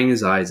 crying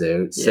his eyes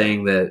out,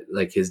 saying that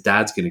like his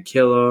dad's going to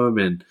kill him,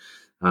 and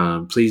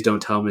please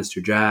don't tell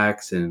Mr.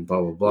 Jacks, and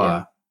blah blah blah.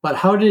 Yeah. But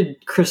how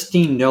did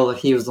Christine know that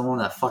he was the one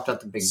that fucked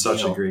up the big Such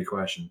deal? a great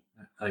question.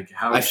 Like,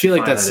 how? I feel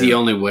like that's the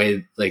only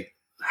way. Like,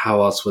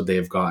 how else would they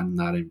have gotten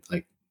that?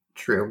 Like,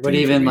 true. But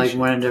even like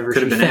whenever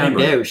she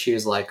found out, she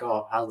was like,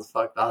 "Oh, how the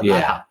fuck that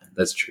happened?"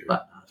 That's true.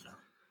 But I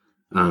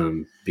don't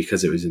know.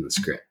 Because it was in the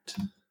script.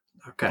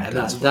 Okay,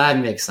 that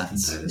makes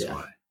sense. That is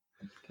why.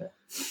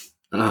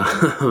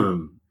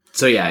 Okay.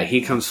 So yeah,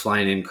 he comes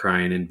flying in,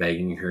 crying and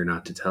begging her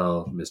not to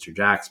tell Mr.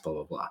 Jacks,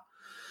 blah blah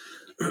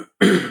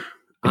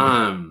blah.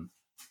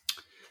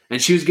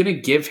 And she was gonna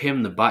give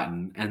him the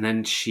button, and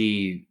then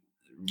she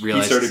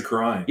realized he started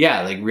crying.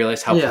 Yeah, like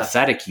realized how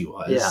pathetic he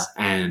was, Yeah.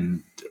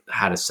 and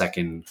had a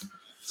second.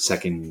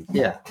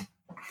 Yeah.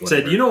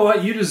 Said, you know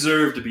what? You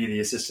deserve to be the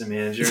assistant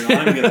manager, and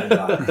I'm gonna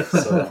die.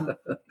 So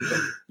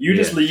you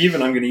just leave,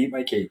 and I'm gonna eat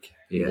my cake.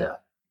 Yeah.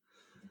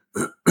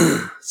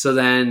 So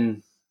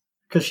then,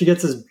 because she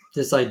gets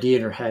this idea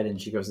in her head, and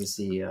she goes to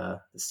see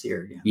the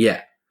seer again.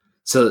 Yeah.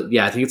 So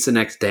yeah, I think it's the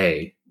next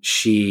day.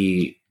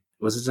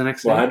 Was it the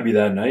next day? Well, it had to be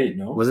that night,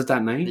 no? Was it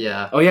that night?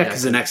 Yeah. Oh yeah,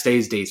 because the next day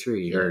is day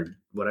 3 or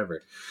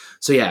whatever.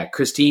 So yeah,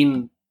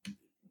 Christine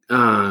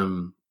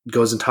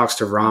goes and talks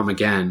to Ram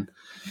again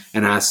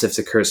and asks if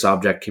the cursed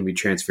object can be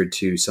transferred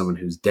to someone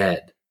who's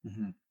dead.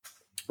 Mm-hmm.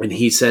 And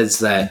he says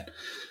that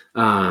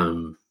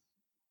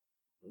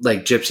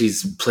like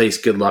gypsies place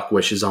good luck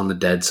wishes on the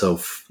dead, so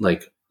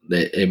like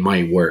it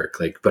might work.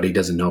 Like, but he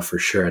doesn't know for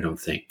sure, I don't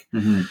think.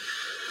 Mm-hmm.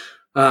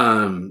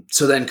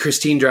 So then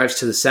Christine drives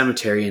to the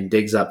cemetery and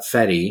digs up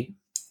Fetty,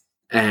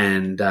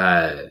 and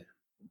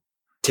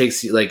takes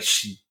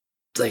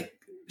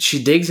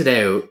she digs it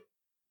out,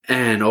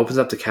 and opens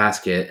up the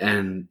casket,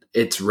 and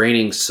it's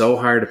raining so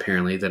hard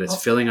apparently that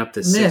it's filling up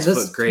this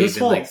 6-foot grave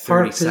in like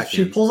 30 seconds.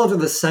 She pulls up to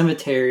the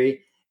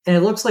cemetery, and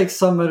it looks like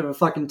something out of a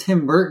fucking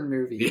Tim Burton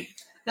movie.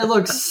 It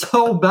looks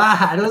so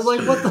bad. I was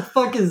like, "What the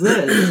fuck is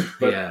this?"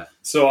 But,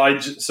 so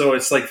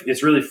it's like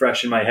it's really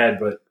fresh in my head.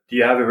 But do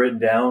you have it written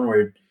down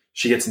where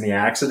she gets in the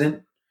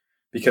accident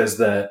because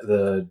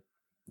the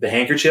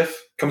handkerchief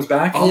comes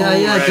back? Oh,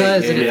 yeah, it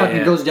does. And it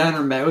fucking goes down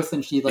her mouth,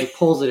 and she like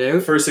pulls it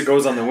out. First, it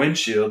goes on the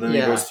windshield, then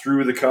it goes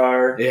through the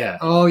car. Yeah.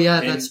 Oh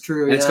yeah, that's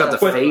true. And it's got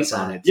the face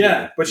on it. Too.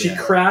 Yeah, but she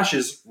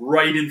crashes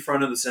right in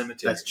front of the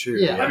cemetery. That's true.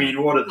 Yeah. I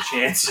mean, what are the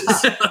chances?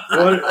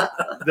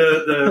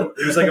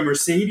 It was like a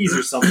Mercedes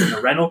or something,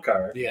 a rental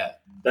car. Yeah.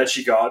 That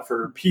she got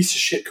for a piece of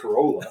shit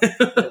Corolla,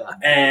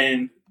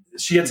 and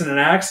she gets in an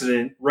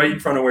accident right in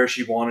front of where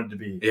she wanted to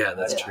be. Yeah,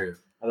 that's true.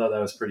 I thought that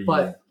was pretty.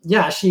 But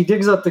she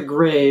digs up the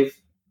grave,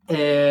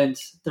 and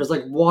there's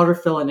like water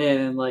filling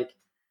in, and like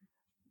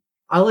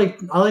I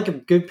like a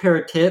good pair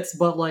of tits,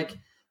 but like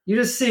you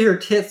just see her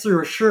tits through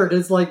her shirt.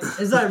 It's like,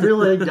 is that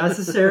really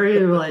necessary?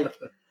 Like,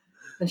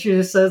 and she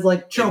just says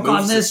like, choke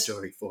on this,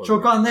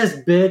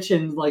 bitch,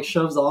 and like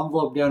shoves the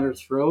envelope down her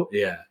throat.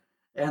 Yeah.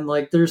 And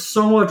like, there's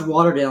so much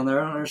water down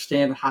there. I don't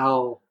understand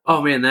how.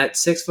 Oh man, that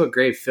 6-foot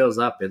grave fills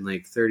up in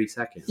like 30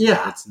 seconds.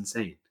 Yeah, it's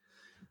insane.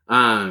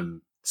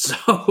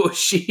 So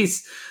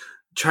she's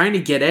trying to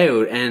get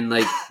out, and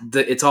like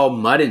it's all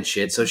mud and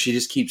shit. So she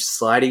just keeps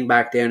sliding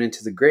back down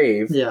into the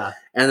grave. Yeah,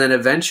 and then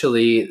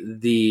eventually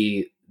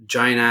the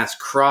giant ass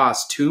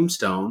cross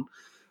tombstone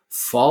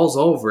falls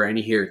over, and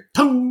you hear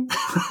 "tung,"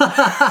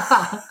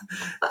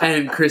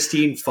 and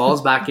Christine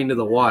falls back into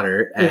the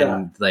water,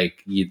 and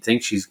like you'd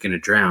think she's gonna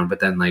drown, but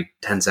then like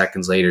 10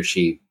 seconds later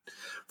she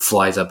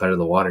flies up out of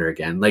the water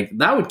again. Like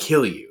that would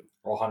kill you.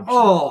 100%.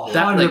 Oh,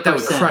 that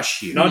would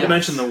crush you. Not to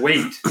mention the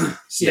weight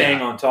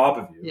staying on top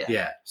of you.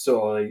 Yeah.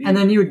 So like, and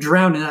then you would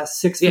drown in that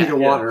 6 feet of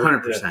water.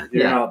 100%.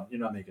 You're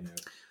not making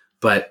it.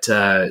 But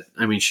I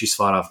mean, she's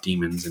fought off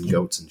demons and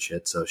goats and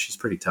shit, so she's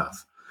pretty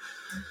tough.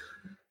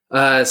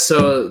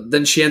 So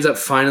then she ends up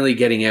finally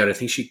getting out. I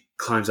think she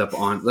climbs up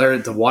on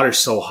the water's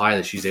so high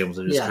that she's able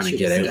to just kind of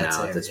get out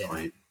now at this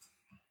point.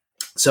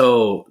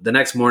 So the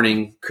next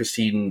morning,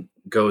 Christine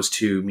goes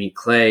to meet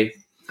Clay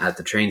at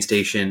the train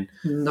station.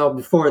 No,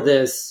 before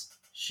this,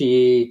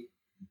 she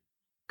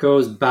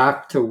goes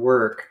back to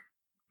work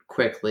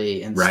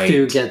quickly, and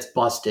Stu gets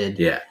busted.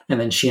 Yeah. And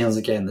then she ends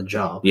up getting the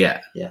job.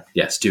 Yeah.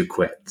 Stu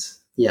quits.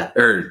 Yeah.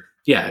 Or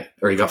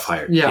he got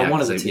fired. Yeah,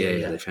 one of the two.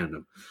 Yeah, they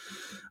found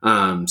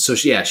him. So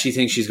she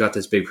thinks she's got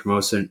this big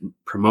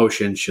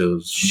promotion.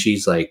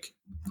 She's like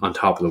on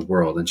top of the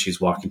world, and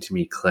she's walking to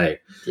meet Clay.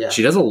 Yeah.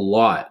 She does a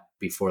lot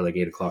before like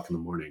 8 o'clock in the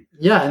morning.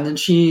 Yeah, and then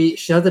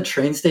she's at the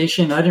train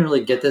station. I didn't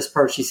really get this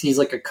part. She sees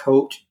like a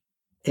coat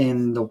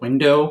in the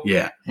window.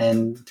 Yeah.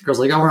 And the girl's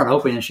like, "Oh, we're not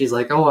open." And she's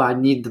like, "Oh, I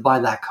need to buy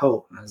that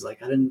coat." And I was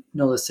like, I didn't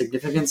know the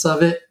significance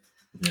of it.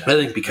 Yeah. I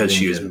think because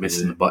she was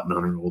missing the button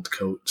on her old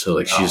coat. So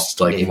like she just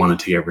like wanted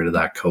to get rid of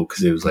that coat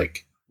because it was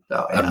like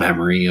a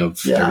memory of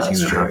everything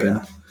that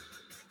happened.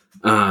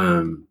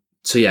 Yeah.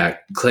 So yeah,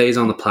 Clay's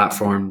on the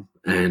platform,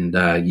 and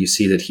you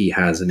see that he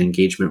has an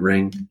engagement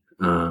ring.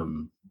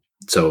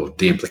 So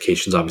the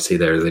implications obviously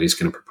there that he's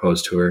going to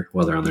propose to her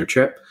while they're on their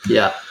trip.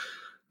 Yeah.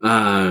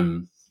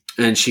 And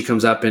she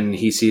comes up, and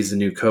he sees the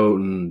new coat,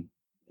 and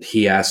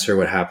he asks her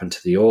what happened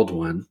to the old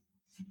one.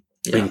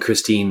 Yeah. And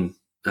Christine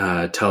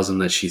tells him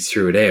that she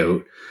threw it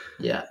out.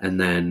 Yeah. And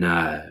then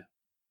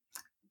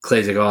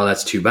Clay's like, "Oh,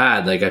 that's too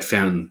bad. Like, I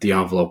found the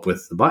envelope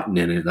with the button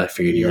in it. I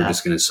figured you were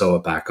just going to sew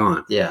it back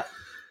on." Yeah.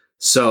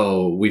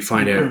 So we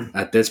find out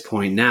at this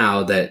point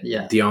now that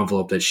the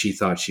envelope that she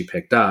thought she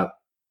picked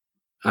up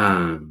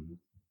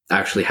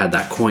actually had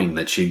that coin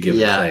that she'd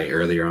given Clay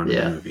earlier on in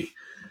the movie.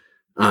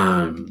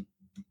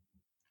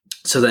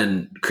 So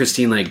then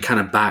Christine like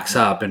kind of backs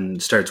up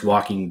and starts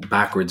walking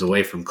backwards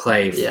away from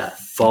Clay,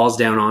 falls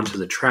down onto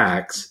the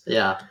tracks.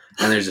 Yeah.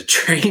 And there's a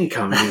train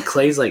coming, and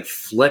Clay's like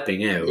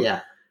flipping out. Yeah.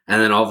 And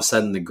then all of a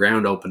sudden the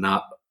ground opened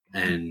up,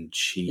 and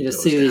you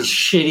just see these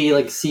shitty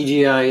like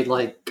CGI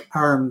like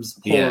arms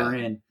pull her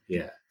in.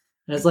 Yeah.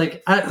 And it's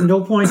like at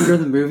no point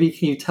during the movie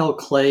can you tell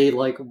Clay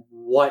like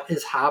what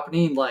is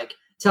happening. Like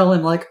tell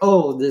him like,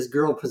 "Oh, this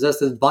girl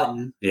possessed this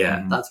button.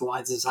 Yeah. That's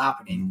why this is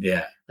happening."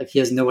 Yeah. Like he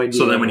has no idea.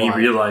 So then when he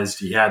realized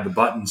he had the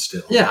button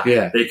still,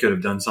 they could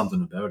have done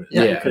something about it.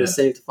 Yeah. Could have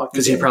saved the fucking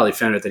because he probably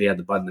found out that he had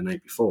the button the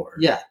night before.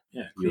 Yeah.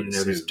 Yeah. Cleaning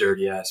out his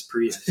dirty ass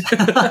Prius.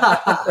 Getting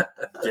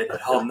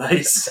it all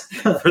nice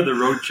for the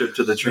road trip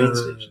to the train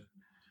station.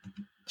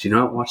 Do you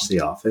not watch The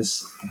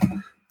Office?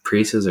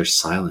 Priuses are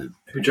silent.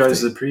 Who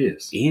drives the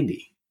Prius?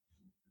 Andy.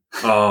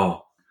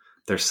 Oh.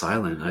 They're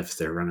silent if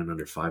they're running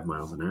under 5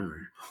 miles an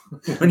hour.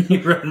 When are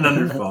you running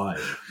under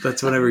 5?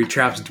 That's whenever he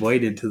traps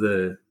Dwight into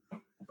the...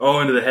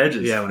 into the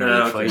hedges. Yeah,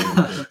 whenever they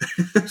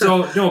fight.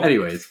 So, no.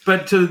 Anyways.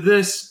 But to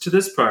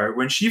this part,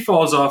 when she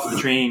falls off the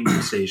train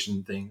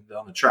station thing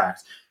on the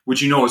tracks,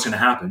 which you know is going to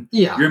happen.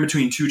 Yeah. You're in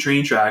between two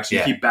train tracks.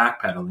 You keep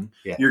backpedaling.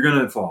 Yeah. You're going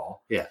to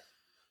fall. Yeah.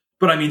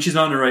 But I mean, she's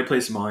not in the right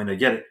place of mind. I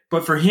get it.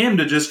 But for him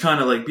to just kind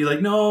of like be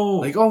like, no,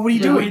 like, oh, what are you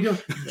doing? What are you doing?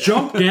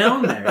 Jump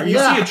down there. You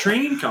see a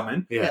train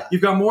coming. Yeah.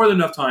 You've got more than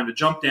enough time to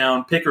jump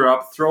down, pick her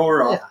up, throw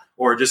her up,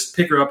 or just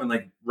pick her up and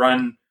like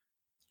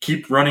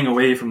keep running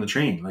away from the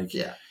train. Like,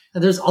 yeah.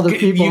 And there's other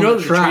people. You know,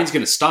 the train's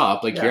going to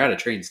stop. Like, you're at a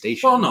train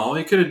station. Well, no,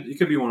 it could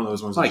be one of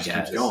those ones that just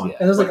keeps going. Yeah.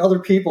 And there's like other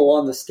people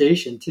on the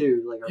station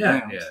too. Like,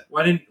 around. Yeah.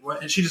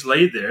 And she just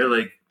laid there,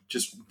 like,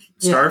 just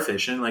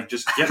starfishing, like,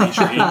 just get me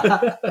train.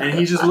 And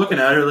he's just looking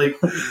at her like,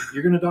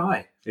 you're going to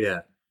die.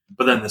 Yeah.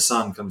 But then the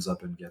sun comes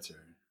up and gets her.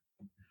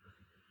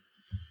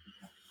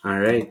 All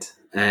right.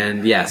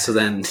 And so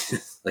then,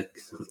 like,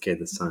 okay,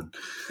 the sun.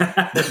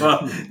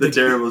 Well, the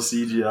terrible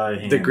CGI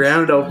hands. The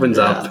ground opens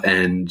up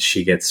and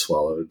she gets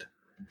swallowed.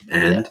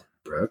 And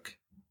Brooke?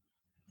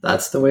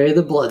 That's the way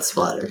the blood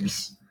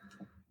splatters.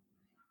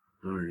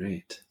 All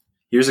right.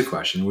 Here's a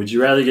question. Would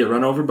you rather get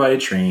run over by a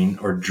train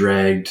or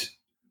dragged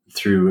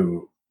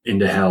through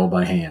into hell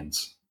by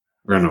hands?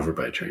 Run over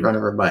by a train. Run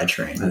over by a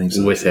train. I think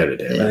so. Without a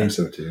doubt. I think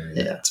so too.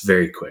 Yeah. It's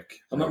very quick.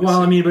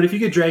 Well, I mean, but if you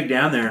get dragged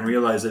down there and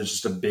realize that it's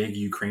just a big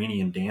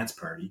Ukrainian dance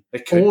party.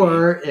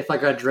 If I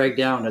got dragged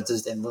down, it's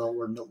just in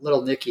where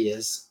little Nikki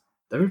is.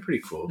 That'd be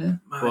pretty cool. Yeah.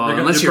 Well,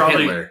 unless you're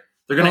Hitler.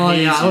 They're going to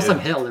haze you. Unless I'm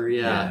Hitler,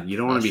 yeah. You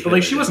don't want to be Hitler. But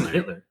like, she wasn't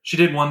Hitler. She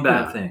did one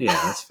bad thing. Yeah,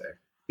 that's fair.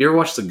 You ever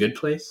watched The Good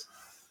Place?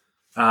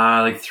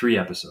 Like 3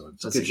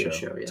 episodes. That's a good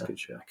show, yeah. It's a good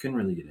show. I couldn't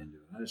really get into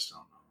it. I just don't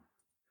know.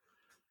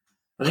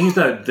 I think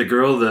that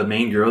the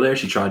main girl there,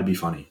 she tried to be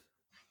funny.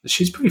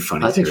 She's pretty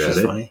funny. I think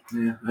she's funny.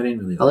 Yeah, I didn't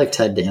really. I like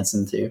Ted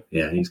Danson too.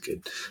 Yeah, he's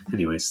good.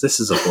 Anyways, this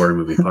is a horror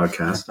movie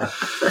podcast.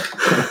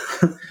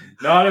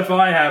 Not if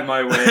I have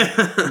my way.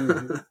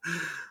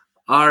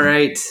 All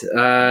right,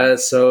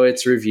 so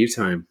it's review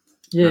time.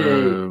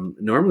 Yay.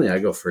 Normally I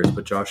go first,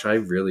 but Josh, I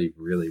really,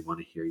 really want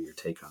to hear your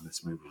take on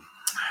this movie.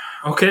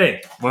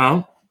 Okay,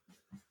 well,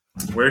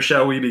 where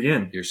shall we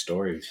begin? Your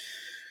story.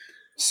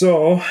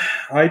 So,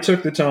 I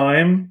took the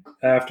time,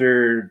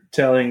 after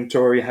telling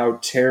Tori how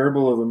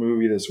terrible of a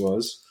movie this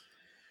was,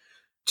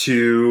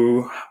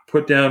 to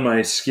put down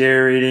my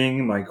scare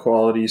rating, my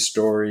quality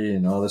story,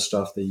 and all the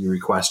stuff that you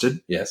requested.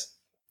 Yes.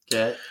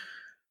 Okay.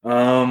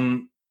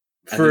 And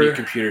then your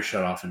computer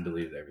shut off and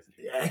deleted everything.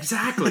 Yeah,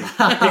 exactly.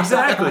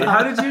 Exactly.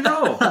 How did you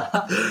know?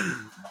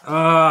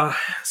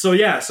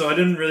 So I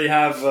didn't really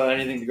have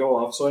anything to go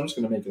off, so I'm just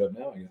going to make it up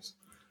now, I guess.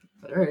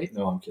 All right.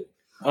 No, I'm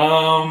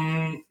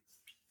kidding.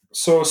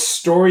 So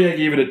story, I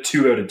gave it a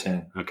 2 out of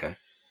 10. Okay.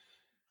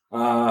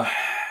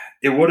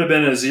 It would have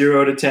been a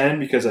 0 out of 10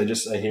 because I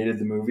hated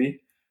the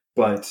movie.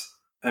 But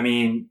I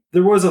mean,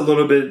 there was a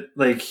little bit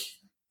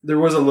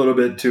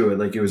to it.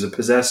 Like, it was a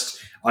possessed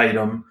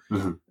item.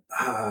 Mm-hmm.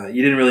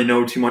 You didn't really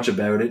know too much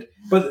about it.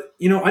 But,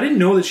 I didn't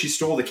know that she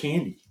stole the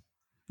candy.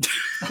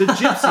 The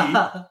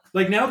gypsy,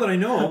 like, now that I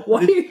know.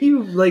 Why are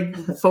you, like,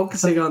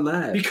 focusing on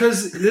that?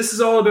 Because this is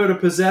all about a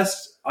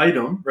possessed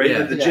item, right?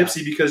 Yeah, the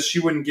gypsy, because she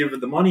wouldn't give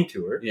the money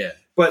to her. Yeah.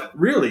 But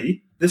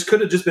really, this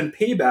could have just been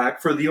payback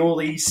for the old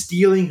lady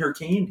stealing her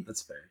candy.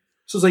 That's fair.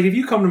 So it's like, if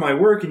you come to my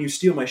work and you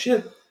steal my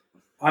shit,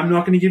 I'm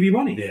not going to give you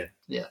money. Yeah.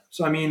 Yeah.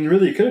 So, I mean,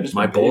 really, it could have just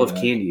my been bowl payback.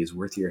 of candy is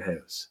worth your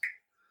house.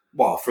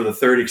 Well, for the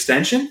 3rd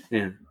extension?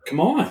 Yeah. Come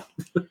on.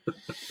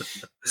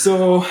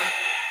 So,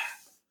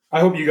 I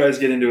hope you guys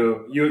get into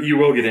it. You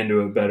will get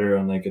into it better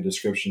on, like, a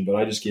description, but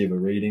I just gave a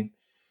rating.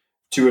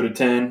 2 out of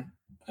 10.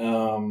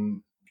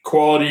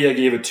 Quality, I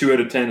gave a 2 out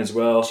of 10 as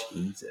well.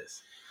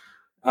 Jesus.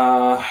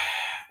 I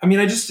mean,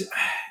 I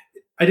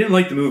didn't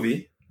like the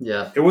movie.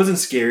 Yeah. It wasn't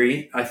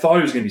scary. I thought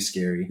it was going to be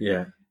scary.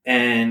 Yeah.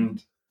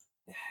 And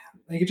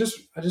like, I just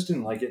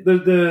didn't like it.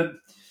 The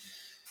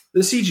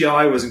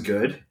CGI wasn't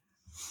good.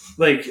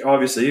 Like,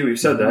 obviously, we've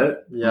said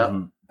that.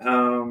 Yeah.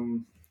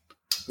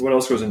 What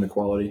else goes into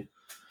quality?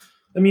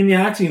 I mean, the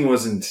acting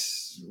wasn't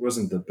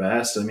the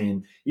best. I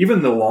mean,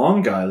 even the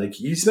long guy, like,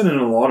 he's been in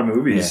a lot of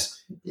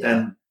movies,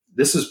 and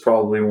this is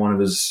probably one of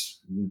his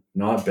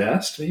not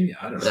best. Maybe,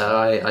 I don't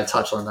know. Yeah, I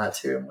touched on that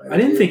too. I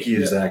didn't think he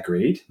was that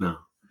great. No,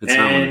 it's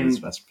not one of his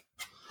best.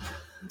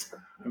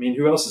 I mean,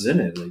 who else is in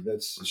it? Like,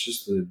 it's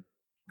just the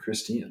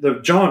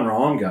John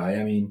Rahm guy.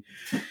 I mean,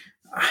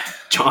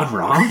 John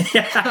Rahm?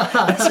 Yeah,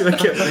 that's who I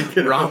kept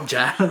thinking. Rom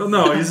Jack? Well,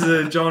 no, he's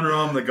John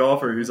Rahm, the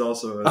golfer, who's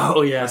also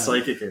a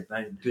psychic at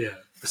night. Yeah.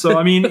 So,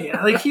 I mean,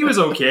 like, he was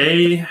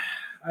okay.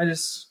 I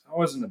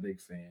wasn't a big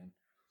fan.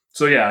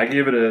 So, yeah, I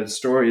gave it a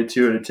story a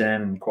 2 out of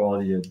 10 and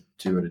quality a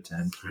 2 out of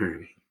 10.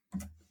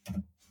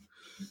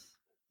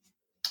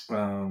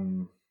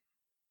 So,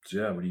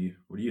 yeah, what do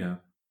you have?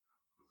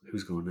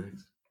 Who's going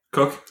next?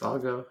 Cook? I'll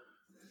go.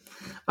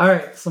 All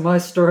right, so my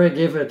story, I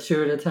gave it a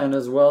 2 out of 10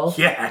 as well.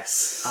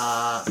 Yes.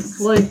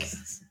 Like,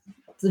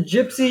 the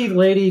gypsy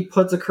lady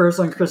puts a curse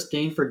on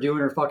Christine for doing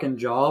her fucking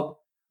job.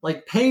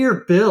 Like, pay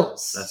your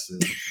bills. That's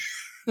it.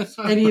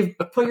 And you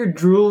put your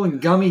drool and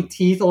gummy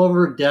teeth all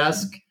over her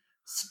desk,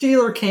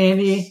 steal her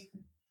candy,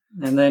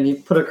 and then you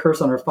put a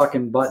curse on her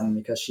fucking button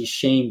because she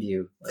shamed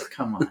you. Like,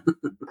 come on.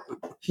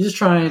 She's just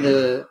trying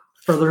to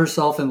further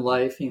herself in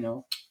life,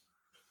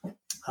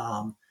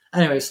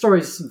 Anyway,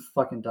 story's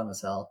fucking dumb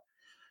as hell.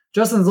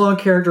 Justin Long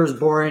character was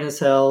boring as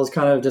hell. It was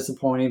kind of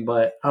disappointing,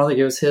 but I don't think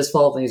it was his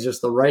fault. I think it's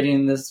just the writing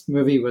in this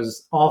movie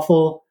was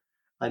awful.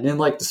 I didn't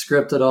like the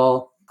script at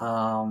all.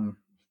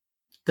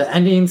 The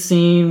ending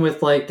scene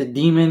with like the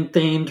demon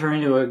thing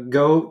turning into a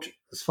goat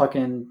was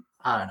fucking,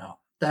 I don't know,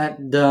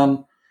 that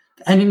dumb.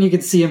 The ending you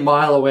could see a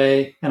mile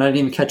away, and I didn't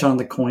even catch on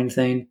the coin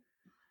thing.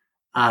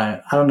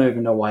 I don't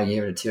even know why I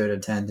gave it a 2 out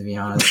of 10, to be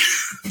honest.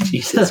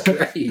 Jesus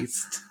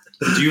Christ.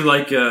 Do you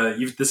like,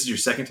 this is your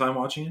second time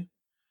watching it?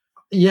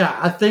 Yeah,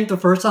 I think the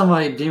first time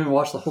I didn't even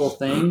watch the whole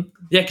thing.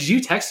 Yeah, because you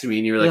texted me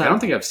and you were like, I don't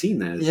think I've seen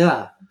this.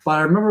 Yeah, but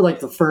I remember like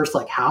the first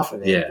like half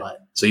of it. Yeah. But,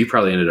 so you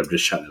probably ended up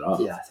just shutting it off.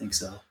 yeah, I think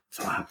so.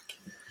 Fuck.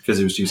 Because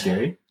it was too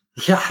scary?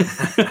 Yeah.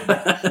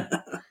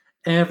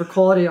 And for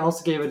quality, I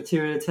also gave it a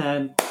 2 out of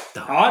 10.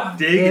 Hot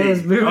diggity.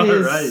 This movie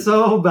is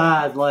so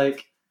bad.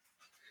 Like,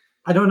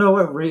 I don't know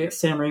what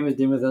Sam Raimi was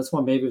doing with this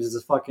one. Maybe it was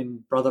his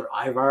fucking brother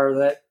Ivar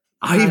that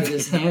had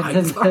his hand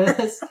in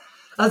this.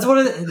 That's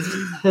what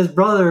his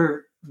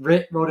brother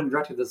wrote and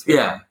directed this movie.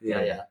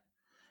 Yeah.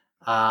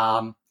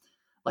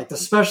 Like the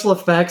special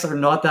effects are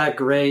not that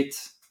great.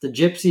 The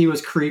gypsy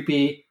was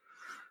creepy.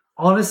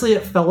 Honestly,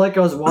 it felt like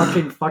I was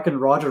watching fucking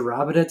Roger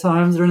Rabbit at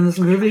times during this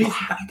movie.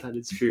 That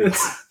is true.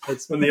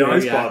 It's when the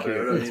eyes pop out.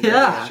 I mean,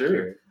 yeah,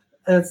 sure.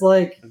 It's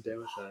like I'm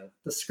down with that.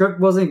 the script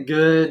wasn't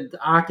good. The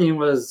acting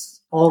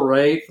was all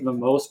right for the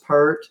most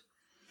part.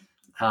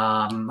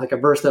 Like I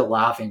burst out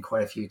laughing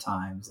quite a few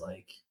times.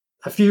 Like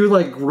a few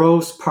like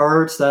gross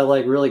parts that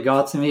like really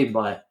got to me,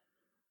 but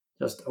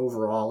just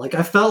overall, like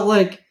I felt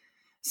like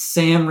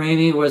Sam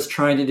Raimi was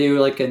trying to do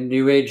like a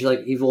new age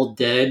like Evil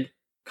Dead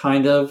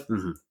kind of.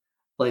 Mm-hmm.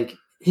 Like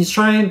he's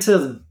trying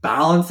to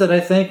balance it, I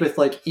think, with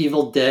like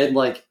Evil Dead,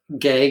 like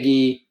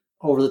gaggy,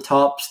 over the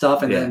top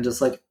stuff, and then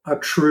just like a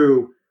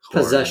true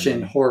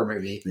possession horror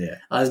movie. Yeah,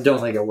 I just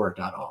don't think it worked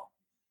at all.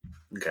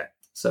 Okay,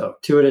 so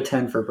 2 out of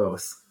 10 for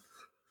both.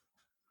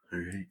 All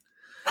right.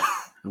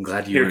 I'm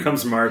glad you. Here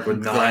comes Mark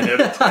with 9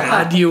 out of 10.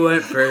 Glad you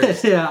went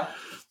first. Yeah.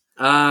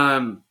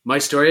 My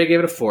story, I gave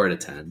it a 4 out of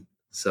 10.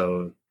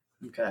 So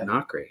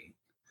not great.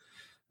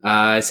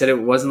 I said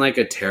it wasn't like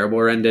a terrible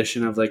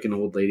rendition of like an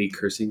old lady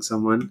cursing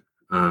someone,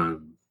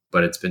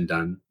 but it's been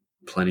done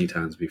plenty of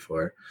times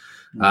before.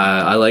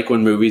 I like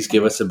when movies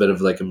give us a bit of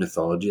like a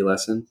mythology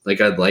lesson.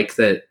 Like I'd like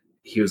that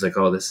he was like,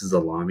 oh, this is a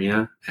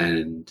Lamia,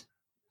 and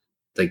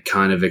like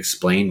kind of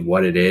explained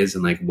what it is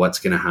and like what's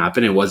going to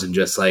happen. It wasn't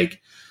just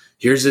like,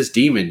 here's this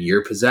demon,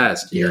 you're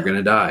possessed, you're going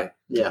to die.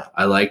 Yeah.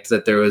 I liked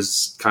that there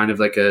was kind of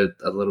like a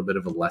little bit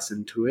of a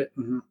lesson to it.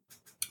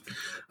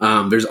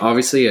 Mm-hmm. There's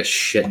obviously a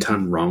shit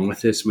ton wrong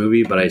with this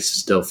movie, but I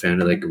still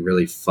found it like a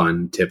really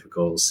fun,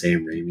 typical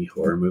Sam Raimi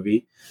horror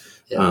movie.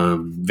 Yeah.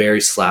 Very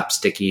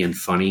slapsticky and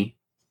funny.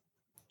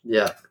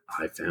 Yeah.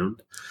 I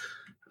found.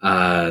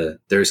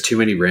 There's too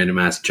many random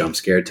ass jump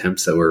scare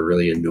attempts that were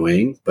really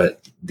annoying,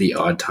 but the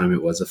odd time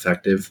it was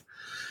effective.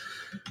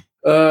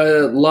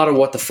 A lot of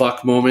what the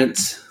fuck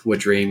moments,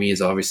 which Raimi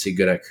is obviously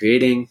good at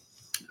creating.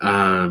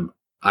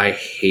 I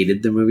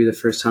hated the movie the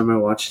first time I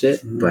watched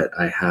it, but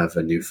I have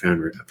a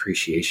newfound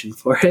appreciation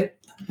for it.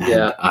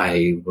 And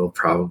I will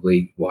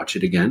probably watch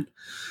it again.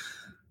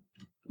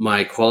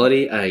 My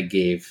quality, I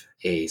gave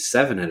a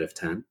 7 out of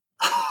 10.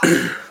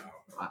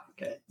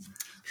 Okay.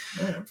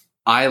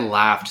 I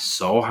laughed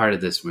so hard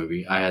at this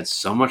movie. I had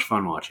so much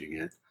fun watching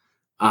it.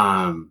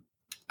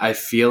 I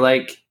feel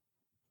like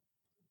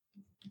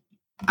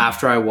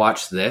after I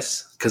watched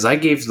this, because I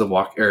gave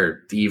the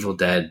Evil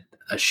Dead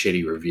a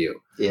shitty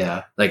review.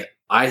 Yeah.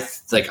 I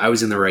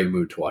was in the right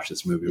mood to watch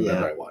this movie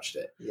whenever I watched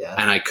it. Yeah.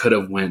 And I could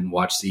have went and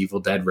watched The Evil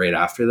Dead right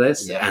after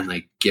this and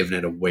like given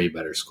it a way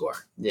better score.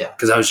 Yeah.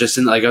 Because I was just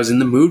I was in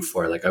the mood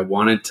for it. Like I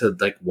wanted to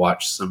like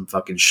watch some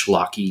fucking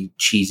schlocky,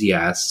 cheesy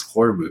ass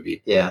horror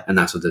movie. Yeah. And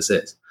that's what this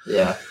is.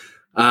 Yeah.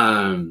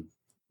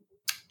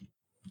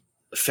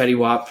 Fetty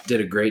Wap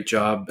did a great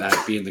job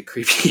at being the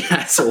creepy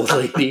ass old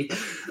lady.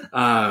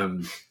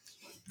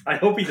 I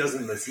hope he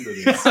doesn't listen to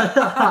this.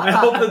 I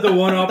hope that the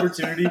one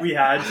opportunity we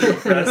had to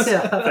impress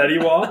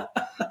Fetty Wap,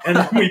 and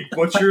then we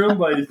butcher him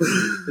by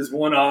his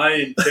one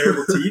eye and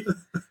terrible teeth.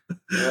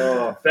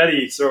 Oh,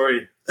 Fetty,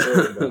 sorry.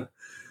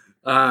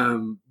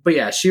 But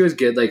yeah, she was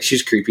good. Like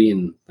she's creepy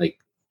and like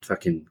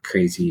fucking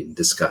crazy and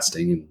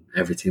disgusting and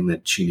everything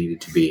that she needed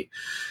to be.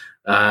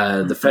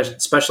 The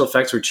special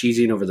effects were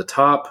cheesy and over the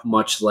top,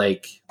 much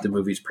like the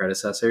movie's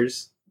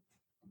predecessors.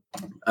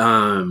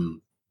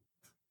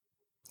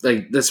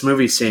 Like this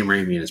movie's Sam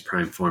Raimi in his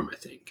prime form, I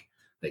think.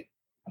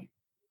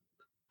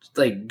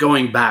 Like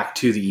going back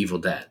to the Evil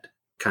Dead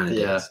kind of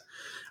days.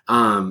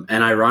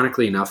 And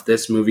ironically enough,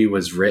 this movie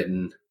was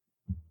written.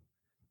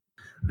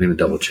 I'm gonna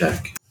double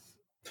check.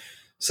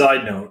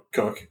 Side note,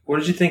 Cook, what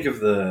did you think of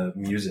the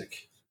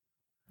music?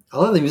 I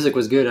thought the music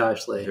was good,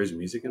 actually. There's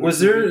music in Was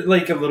there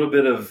like a little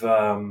bit of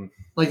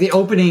like the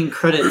opening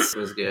credits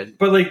was good,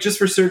 but like just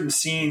for certain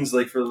scenes,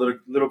 like for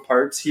little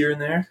parts here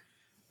and there,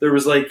 there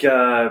was like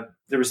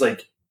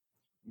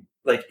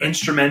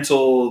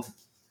instrumental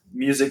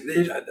music.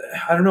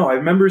 I don't know. I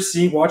remember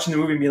watching the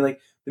movie and being like,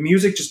 the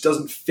music just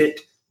doesn't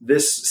fit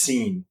this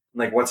scene,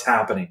 like what's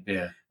happening.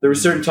 Yeah. There were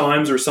certain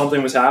times where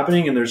something was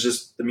happening and there's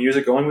just the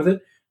music going with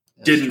it.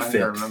 Didn't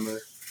fit.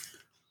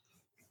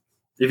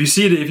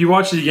 If you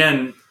watch it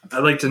again,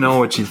 I'd like to know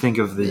what you think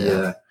of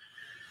the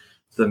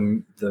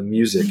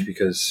music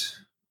because.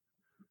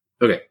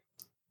 Okay.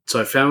 So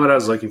I found what I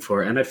was looking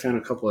for, and I found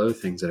a couple other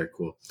things that are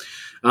cool.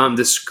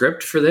 The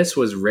script for this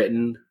was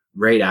written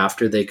right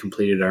after they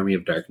completed Army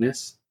of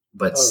Darkness,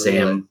 but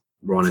Sam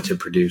wanted to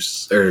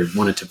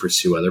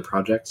pursue other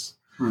projects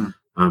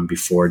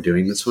before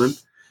doing this one.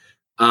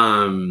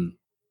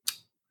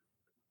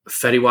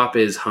 Fetty Wap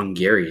is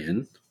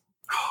Hungarian,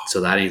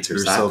 so that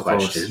answers that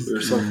question.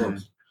 We're so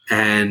close.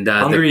 And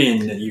Hungary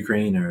and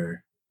Ukraine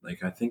are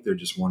like, I think they're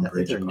just one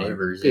bridge apart.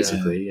 Neighbors,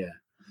 basically, yeah.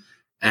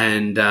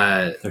 And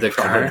the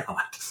car,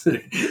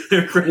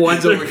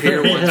 one's over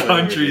here, one's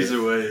countries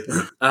away.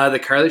 The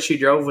car that she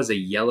drove was a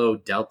yellow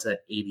Delta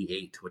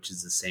 88, which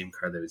is the same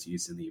car that was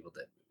used in the Evil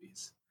Dead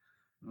movies.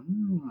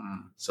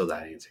 So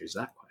that answers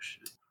that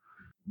question.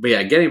 But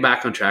yeah, getting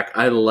back on track,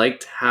 I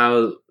liked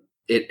how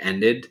it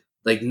ended.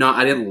 I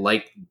didn't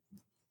like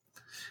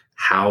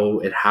how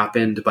it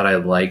happened, but I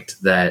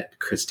liked that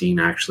Christine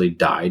actually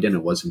died, and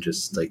it wasn't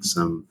just like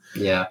some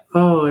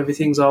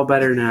everything's all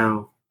better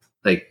now.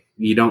 Like,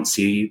 you don't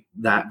see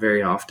that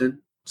very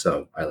often,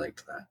 so I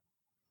liked that.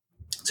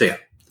 So yeah,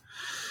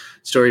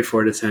 story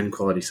 4 to 10,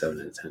 quality 7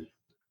 out of 10.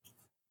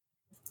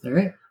 All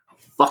right,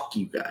 fuck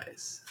you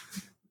guys.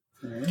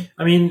 All right.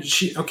 I mean,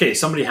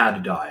 somebody had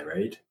to die,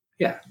 right?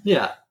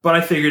 Yeah. But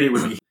I figured it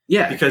would be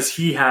because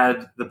he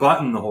had the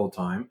button the whole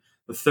time.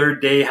 The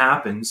third day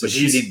happens, but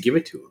she didn't give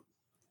it to him.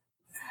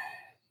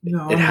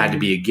 No, it had to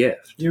be a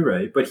gift. You're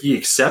right, but he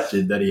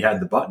accepted that he had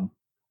the button.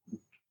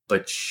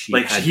 But she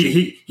looked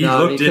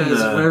in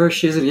the... whenever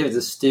she's going to give it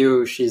to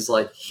Stu, she's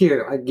like,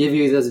 here, I give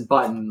you this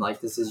button.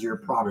 Like, this is your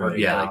property. Right.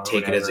 Yeah, like,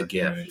 take it as a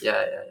gift.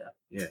 Yeah.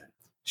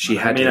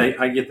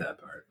 I get that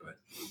part, but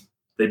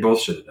they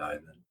both should have died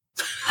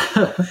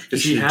then.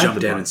 Because she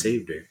jumped down and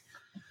saved her.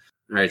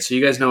 All right, so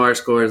you guys know our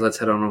scores. Let's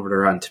head on over to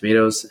Rotten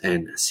Tomatoes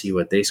and see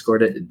what they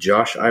scored it.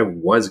 Josh, I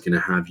was going to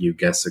have you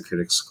guess the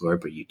critics' score,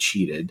 but you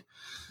cheated.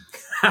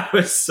 I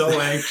was so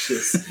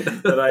anxious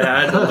that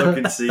I had to look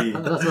and see.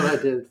 That's what I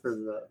did for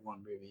the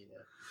one movie.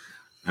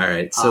 Yeah. All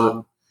right,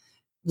 so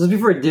just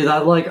before I do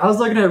that, I was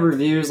looking at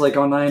reviews on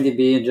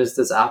IMDb and just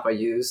this app I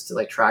use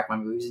to track my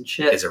movies and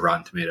shit. Is it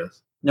Rotten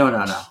Tomatoes? No.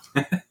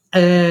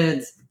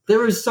 And there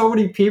were so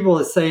many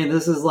people saying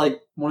this is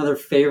one of their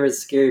favorite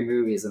scary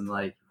movies, and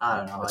I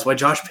don't know. That's why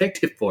Josh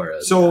picked it for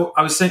us. So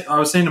I was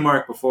saying to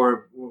Mark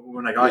before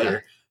when I got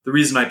here, the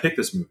reason I picked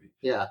this movie.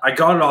 Yeah. I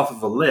got it off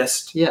of a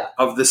list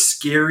of the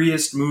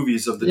scariest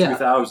movies of the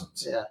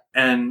 2000s. Yeah.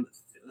 And,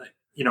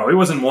 it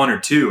wasn't 1 or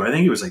 2. I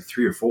think it was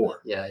 3 or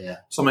 4. Yeah.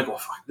 So I'm like, well,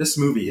 fuck, this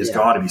movie has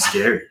got to be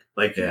scary.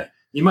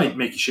 You might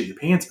make you shit your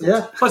pants.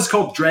 Plus, it's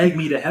called Drag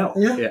Me to Hell.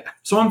 Yeah.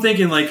 So I'm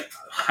thinking, I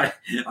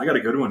got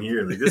a good one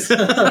here. This,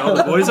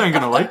 the boys aren't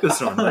going to like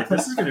this one.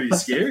 This is going to be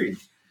scary.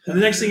 And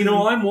the next thing you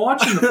know, I'm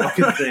watching the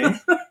fucking thing.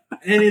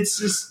 And it's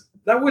just,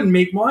 that wouldn't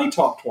make my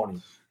top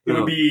 20. It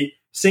would be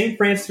St.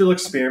 Franceville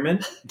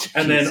Experiment,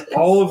 and then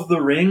all of the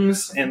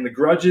Rings and the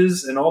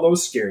Grudges and all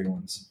those scary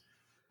ones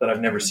that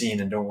I've never seen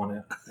and don't want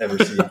to ever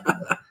see.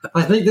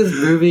 I think this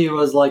movie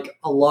was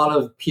a lot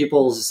of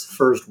people's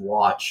first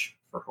watch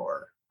for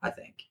horror, I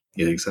think.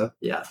 You think so?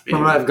 Yeah. Maybe.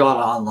 From what I've got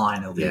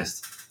online, at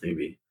least.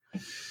 Maybe.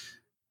 All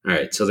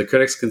right, so the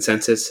critics'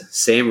 consensus,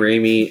 Sam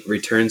Raimi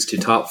returns to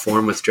top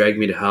form with Drag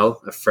Me to Hell,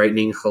 a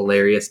frightening,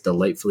 hilarious,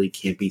 delightfully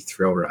campy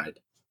thrill ride.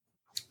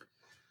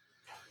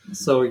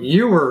 So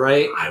you were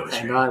right, I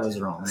was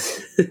wrong.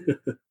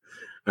 All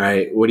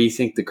right, what do you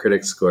think the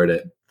critics scored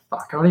it?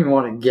 Fuck, I don't even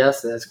want to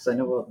guess this because I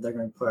know they're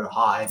going to put it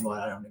high, but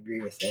I don't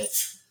agree with it.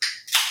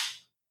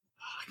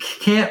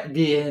 Can't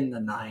be in the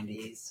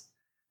 90s.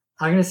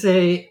 I'm going to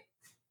say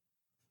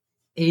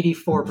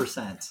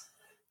 84%.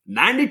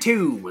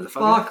 92, motherfucker.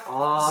 Fuck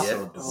off.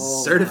 Yep.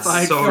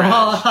 Certified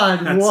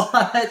God,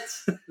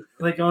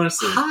 what?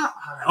 Honestly,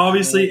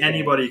 obviously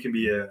anybody can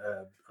be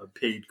a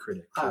paid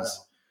critic.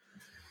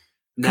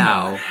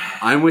 Now,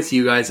 I'm with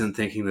you guys in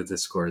thinking that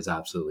this score is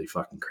absolutely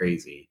fucking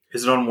crazy.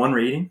 Is it on one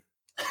rating?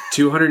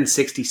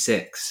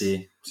 266.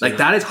 See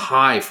that is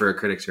high for a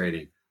critic's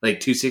rating.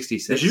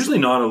 266. There's usually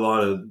not a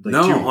lot of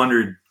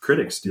 200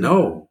 critics do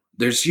that.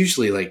 There's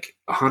usually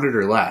 100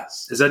 or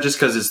less. Is that just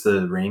because it's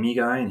the Raimi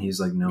guy and he's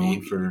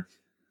known for...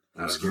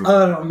 I don't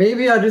know.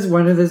 Maybe I just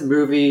went to this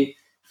movie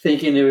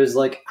thinking it was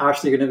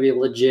actually going to be a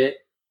legit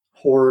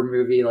horror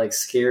movie,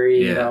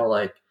 scary,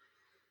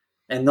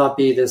 and not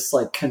be this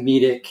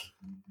comedic...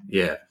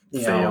 Yeah,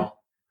 fail.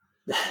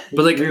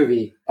 But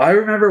movie. I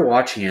remember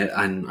watching it,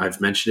 and I've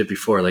mentioned it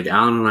before.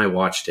 Alan and I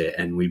watched it,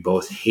 and we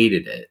both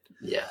hated it.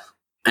 Yeah.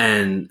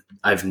 And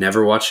I've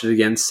never watched it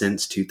again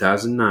since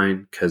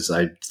 2009 because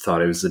I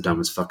thought it was the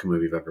dumbest fucking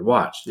movie I've ever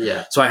watched.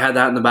 Yeah. So I had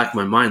that in the back of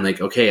my mind,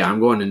 okay,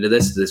 I'm going into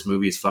this. This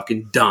movie is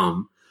fucking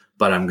dumb,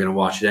 but I'm gonna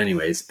watch it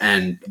anyways.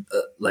 And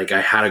I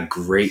had a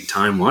great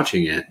time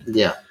watching it.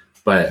 Yeah.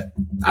 But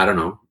I don't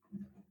know.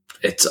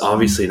 It's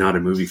obviously not a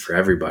movie for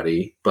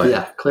everybody. But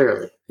yeah,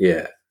 clearly.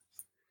 Yeah.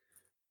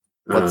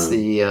 What's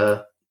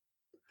the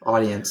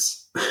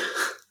audience?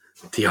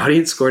 The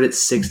audience scored it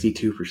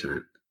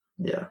 62%.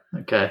 Yeah.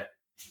 Okay.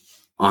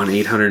 On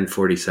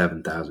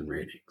 847,000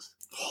 ratings.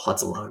 Oh,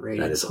 that's a lot of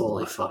ratings. That is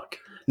Holy fuck.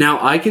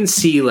 Now, I can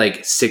see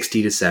like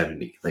 60 to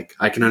 70. Like,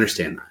 I can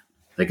understand that.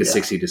 Like a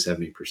 60 to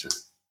 70%.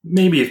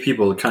 Maybe if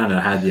people kind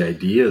of had the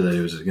idea that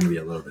it was going to be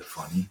a little bit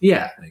funny.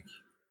 Yeah.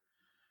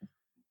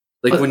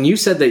 Like when you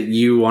said that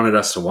you wanted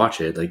us to watch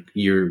it, like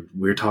we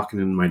were talking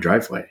in my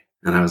driveway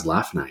and I was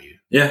laughing at you.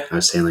 Yeah. I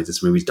was saying like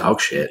this movie's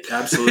dog shit.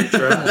 Absolute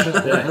trash.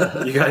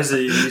 Yeah.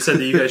 You said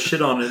that you guys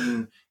shit on it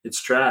and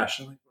it's trash.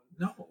 I'm like,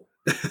 no.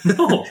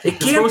 It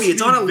can't be.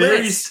 It's on a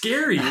very list.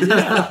 Scary.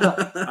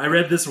 Yeah. I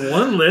read this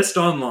one list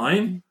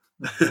online.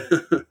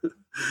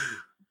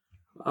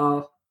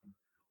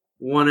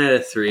 1 out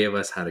of 3 of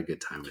us had a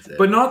good time with it.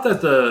 But not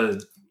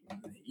that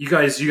you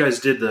guys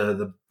did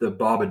the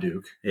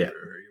Babadook. Yeah.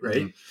 Right?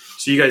 Mm-hmm.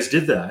 So you guys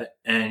did that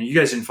and you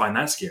guys didn't find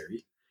that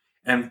scary.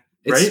 And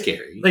it's right?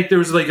 scary. Like there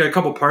was like a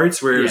couple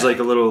parts where it was like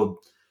a little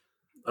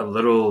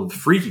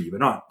freaky, but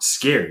not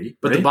scary.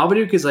 But right? the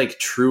Babadook is like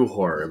true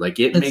horror. Like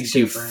it makes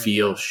you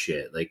feel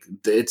shit. Like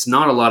it's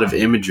not a lot of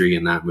imagery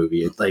in that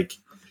movie.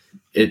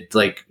 It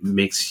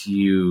makes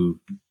you,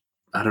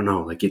 I don't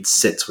know, like it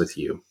sits with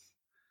you.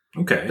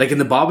 Okay. Like in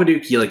the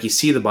Babadook, you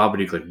see the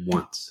Babadook like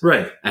once.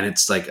 Right. And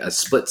it's like a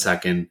split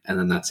second and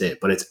then that's it.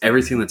 But it's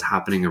everything that's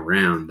happening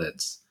around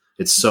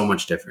it's so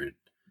much different.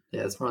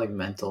 Yeah, it's more like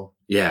mental.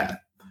 Yeah.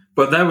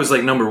 But that was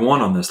like number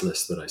 1 on this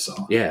list that I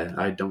saw. Yeah,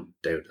 I don't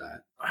doubt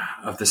that.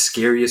 Of the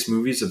scariest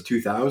movies of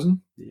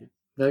 2000? Yeah.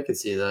 I could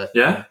see that.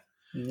 Yeah?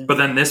 Yeah. But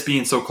then this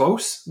being so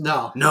close?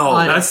 No.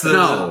 That's the...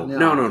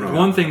 No.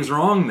 One thing's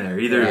wrong there.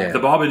 Either the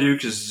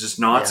Babadook is just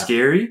not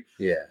scary.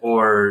 Yeah.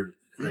 Or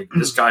like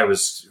this guy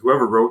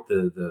whoever wrote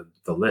the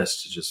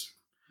list is just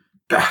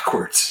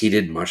backwards. He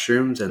did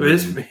mushrooms and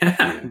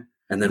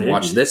then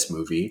watched this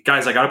movie.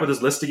 Guys, I got to put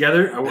this list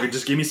together.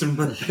 Just give me some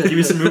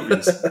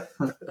movies.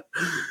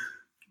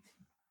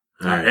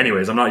 All right.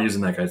 Anyways, I'm not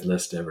using that guy's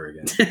list ever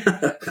again.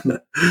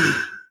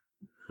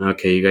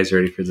 Okay, you guys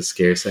ready for the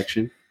scare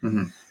section?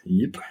 Mm-hmm.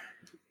 Yep.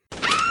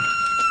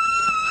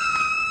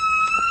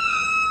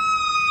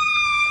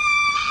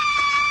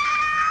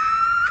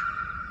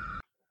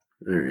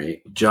 All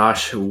right.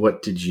 Josh,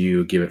 what did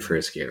you give it for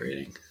a scare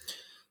rating?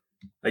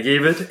 I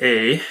gave it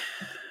a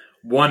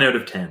 1 out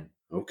of 10.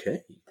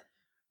 Okay.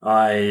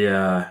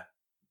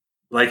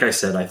 Like I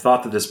said, I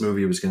thought that this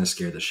movie was going to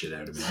scare the shit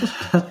out of me.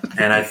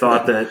 And I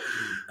thought that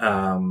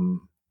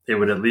it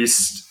would at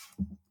least...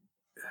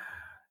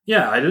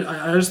 Yeah,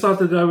 I just thought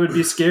that I would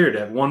be scared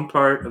at one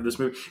part of this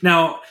movie.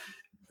 Now,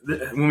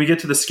 when we get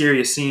to the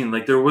scariest scene,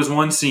 like there was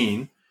one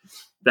scene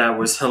that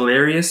was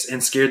hilarious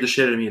and scared the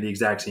shit out of me at the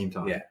exact same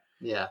time.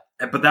 Yeah.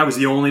 But that was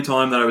the only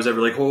time that I was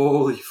ever like,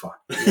 holy fuck.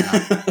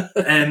 Yeah.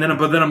 But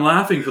then I'm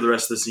laughing for the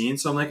rest of the scene,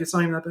 so I'm like, it's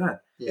not even that bad.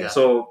 Yeah.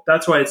 So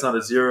that's why it's not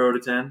a 0 out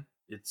of 10.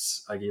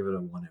 I gave it a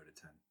 1 out of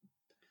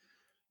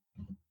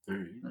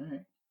 10. All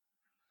right.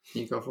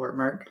 You go for it,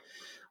 Mark.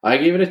 I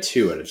gave it a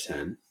 2 out of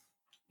 10.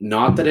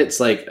 Not that it's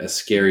like a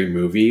scary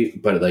movie,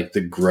 but like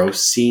the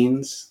gross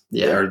scenes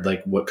are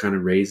like what kind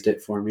of raised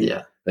it for me.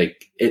 Yeah.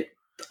 Like it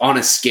on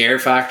a scare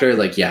factor,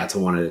 like it's a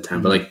 1 out of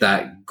 10. But like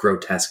that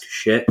grotesque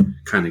shit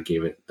kind of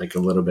gave it like a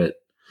little bit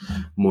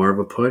more of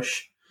a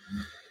push.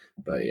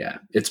 But yeah,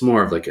 it's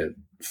more of like a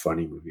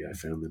funny movie I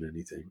found than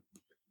anything.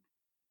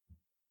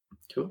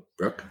 Cool.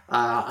 Brooke?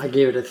 I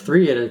gave it a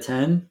 3 out of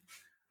 10.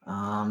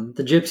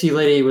 The gypsy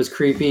lady was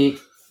creepy,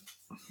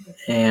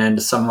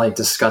 and some like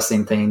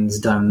disgusting things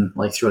done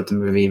like throughout the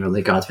movie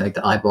really got me, like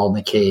the eyeball in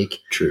the cake.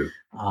 True.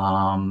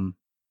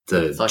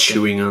 The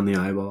chewing on the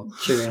eyeball.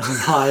 Chewing on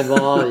the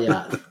eyeball,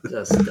 yeah.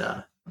 Just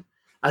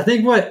I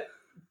think what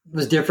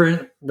was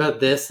different about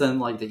this than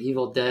like the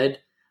Evil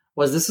Dead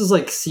was this is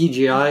like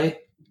CGI.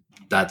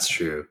 That's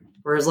true.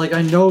 Whereas, like,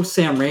 I know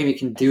Sam Raimi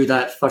can do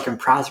that fucking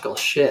practical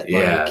shit.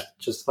 Yeah. Like,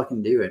 just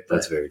fucking do it. But,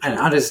 that's very true. And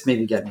I just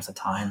maybe getting with the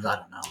times. I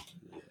don't know.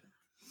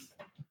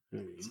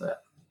 Yeah. So.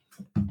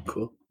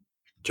 Cool.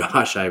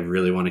 Josh, I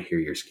really want to hear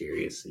your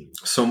scariest scene.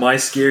 So my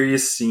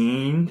scariest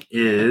scene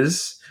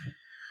is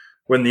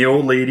when the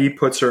old lady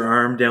puts her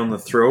arm down the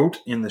throat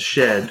in the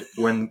shed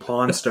when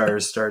Pawn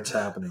Stars starts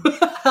happening.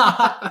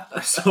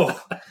 So...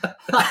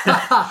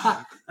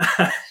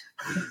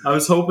 I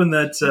was hoping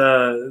that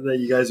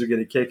you guys would get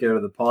a kick out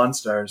of the Pawn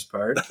Stars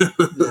part.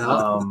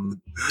 Yeah.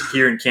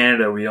 Here in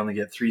Canada, we only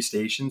get 3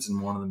 stations,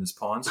 and one of them is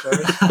Pawn Stars.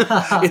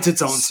 It's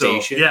its own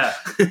station. Yeah.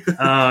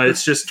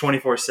 It's just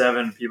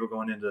 24/7 people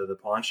going into the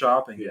pawn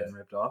shop and getting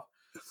ripped off.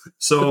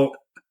 So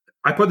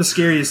I put the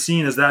scariest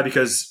scene as that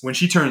because when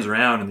she turns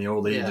around and the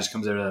old lady just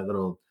comes out of that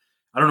little...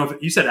 I don't know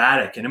if you said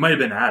attic, and it might have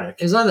been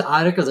attic. Is that the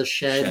attic or the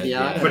shed?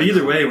 Yeah. But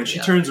either way, when she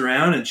turns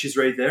around and she's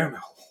right there, I'm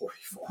like, holy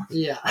fuck.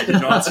 Yeah. I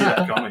did not see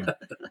that coming.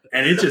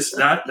 And it just,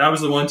 that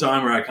was the one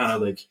time where I kind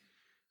of like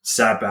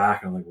sat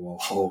back and I'm like,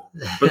 whoa.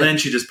 But then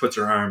she just puts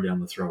her arm down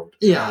the throat.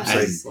 Yeah.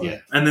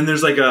 And then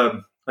there's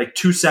like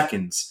 2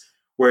 seconds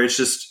where it's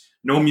just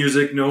no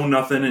music, no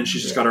nothing. And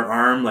she's just got her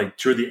arm like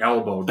through the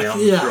elbow down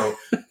the throat.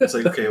 It's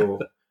like, okay, well,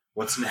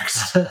 what's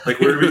next? Like,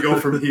 where do we go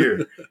from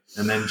here?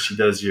 And then she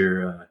does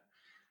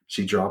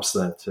she drops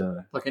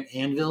that. Like an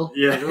anvil?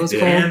 Yeah, Like it was the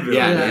called? anvil.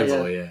 Yeah,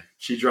 anvil, yeah.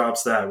 She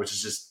drops that, which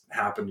is just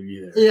happened to be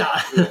there.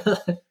 Yeah.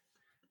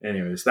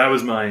 Anyways, that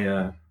was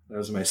my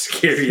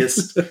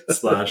scariest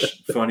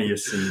 /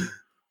 funniest scene.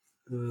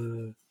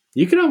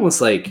 You can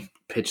almost like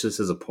pitch this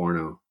as a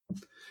porno.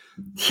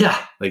 Yeah.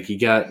 Like you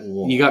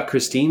got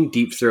Christine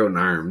deep throating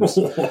arms.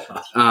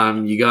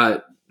 You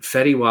got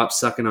Fetty Wap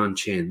sucking on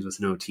chins with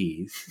no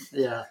teeth.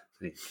 Yeah.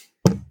 Like,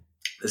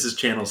 this is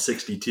channel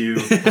 62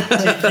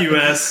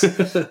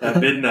 TQS at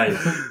midnight.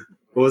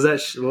 What was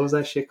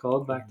that shit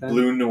called back then?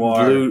 Blue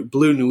Noir.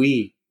 Blue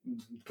Nuit.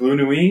 Blue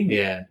Nuit?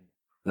 Yeah.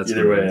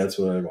 Either way, that's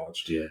what I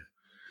watched. Yeah.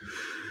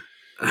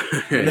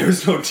 There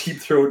was no deep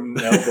throat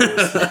and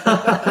elbows.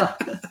 I'll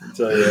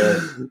tell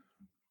you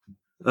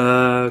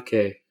that.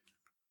 Okay.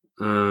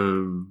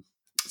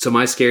 So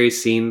my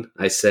scariest scene,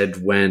 I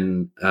said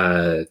when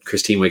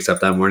Christine wakes up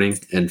that morning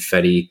and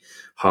Fetty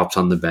hops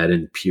on the bed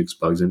and pukes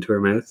bugs into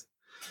her mouth.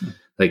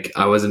 Like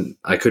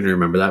I couldn't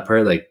remember that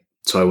part. Like,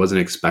 so I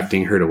wasn't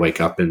expecting her to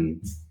wake up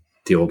and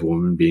the old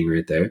woman being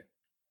right there.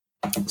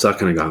 So that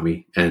kind of got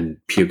me. And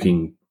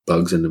puking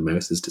bugs in the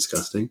mouth is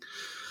disgusting.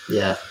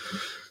 Yeah.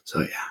 So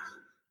yeah.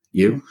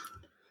 You?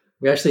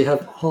 We actually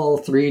have all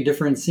 3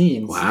 different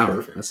scenes.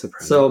 Wow, that's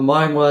surprising. So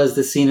mine was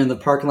the scene in the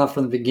parking lot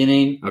from the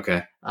beginning.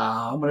 Okay.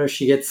 Whenever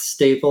she gets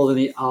stapled in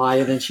the eye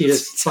and then she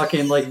just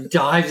fucking like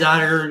dives at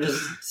her and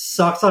just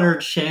sucks on her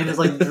chin. There's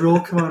like drool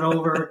coming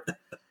over.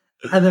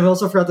 And then we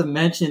also forgot to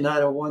mention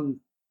that at one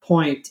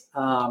point,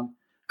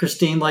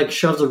 Christine like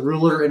shoves a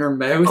ruler in her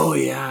mouth. Oh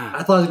yeah.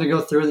 I thought it was gonna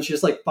go through, and then she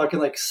just like fucking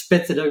like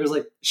spits it out. It was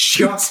like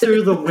shoots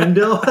through the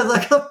window. I was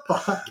like, what the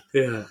fuck?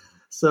 Yeah.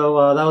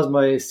 So that was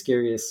my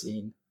scariest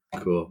scene.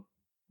 Cool.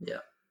 Yeah.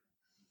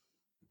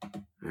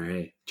 All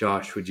right,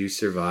 Josh, would you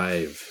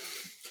survive?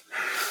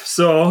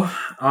 So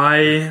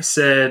I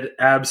said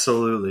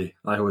absolutely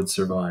I would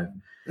survive.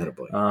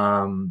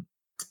 Attaboy.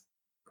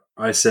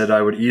 I said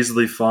I would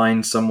easily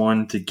find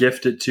someone to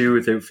gift it to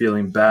without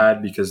feeling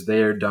bad because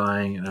they are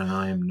dying and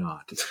I am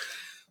not.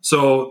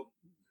 So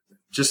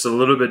just a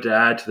little bit to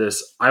add to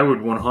this, I would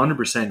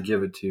 100%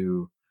 give it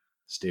to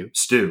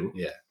Stu.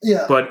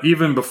 Yeah. But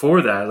even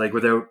before that, like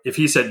if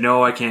he said,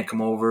 no, I can't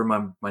come over,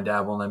 my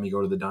dad won't let me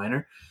go to the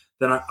diner,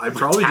 then I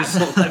probably just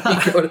won't let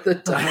me go to the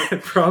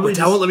diner. My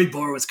dad won't let me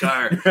borrow his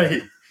car.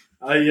 Right.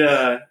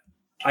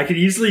 I could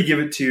easily give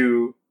it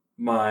to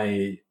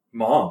my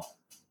mom.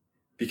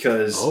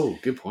 Because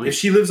good point. If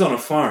she lives on a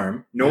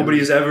farm,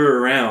 nobody's ever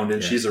around,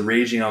 and she's a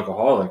raging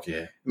alcoholic.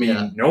 Yeah. I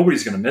mean,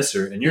 nobody's going to miss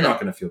her, and you're not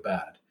going to feel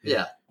bad.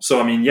 Yeah.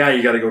 So, I mean,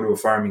 you got to go to a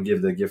farm and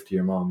give the gift to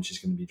your mom, and she's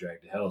going to be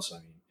dragged to hell. So, I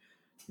mean,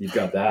 you've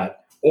got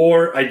that.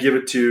 Or I'd give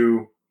it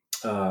to,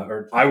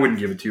 or I wouldn't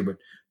give it to, but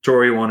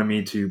Tori wanted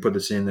me to put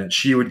this in that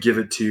she would give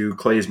it to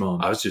Clay's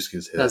mom. I was just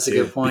going to say that's a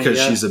good point. Because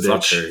she's a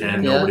bitch her,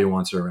 and nobody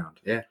wants her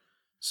around. Yeah.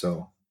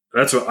 So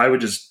that's what I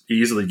would just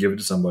easily give it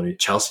to somebody.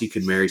 Chelsea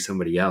could marry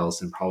somebody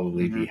else and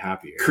probably be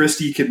happier.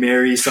 Christy could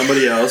marry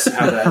somebody else,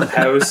 have that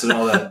house and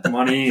all that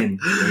money, and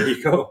there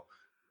you go.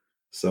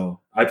 So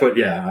I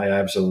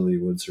absolutely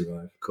would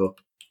survive. Cool.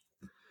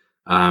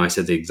 I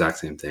said the exact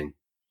same thing.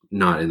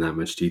 Not in that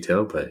much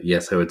detail, but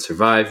yes, I would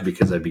survive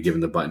because I'd be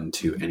giving the button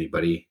to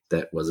anybody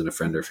that wasn't a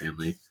friend or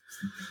family.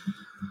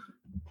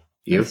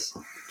 You? Yes.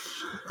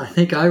 I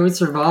think I would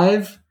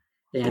survive,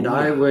 and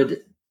I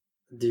would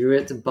do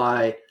it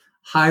by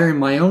hiring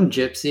my own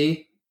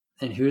gypsy.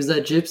 And who's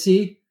that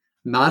gypsy?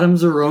 Madame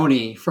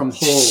Zeroni from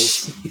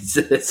Holes.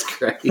 Jesus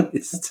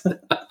Christ.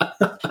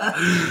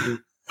 You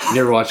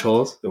never watch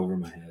Holes? Over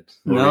my head.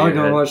 No, I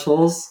don't watch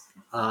Holes.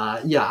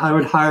 I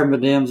would hire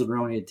Madame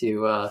Zeroni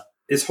to...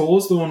 Is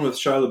Holes the one with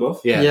Shia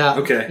LaBeouf? Yeah.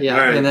 Okay. Yeah, all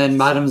right. And then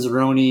Madame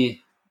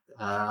Zeroni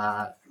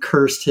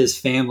cursed his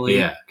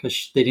family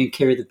because they didn't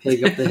carry the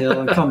pig up the hill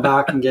and come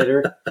back and get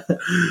her.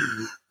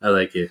 I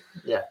like it.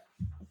 Yeah.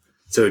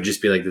 So it would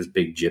just be like this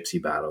big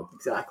gypsy battle.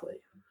 Exactly.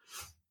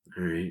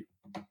 All right.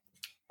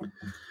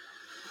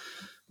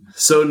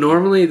 So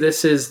normally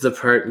this is the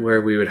part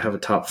where we would have a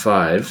top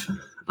 5.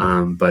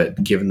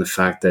 But given the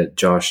fact that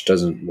Josh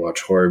doesn't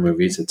watch horror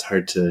movies, it's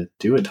hard to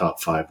do a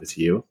top 5 with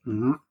you.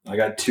 Mm-hmm. I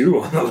got 2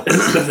 on the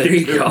list. There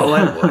you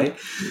go. Boy.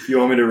 If you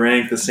want me to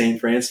rank the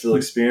St. Franceville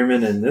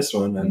Experiment and this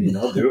one, I mean,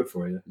 I'll do it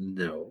for you.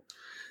 No.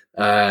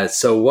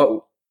 So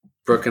what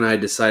Brooke and I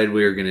decided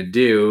we were going to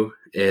do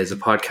is a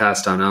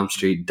podcast on Elm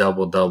Street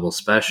double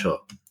special.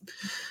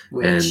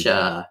 Which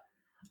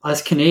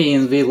us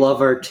Canadians, we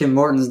love our Tim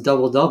Hortons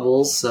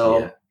doubles.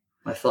 So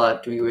I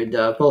thought we would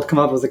both come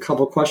up with a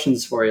couple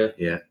questions for you.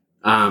 Yeah.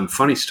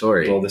 Funny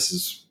story. Well, this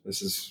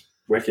is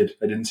wicked.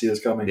 I didn't see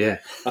this coming. Yeah.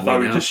 I thought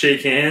we'd just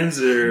shake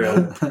hands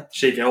or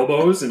shake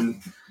elbows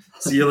and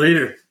see you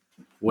later.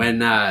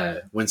 When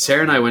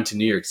Sarah and I went to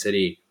New York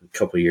City a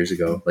couple of years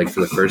ago, like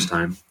for the first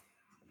time,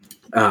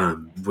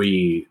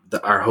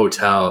 our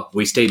hotel,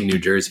 we stayed in New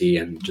Jersey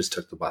and just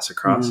took the bus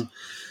across,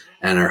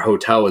 and our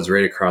hotel was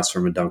right across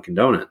from a Dunkin'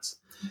 Donuts.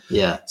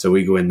 Yeah. So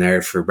we go in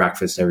there for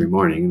breakfast every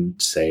morning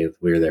and say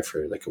we were there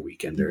for like a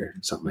weekend or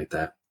something like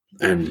that.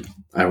 And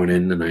I went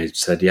in and I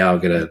said, yeah, I'll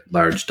get a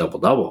large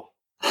double-double.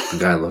 The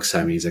guy looks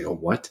at me. He's like, a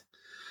what? I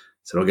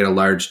said, I'll get a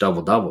large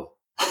double-double.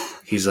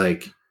 He's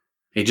like,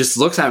 he just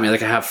looks at me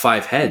like I have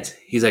 5 heads.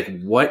 He's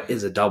like, what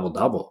is a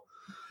double-double?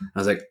 I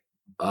was like,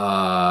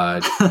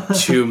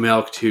 2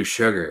 milk, 2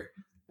 sugar.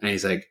 And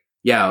he's like,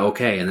 yeah,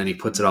 okay. And then he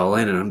puts it all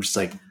in and I'm just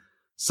like,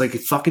 it's like a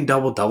fucking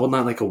double-double,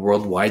 not like a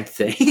worldwide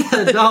thing. No,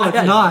 it's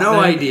not. No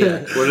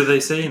idea. What do they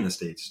say in the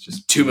States?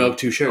 Just 2 milk,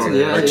 2 sugar.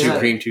 Or 2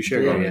 cream, 2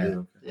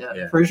 sugar.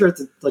 Yeah. Pretty sure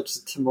it's like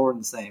just more than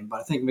the same. But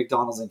I think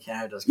McDonald's in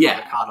Canada is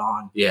kind of caught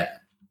on. Yeah.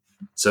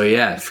 So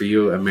yeah, for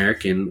you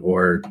American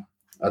or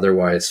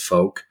otherwise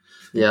folk,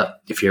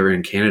 if you're ever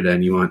in Canada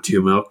and you want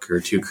 2 milk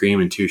or 2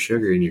 cream and 2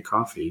 sugar in your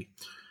coffee,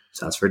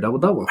 so that's for a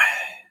double-double.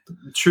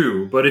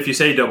 True, but if you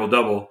say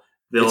double-double,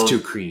 it's 2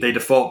 cream. They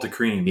default to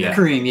cream. Yeah.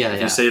 Cream,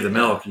 If you say the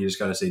milk, you just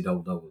got to say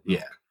double-double.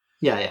 Yeah.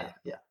 Yeah.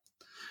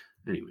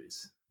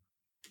 Anyways.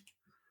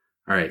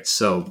 All right,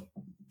 so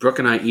Brooke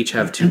and I each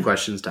have 2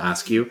 questions to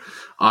ask you.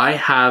 I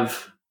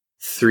have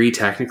 3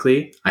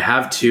 technically. I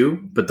have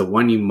 2, but the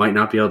one you might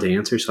not be able to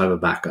answer, so I have a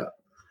backup.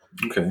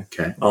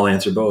 Okay. I'll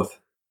answer both.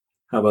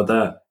 How about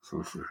that?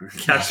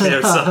 Catch me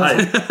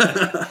outside.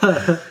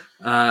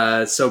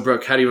 So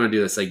Brooke, how do you want to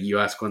do this? Like you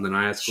ask one, then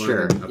I ask one?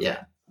 Sure, Okay.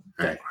 yeah.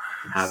 All right.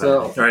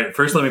 All right,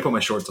 first let me put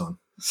my shorts on.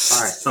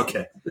 All right.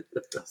 Okay.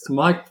 So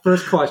my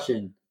first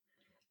question.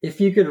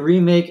 If you could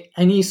remake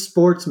any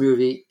sports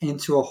movie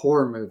into a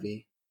horror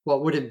movie,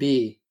 what would it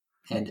be?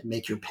 And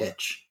make your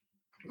pitch.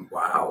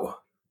 Wow.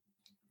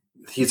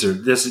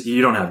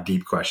 You don't have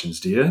deep questions,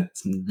 do you?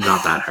 It's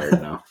not that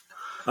hard, no.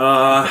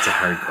 That's a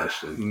hard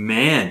question.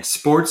 Man,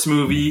 sports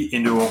movie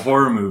into a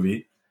horror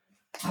movie.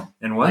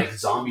 And what? Like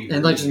zombie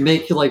and like just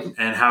make you like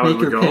and how make it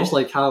would your go? pitch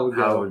like how it would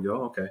go. How it would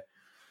go, okay.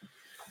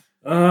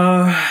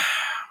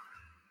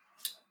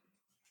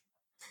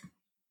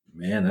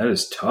 Man, that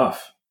is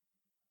tough.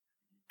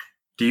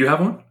 Do you have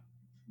one?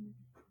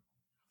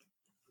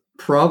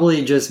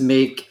 Probably just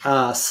make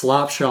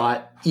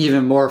Slapshot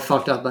even more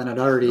fucked up than it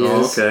already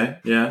is. Okay,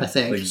 yeah. I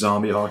think. Like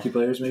zombie hockey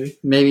players, maybe?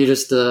 Maybe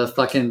just the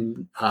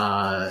fucking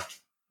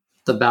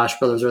the Bash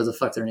Brothers or the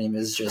fuck their name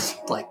is,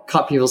 just like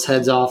cut people's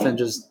heads off and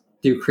just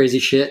do crazy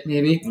shit,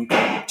 maybe.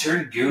 Okay.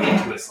 Turn Goon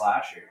into a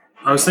slasher.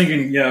 I was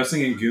thinking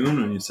Goon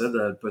when you said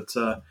that, but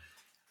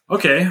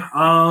okay.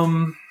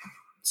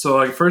 So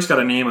I first got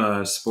to name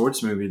a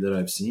sports movie that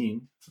I've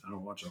seen. I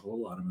don't watch a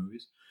whole lot of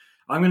movies.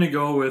 I'm going to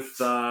go with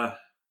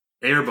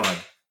Air Bud.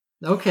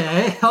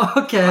 Okay.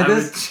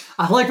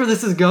 I like where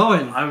this is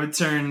going. I would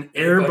turn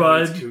Air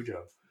Bud, the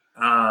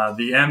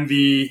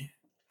MV.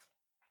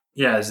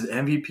 Yeah, is it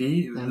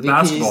MVP? MVP's, the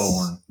basketball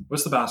one.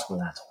 What's the basketball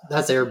one?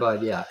 That's Air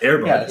Bud, yeah. Air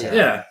Bud,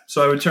 yeah.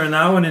 So I would turn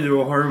that one into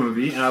a horror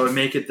movie, and I would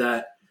make it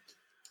that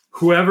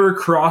whoever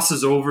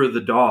crosses over the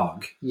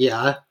dog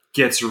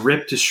gets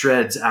ripped to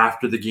shreds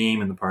after the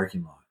game in the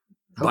parking lot.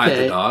 By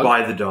the dog?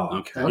 By the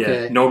dog. Okay.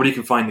 Yeah, nobody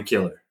can find the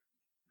killer.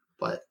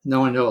 But no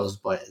one knows,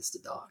 but it's the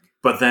dog.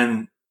 But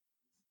then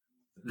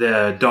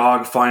the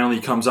dog finally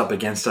comes up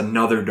against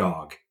another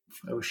dog.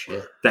 Oh,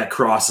 shit. That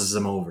crosses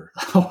him over.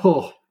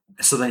 Oh.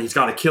 So then he's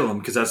got to kill him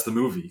because that's the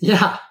movie.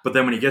 Yeah. But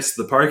then when he gets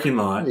to the parking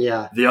lot,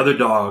 the other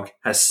dog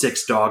has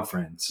 6 dog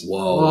friends.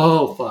 Whoa.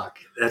 Oh, fuck.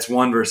 That's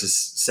 1 versus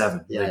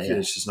 7. Yeah,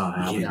 It's just not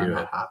happening.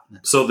 Not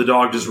happening. So the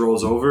dog just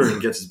rolls over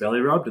and gets his belly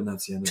rubbed, and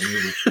that's the end of the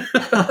movie.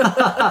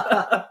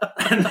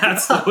 And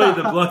that's the way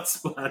the blood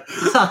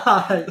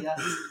splatters. Yes.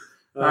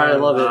 All right, I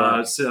love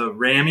it. So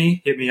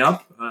Rami, hit me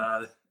up.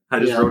 I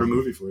just wrote a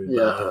movie for you.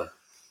 Yeah.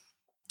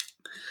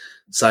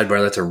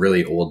 Sidebar, that's a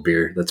really old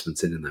beer that's been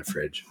sitting in that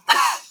fridge.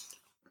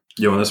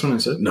 You want this one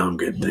instead? No, I'm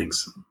good.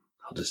 Thanks.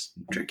 I'll just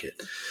drink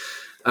it.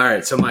 All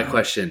right. So my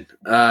question,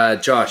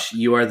 Josh,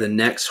 you are the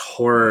next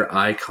horror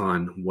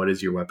icon. What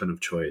is your weapon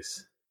of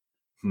choice?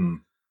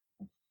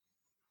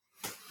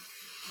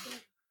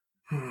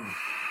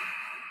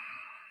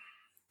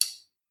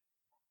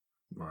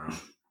 Wow.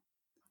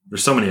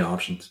 There's so many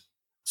options.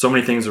 So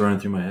many things are running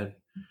through my head.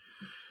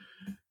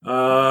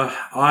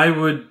 I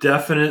would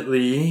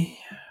definitely...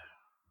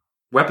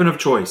 Weapon of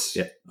choice.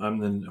 Yeah. I'm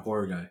the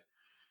horror guy.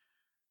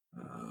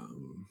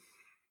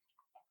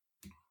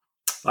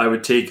 I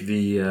would take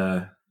the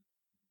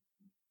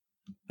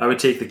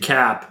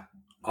cap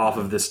off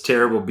of this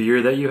terrible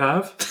beer that you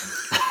have.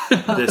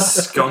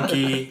 This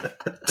skunky,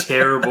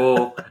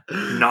 terrible,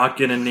 not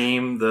going to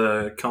name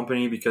the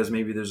company because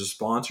maybe there's a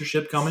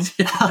sponsorship coming.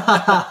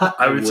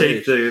 I would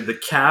take the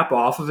cap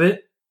off of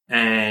it,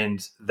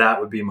 and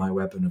that would be my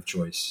weapon of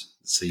choice.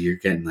 So you're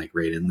getting like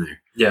right in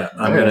there. Yeah,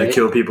 I'm going to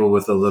kill people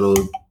with a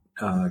little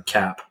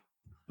cap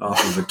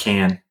off of a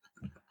can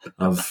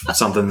of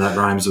something that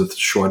rhymes with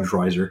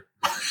Schwadreiser.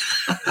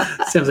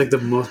 Sounds like the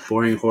most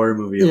boring horror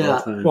movie of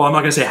all time. Well, I'm not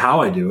going to say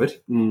how I do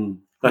it.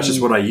 That's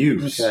just what I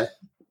use. Okay.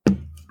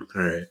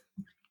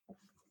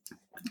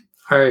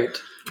 All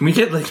right. Can we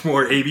get like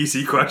more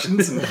ABC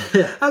questions?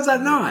 How's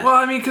that not? Well,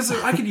 I mean, because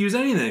I could use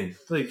anything.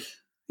 Like,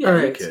 all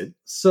right. You could.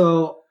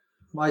 So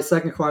my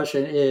second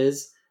question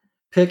is: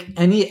 pick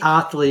any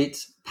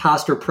athlete,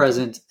 past or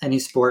present, any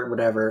sport,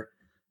 whatever,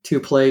 to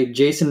play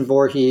Jason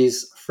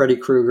Voorhees, Freddy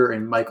Krueger,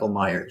 and Michael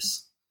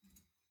Myers.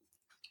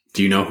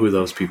 Do you know who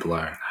those people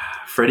are?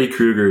 Freddy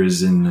Krueger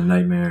is in The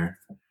Nightmare.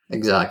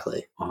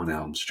 Exactly. On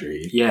Elm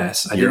Street.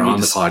 Yes. You're on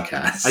the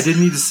podcast. I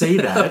didn't need to say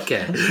that.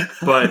 Okay.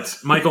 But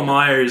Michael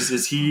Myers,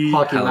 is he...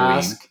 Hockey Halloween.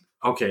 mask.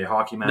 Okay,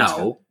 hockey mask.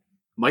 No.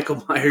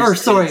 Michael Myers. Or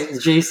sorry,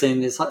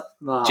 Jason is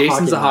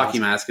Jason's hockey a hockey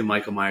mask. mask, and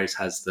Michael Myers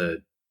has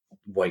the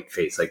white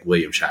face, like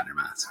William Shatner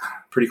mask.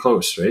 Pretty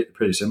close, right?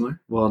 Pretty similar.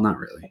 Well, not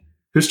really.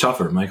 Who's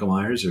tougher, Michael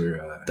Myers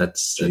or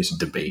That's Jason? a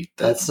debate.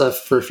 That's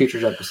for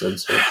future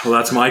episodes. So. Well,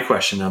 that's my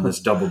question on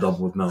this double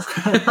with milk.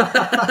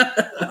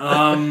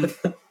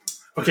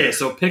 Okay,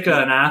 so pick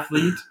an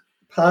athlete.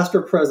 Past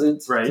or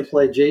present Right. to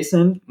play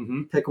Jason.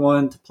 Mm-hmm. Pick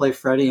one to play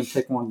Freddy, and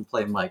pick one to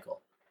play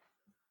Michael.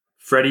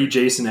 Freddy,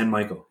 Jason, and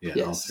Michael. Yeah,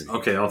 Yes. all three.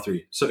 Okay, all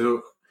three.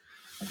 So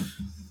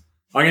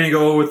I'm going to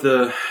go with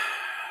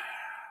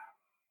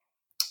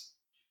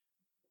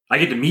I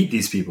get to meet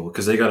these people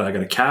because I got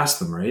to cast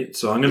them, right?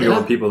 So I'm going to go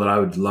with people that I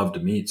would love to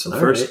meet. So All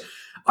first, right.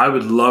 I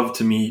would love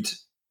to meet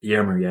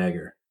Yermer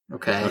Yager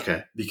Okay.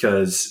 Okay.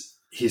 because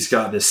he's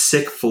got this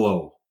sick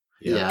flow,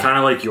 Yeah. kind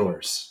of like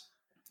yours.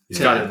 He's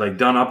got it like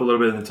done up a little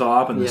bit at the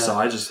top and the Yeah.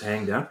 sides just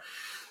hang down.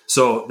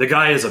 So the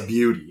guy is a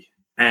beauty,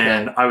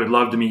 and I would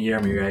love to meet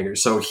Yermer Yager.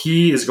 So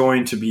he is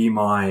going to be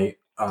my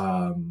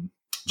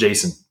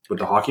Jason with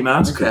the hockey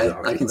mask. Okay, He's a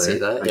hockey I can see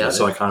player. that, yeah.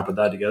 So I kind of put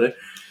that together.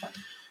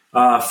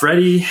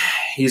 Freddy,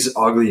 he's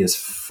ugly as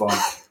fuck.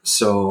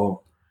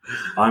 So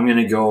I'm going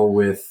to go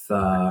with...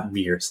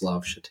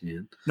 Miroslav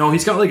Shatan. no,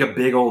 he's got like a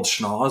big old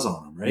schnoz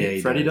on him, right? Yeah,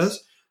 he Freddy does.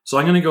 does. So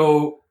I'm going to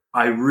go...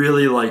 I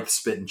really like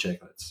spitting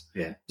chiclets.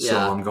 Yeah. So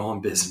Yeah. I'm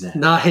going Biznett.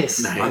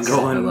 Nice. I'm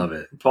going- I love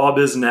it. Paul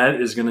Biznett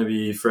is going to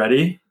be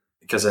Freddy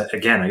because,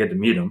 again, I get to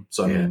meet him.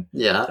 So, I mean,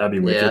 Yeah. that'd be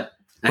wicked. Yeah.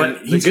 But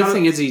But the he's good got-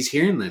 thing is he's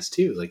hearing this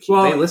too. Like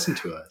Well- they listen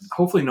to us.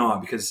 Hopefully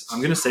not, because I'm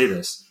going to say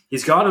this.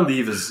 He's got to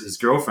leave his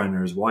girlfriend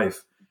or his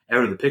wife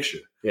out of the picture.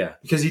 Yeah.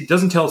 Because he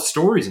doesn't tell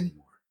stories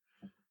anymore.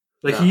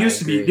 Like, he Yeah, used I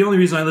to be... agree. The only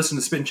reason I listened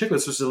to Spittin'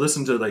 Chicklets was to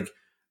listen to, like,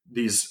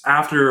 these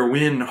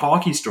after-a-win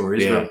hockey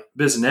stories Yeah. with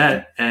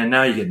Biznett, and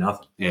now you get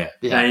nothing. Yeah.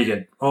 Now Yeah. you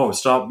get,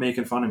 stop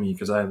making fun of me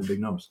because I have a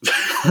big nose.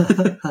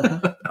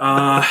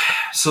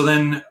 So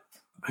then,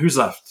 who's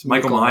left?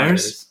 Michael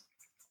Myers?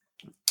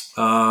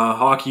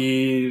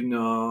 Hockey,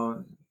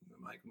 no.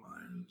 Michael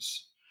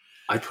Myers.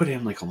 I put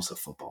him like almost a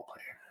football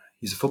player.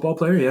 He's a football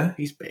player, yeah.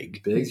 He's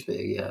big. He's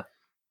big, yeah.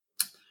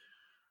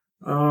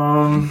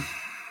 I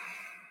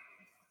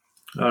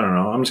don't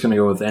know. I'm just going to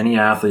go with any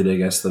athlete, I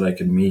guess, that I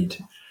could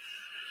meet.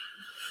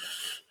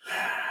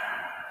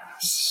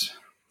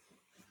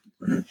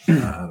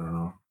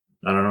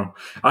 I don't know.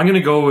 I'm going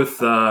to go with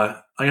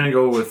the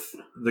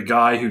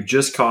guy who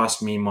just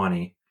cost me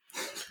money,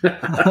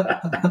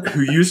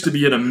 who used to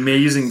be an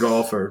amazing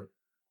golfer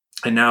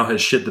and now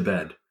has shit the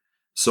bed.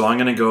 So I'm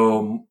going to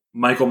go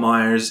Michael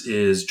Myers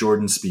is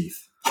Jordan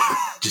Spieth.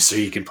 Just so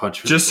you can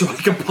punch him. Just so I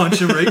can punch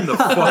him right in the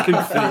fucking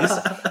face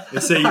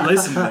and say,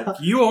 listen, Nick,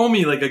 you owe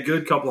me like a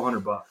good couple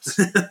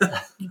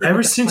 $100.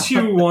 Ever since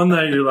you won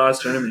your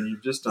last tournament,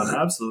 you've just done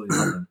absolutely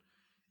nothing.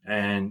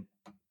 And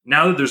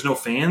now that there's no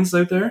fans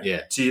out there,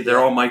 Yeah. see, they're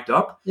all mic'd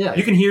up. Yeah.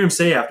 You can hear him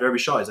say after every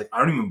shot, he's like, I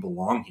don't even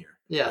belong here.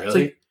 Yeah. It's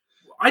Really? like,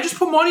 I just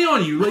put money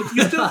on you.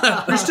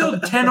 Like, you're still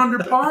 10 under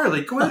par.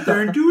 Like, go out there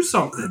and do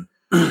something.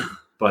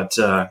 But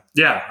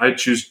yeah, I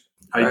choose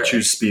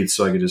Spieth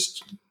so I could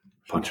just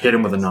hit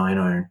him with a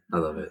 9-iron. I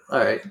love it. All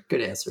right.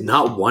 Good answer.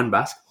 Not one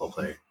basketball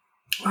player.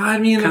 I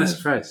mean, Kind of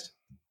surprised.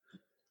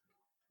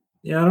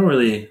 yeah, I don't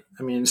really.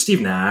 I mean, Steve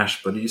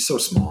Nash, but he's so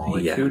small.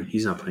 Like, yeah, who-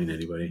 he's not playing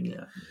anybody.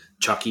 Yeah.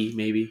 Chucky,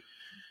 maybe.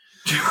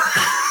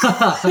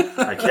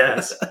 I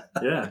guess.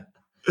 Yeah.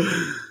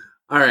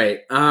 All right.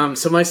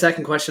 So my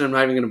second question, I'm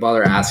not even going to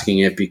bother asking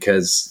it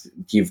because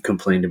you've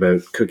complained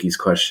about Cookie's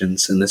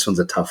questions, and this one's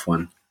a tough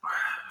one.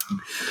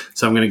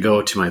 So I'm going to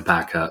go to my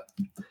backup.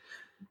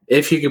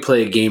 If you could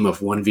play a game of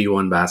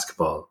 1v1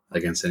 basketball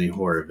against any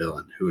horror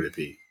villain, who would it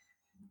be?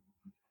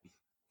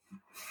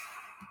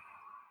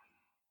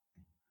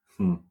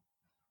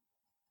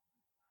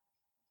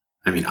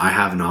 I mean, I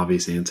have an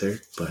obvious answer,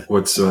 but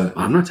What's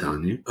I'm not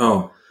telling you.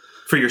 oh,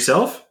 for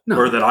yourself? No.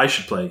 Or that I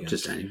should play against?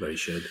 Just anybody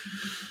should.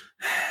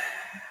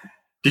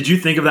 Did you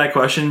think of that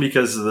question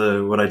because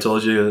of what I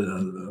told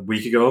you a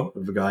week ago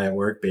of a guy at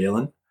work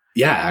bailing?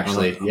 Yeah,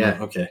 actually. Yeah.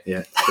 Okay.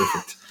 Yeah.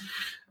 Perfect.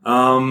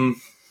 A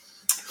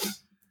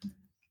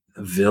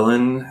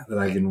villain that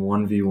I can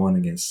 1v1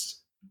 against.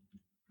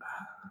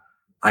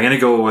 I'm gonna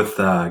go with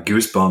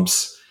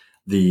Goosebumps,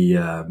 the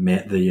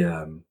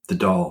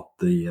doll,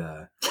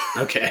 the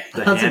Okay. the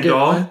That's a hand good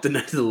doll. one. The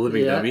Night of the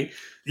Living Yeah. Dummy.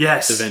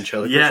 Yes, The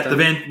ventriloquist Yeah,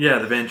 dummy?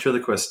 the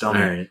ventriloquist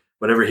dummy. All right.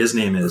 Whatever his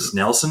name is,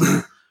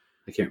 Nelson.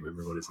 I can't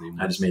remember what his name is.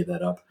 I just made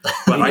that up.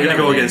 But I'm gonna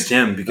go against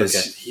him because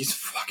Okay. he's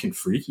fucking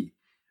freaky.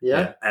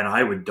 Yeah. And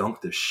I would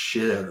dunk the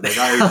shit out of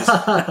him.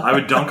 Like I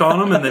would dunk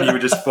on him and then he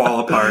would just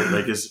fall apart.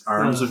 Like his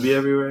arms would be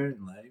everywhere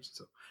and legs.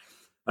 So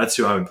that's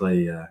who I would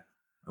play a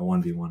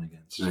 1v1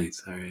 against.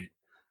 Nice. All right.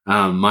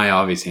 My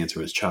obvious answer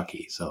was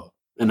Chucky. So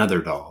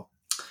another doll.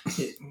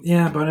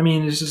 Yeah, but I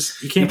mean, it's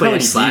just you can't You play probably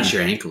any slash D.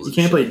 your ankles. You and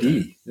can't shit play like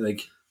D.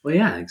 Like, well,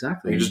 yeah,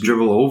 exactly. you just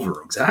dribble over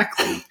them.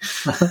 Exactly.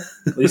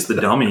 At least the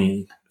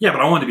dummy. Yeah,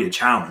 but I want it to be a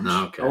challenge.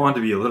 Oh, okay. I want it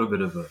to be a little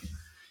bit of a.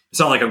 It's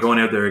not like I'm going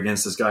out there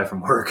against this guy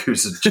from work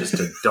who's just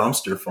a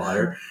dumpster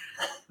fire.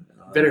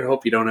 Better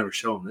hope you don't ever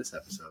show him this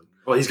episode.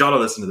 Well, he's got to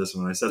listen to this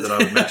one. I said that I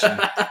would mention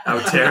how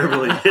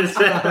terrible he is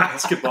at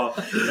basketball,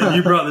 and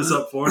you brought this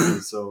up for me,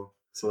 so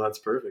that's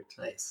perfect.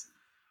 Nice.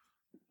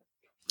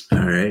 All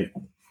right.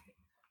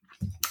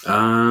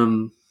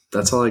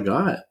 That's all I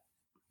got.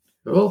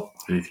 Cool.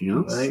 Anything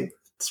else? I think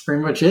that's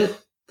pretty much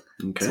it.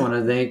 Okay. Just want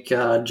to thank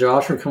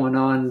Josh for coming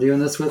on and doing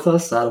this with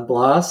us. Had a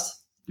blast.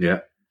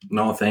 Yeah.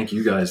 No, thank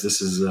you guys. This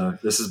has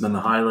been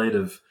the highlight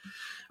of.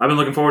 I've been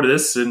looking forward to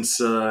this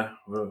since.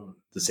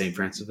 The St.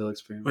 Francisville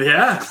experience. Well,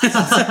 yeah,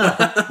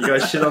 you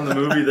guys shit on the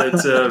movie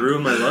that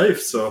ruined my life,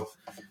 so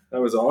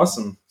that was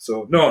awesome.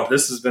 So no,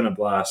 this has been a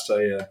blast.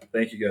 I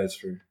thank you guys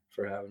for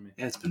having me.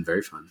 Yeah, it's been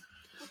very fun.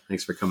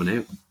 Thanks for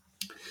coming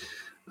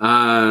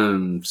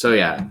out. So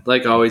yeah,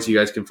 like always, you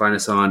guys can find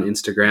us on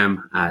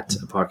Instagram at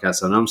A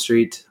Podcast on Elm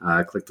Street.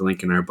 Click the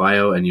link in our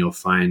bio and you'll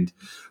find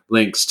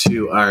links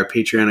to our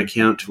Patreon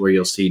account where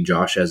you'll see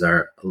Josh as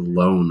our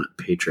lone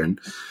patron,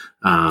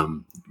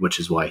 which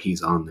is why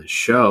he's on this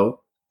show.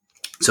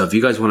 So if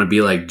you guys want to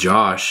be like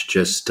Josh,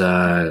 just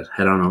head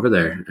on over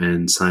there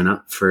and sign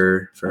up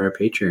for our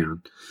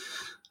Patreon.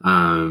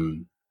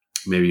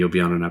 Maybe you'll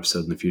be on an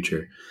episode in the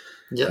future.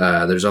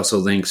 Yep. There's also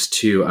links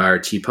to our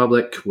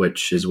TeePublic,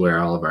 which is where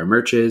all of our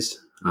merch is.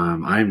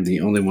 I'm the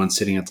only one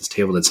sitting at this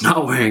table that's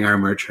not wearing our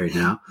merch right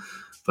now.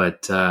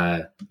 But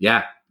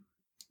yeah.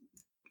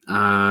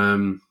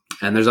 And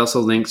there's also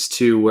links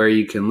to where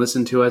you can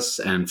listen to us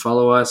and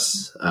follow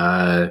us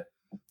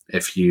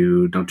if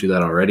you don't do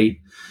that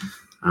already.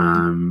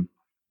 I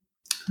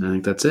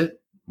think that's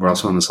it. We're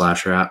also on the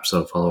Slasher app,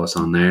 so follow us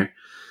on there.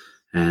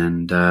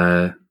 And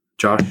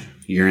Josh,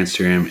 your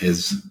Instagram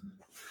is...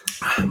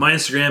 My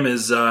Instagram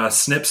is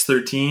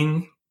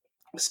Snips13.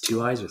 It's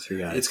 2 eyes or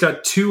 3 eyes? It's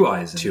got 2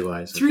 eyes in it. 2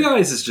 eyes. 3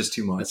 eyes is just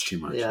too much. That's too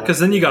much. Yeah. Because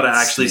then you got to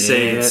actually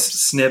say it's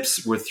Snips.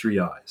 Snips with 3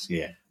 eyes.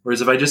 Yeah.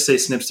 Whereas if I just say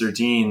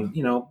Snips13,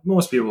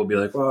 most people will be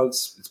like, well,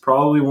 it's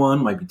probably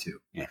 1, might be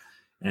 2. Yeah.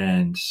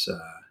 And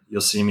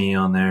you'll see me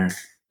on there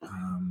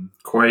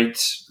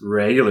quite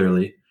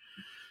regularly.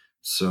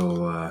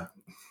 So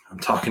I'm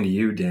talking to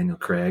you, Daniel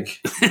Craig.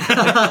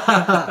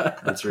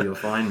 That's where you'll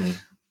find me.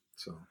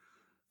 So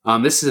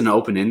this is an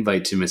open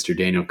invite to Mr.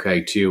 Daniel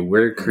Craig, too.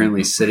 We're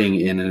currently sitting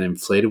in an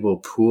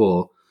inflatable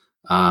pool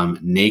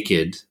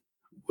naked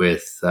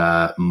with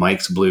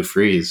Mike's Blue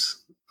Freeze.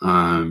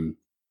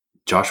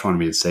 Josh wanted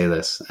me to say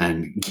this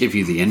and give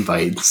you the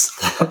invites.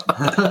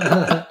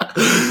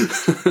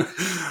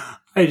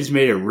 I just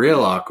made it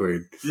real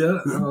awkward. yeah,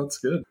 no, that's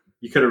good.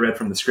 You could have read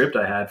from the script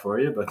I had for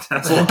you, but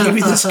that's Well, give me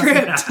the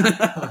script.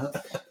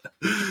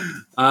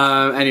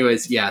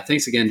 Anyways, yeah,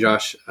 thanks again,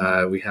 Josh.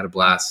 We had a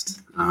blast.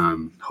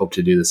 Hope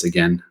to do this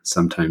again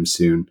sometime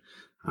soon.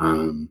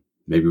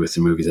 Maybe with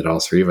the movies that all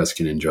 3 of us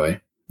can enjoy.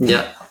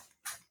 Yeah.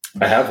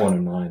 I have one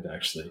in mind,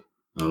 actually.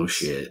 Oh,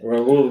 shit.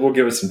 We'll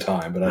give it some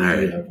time, but I All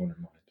do right. have one in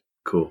mind.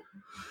 Cool.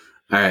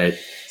 All right.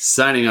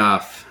 Signing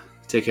off.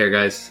 Take care,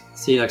 guys.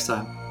 See you next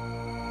time.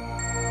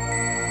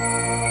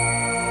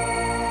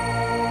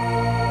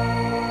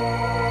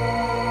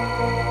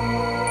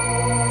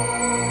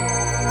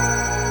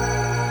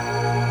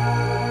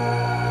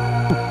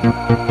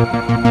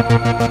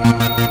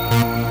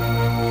 Thank you.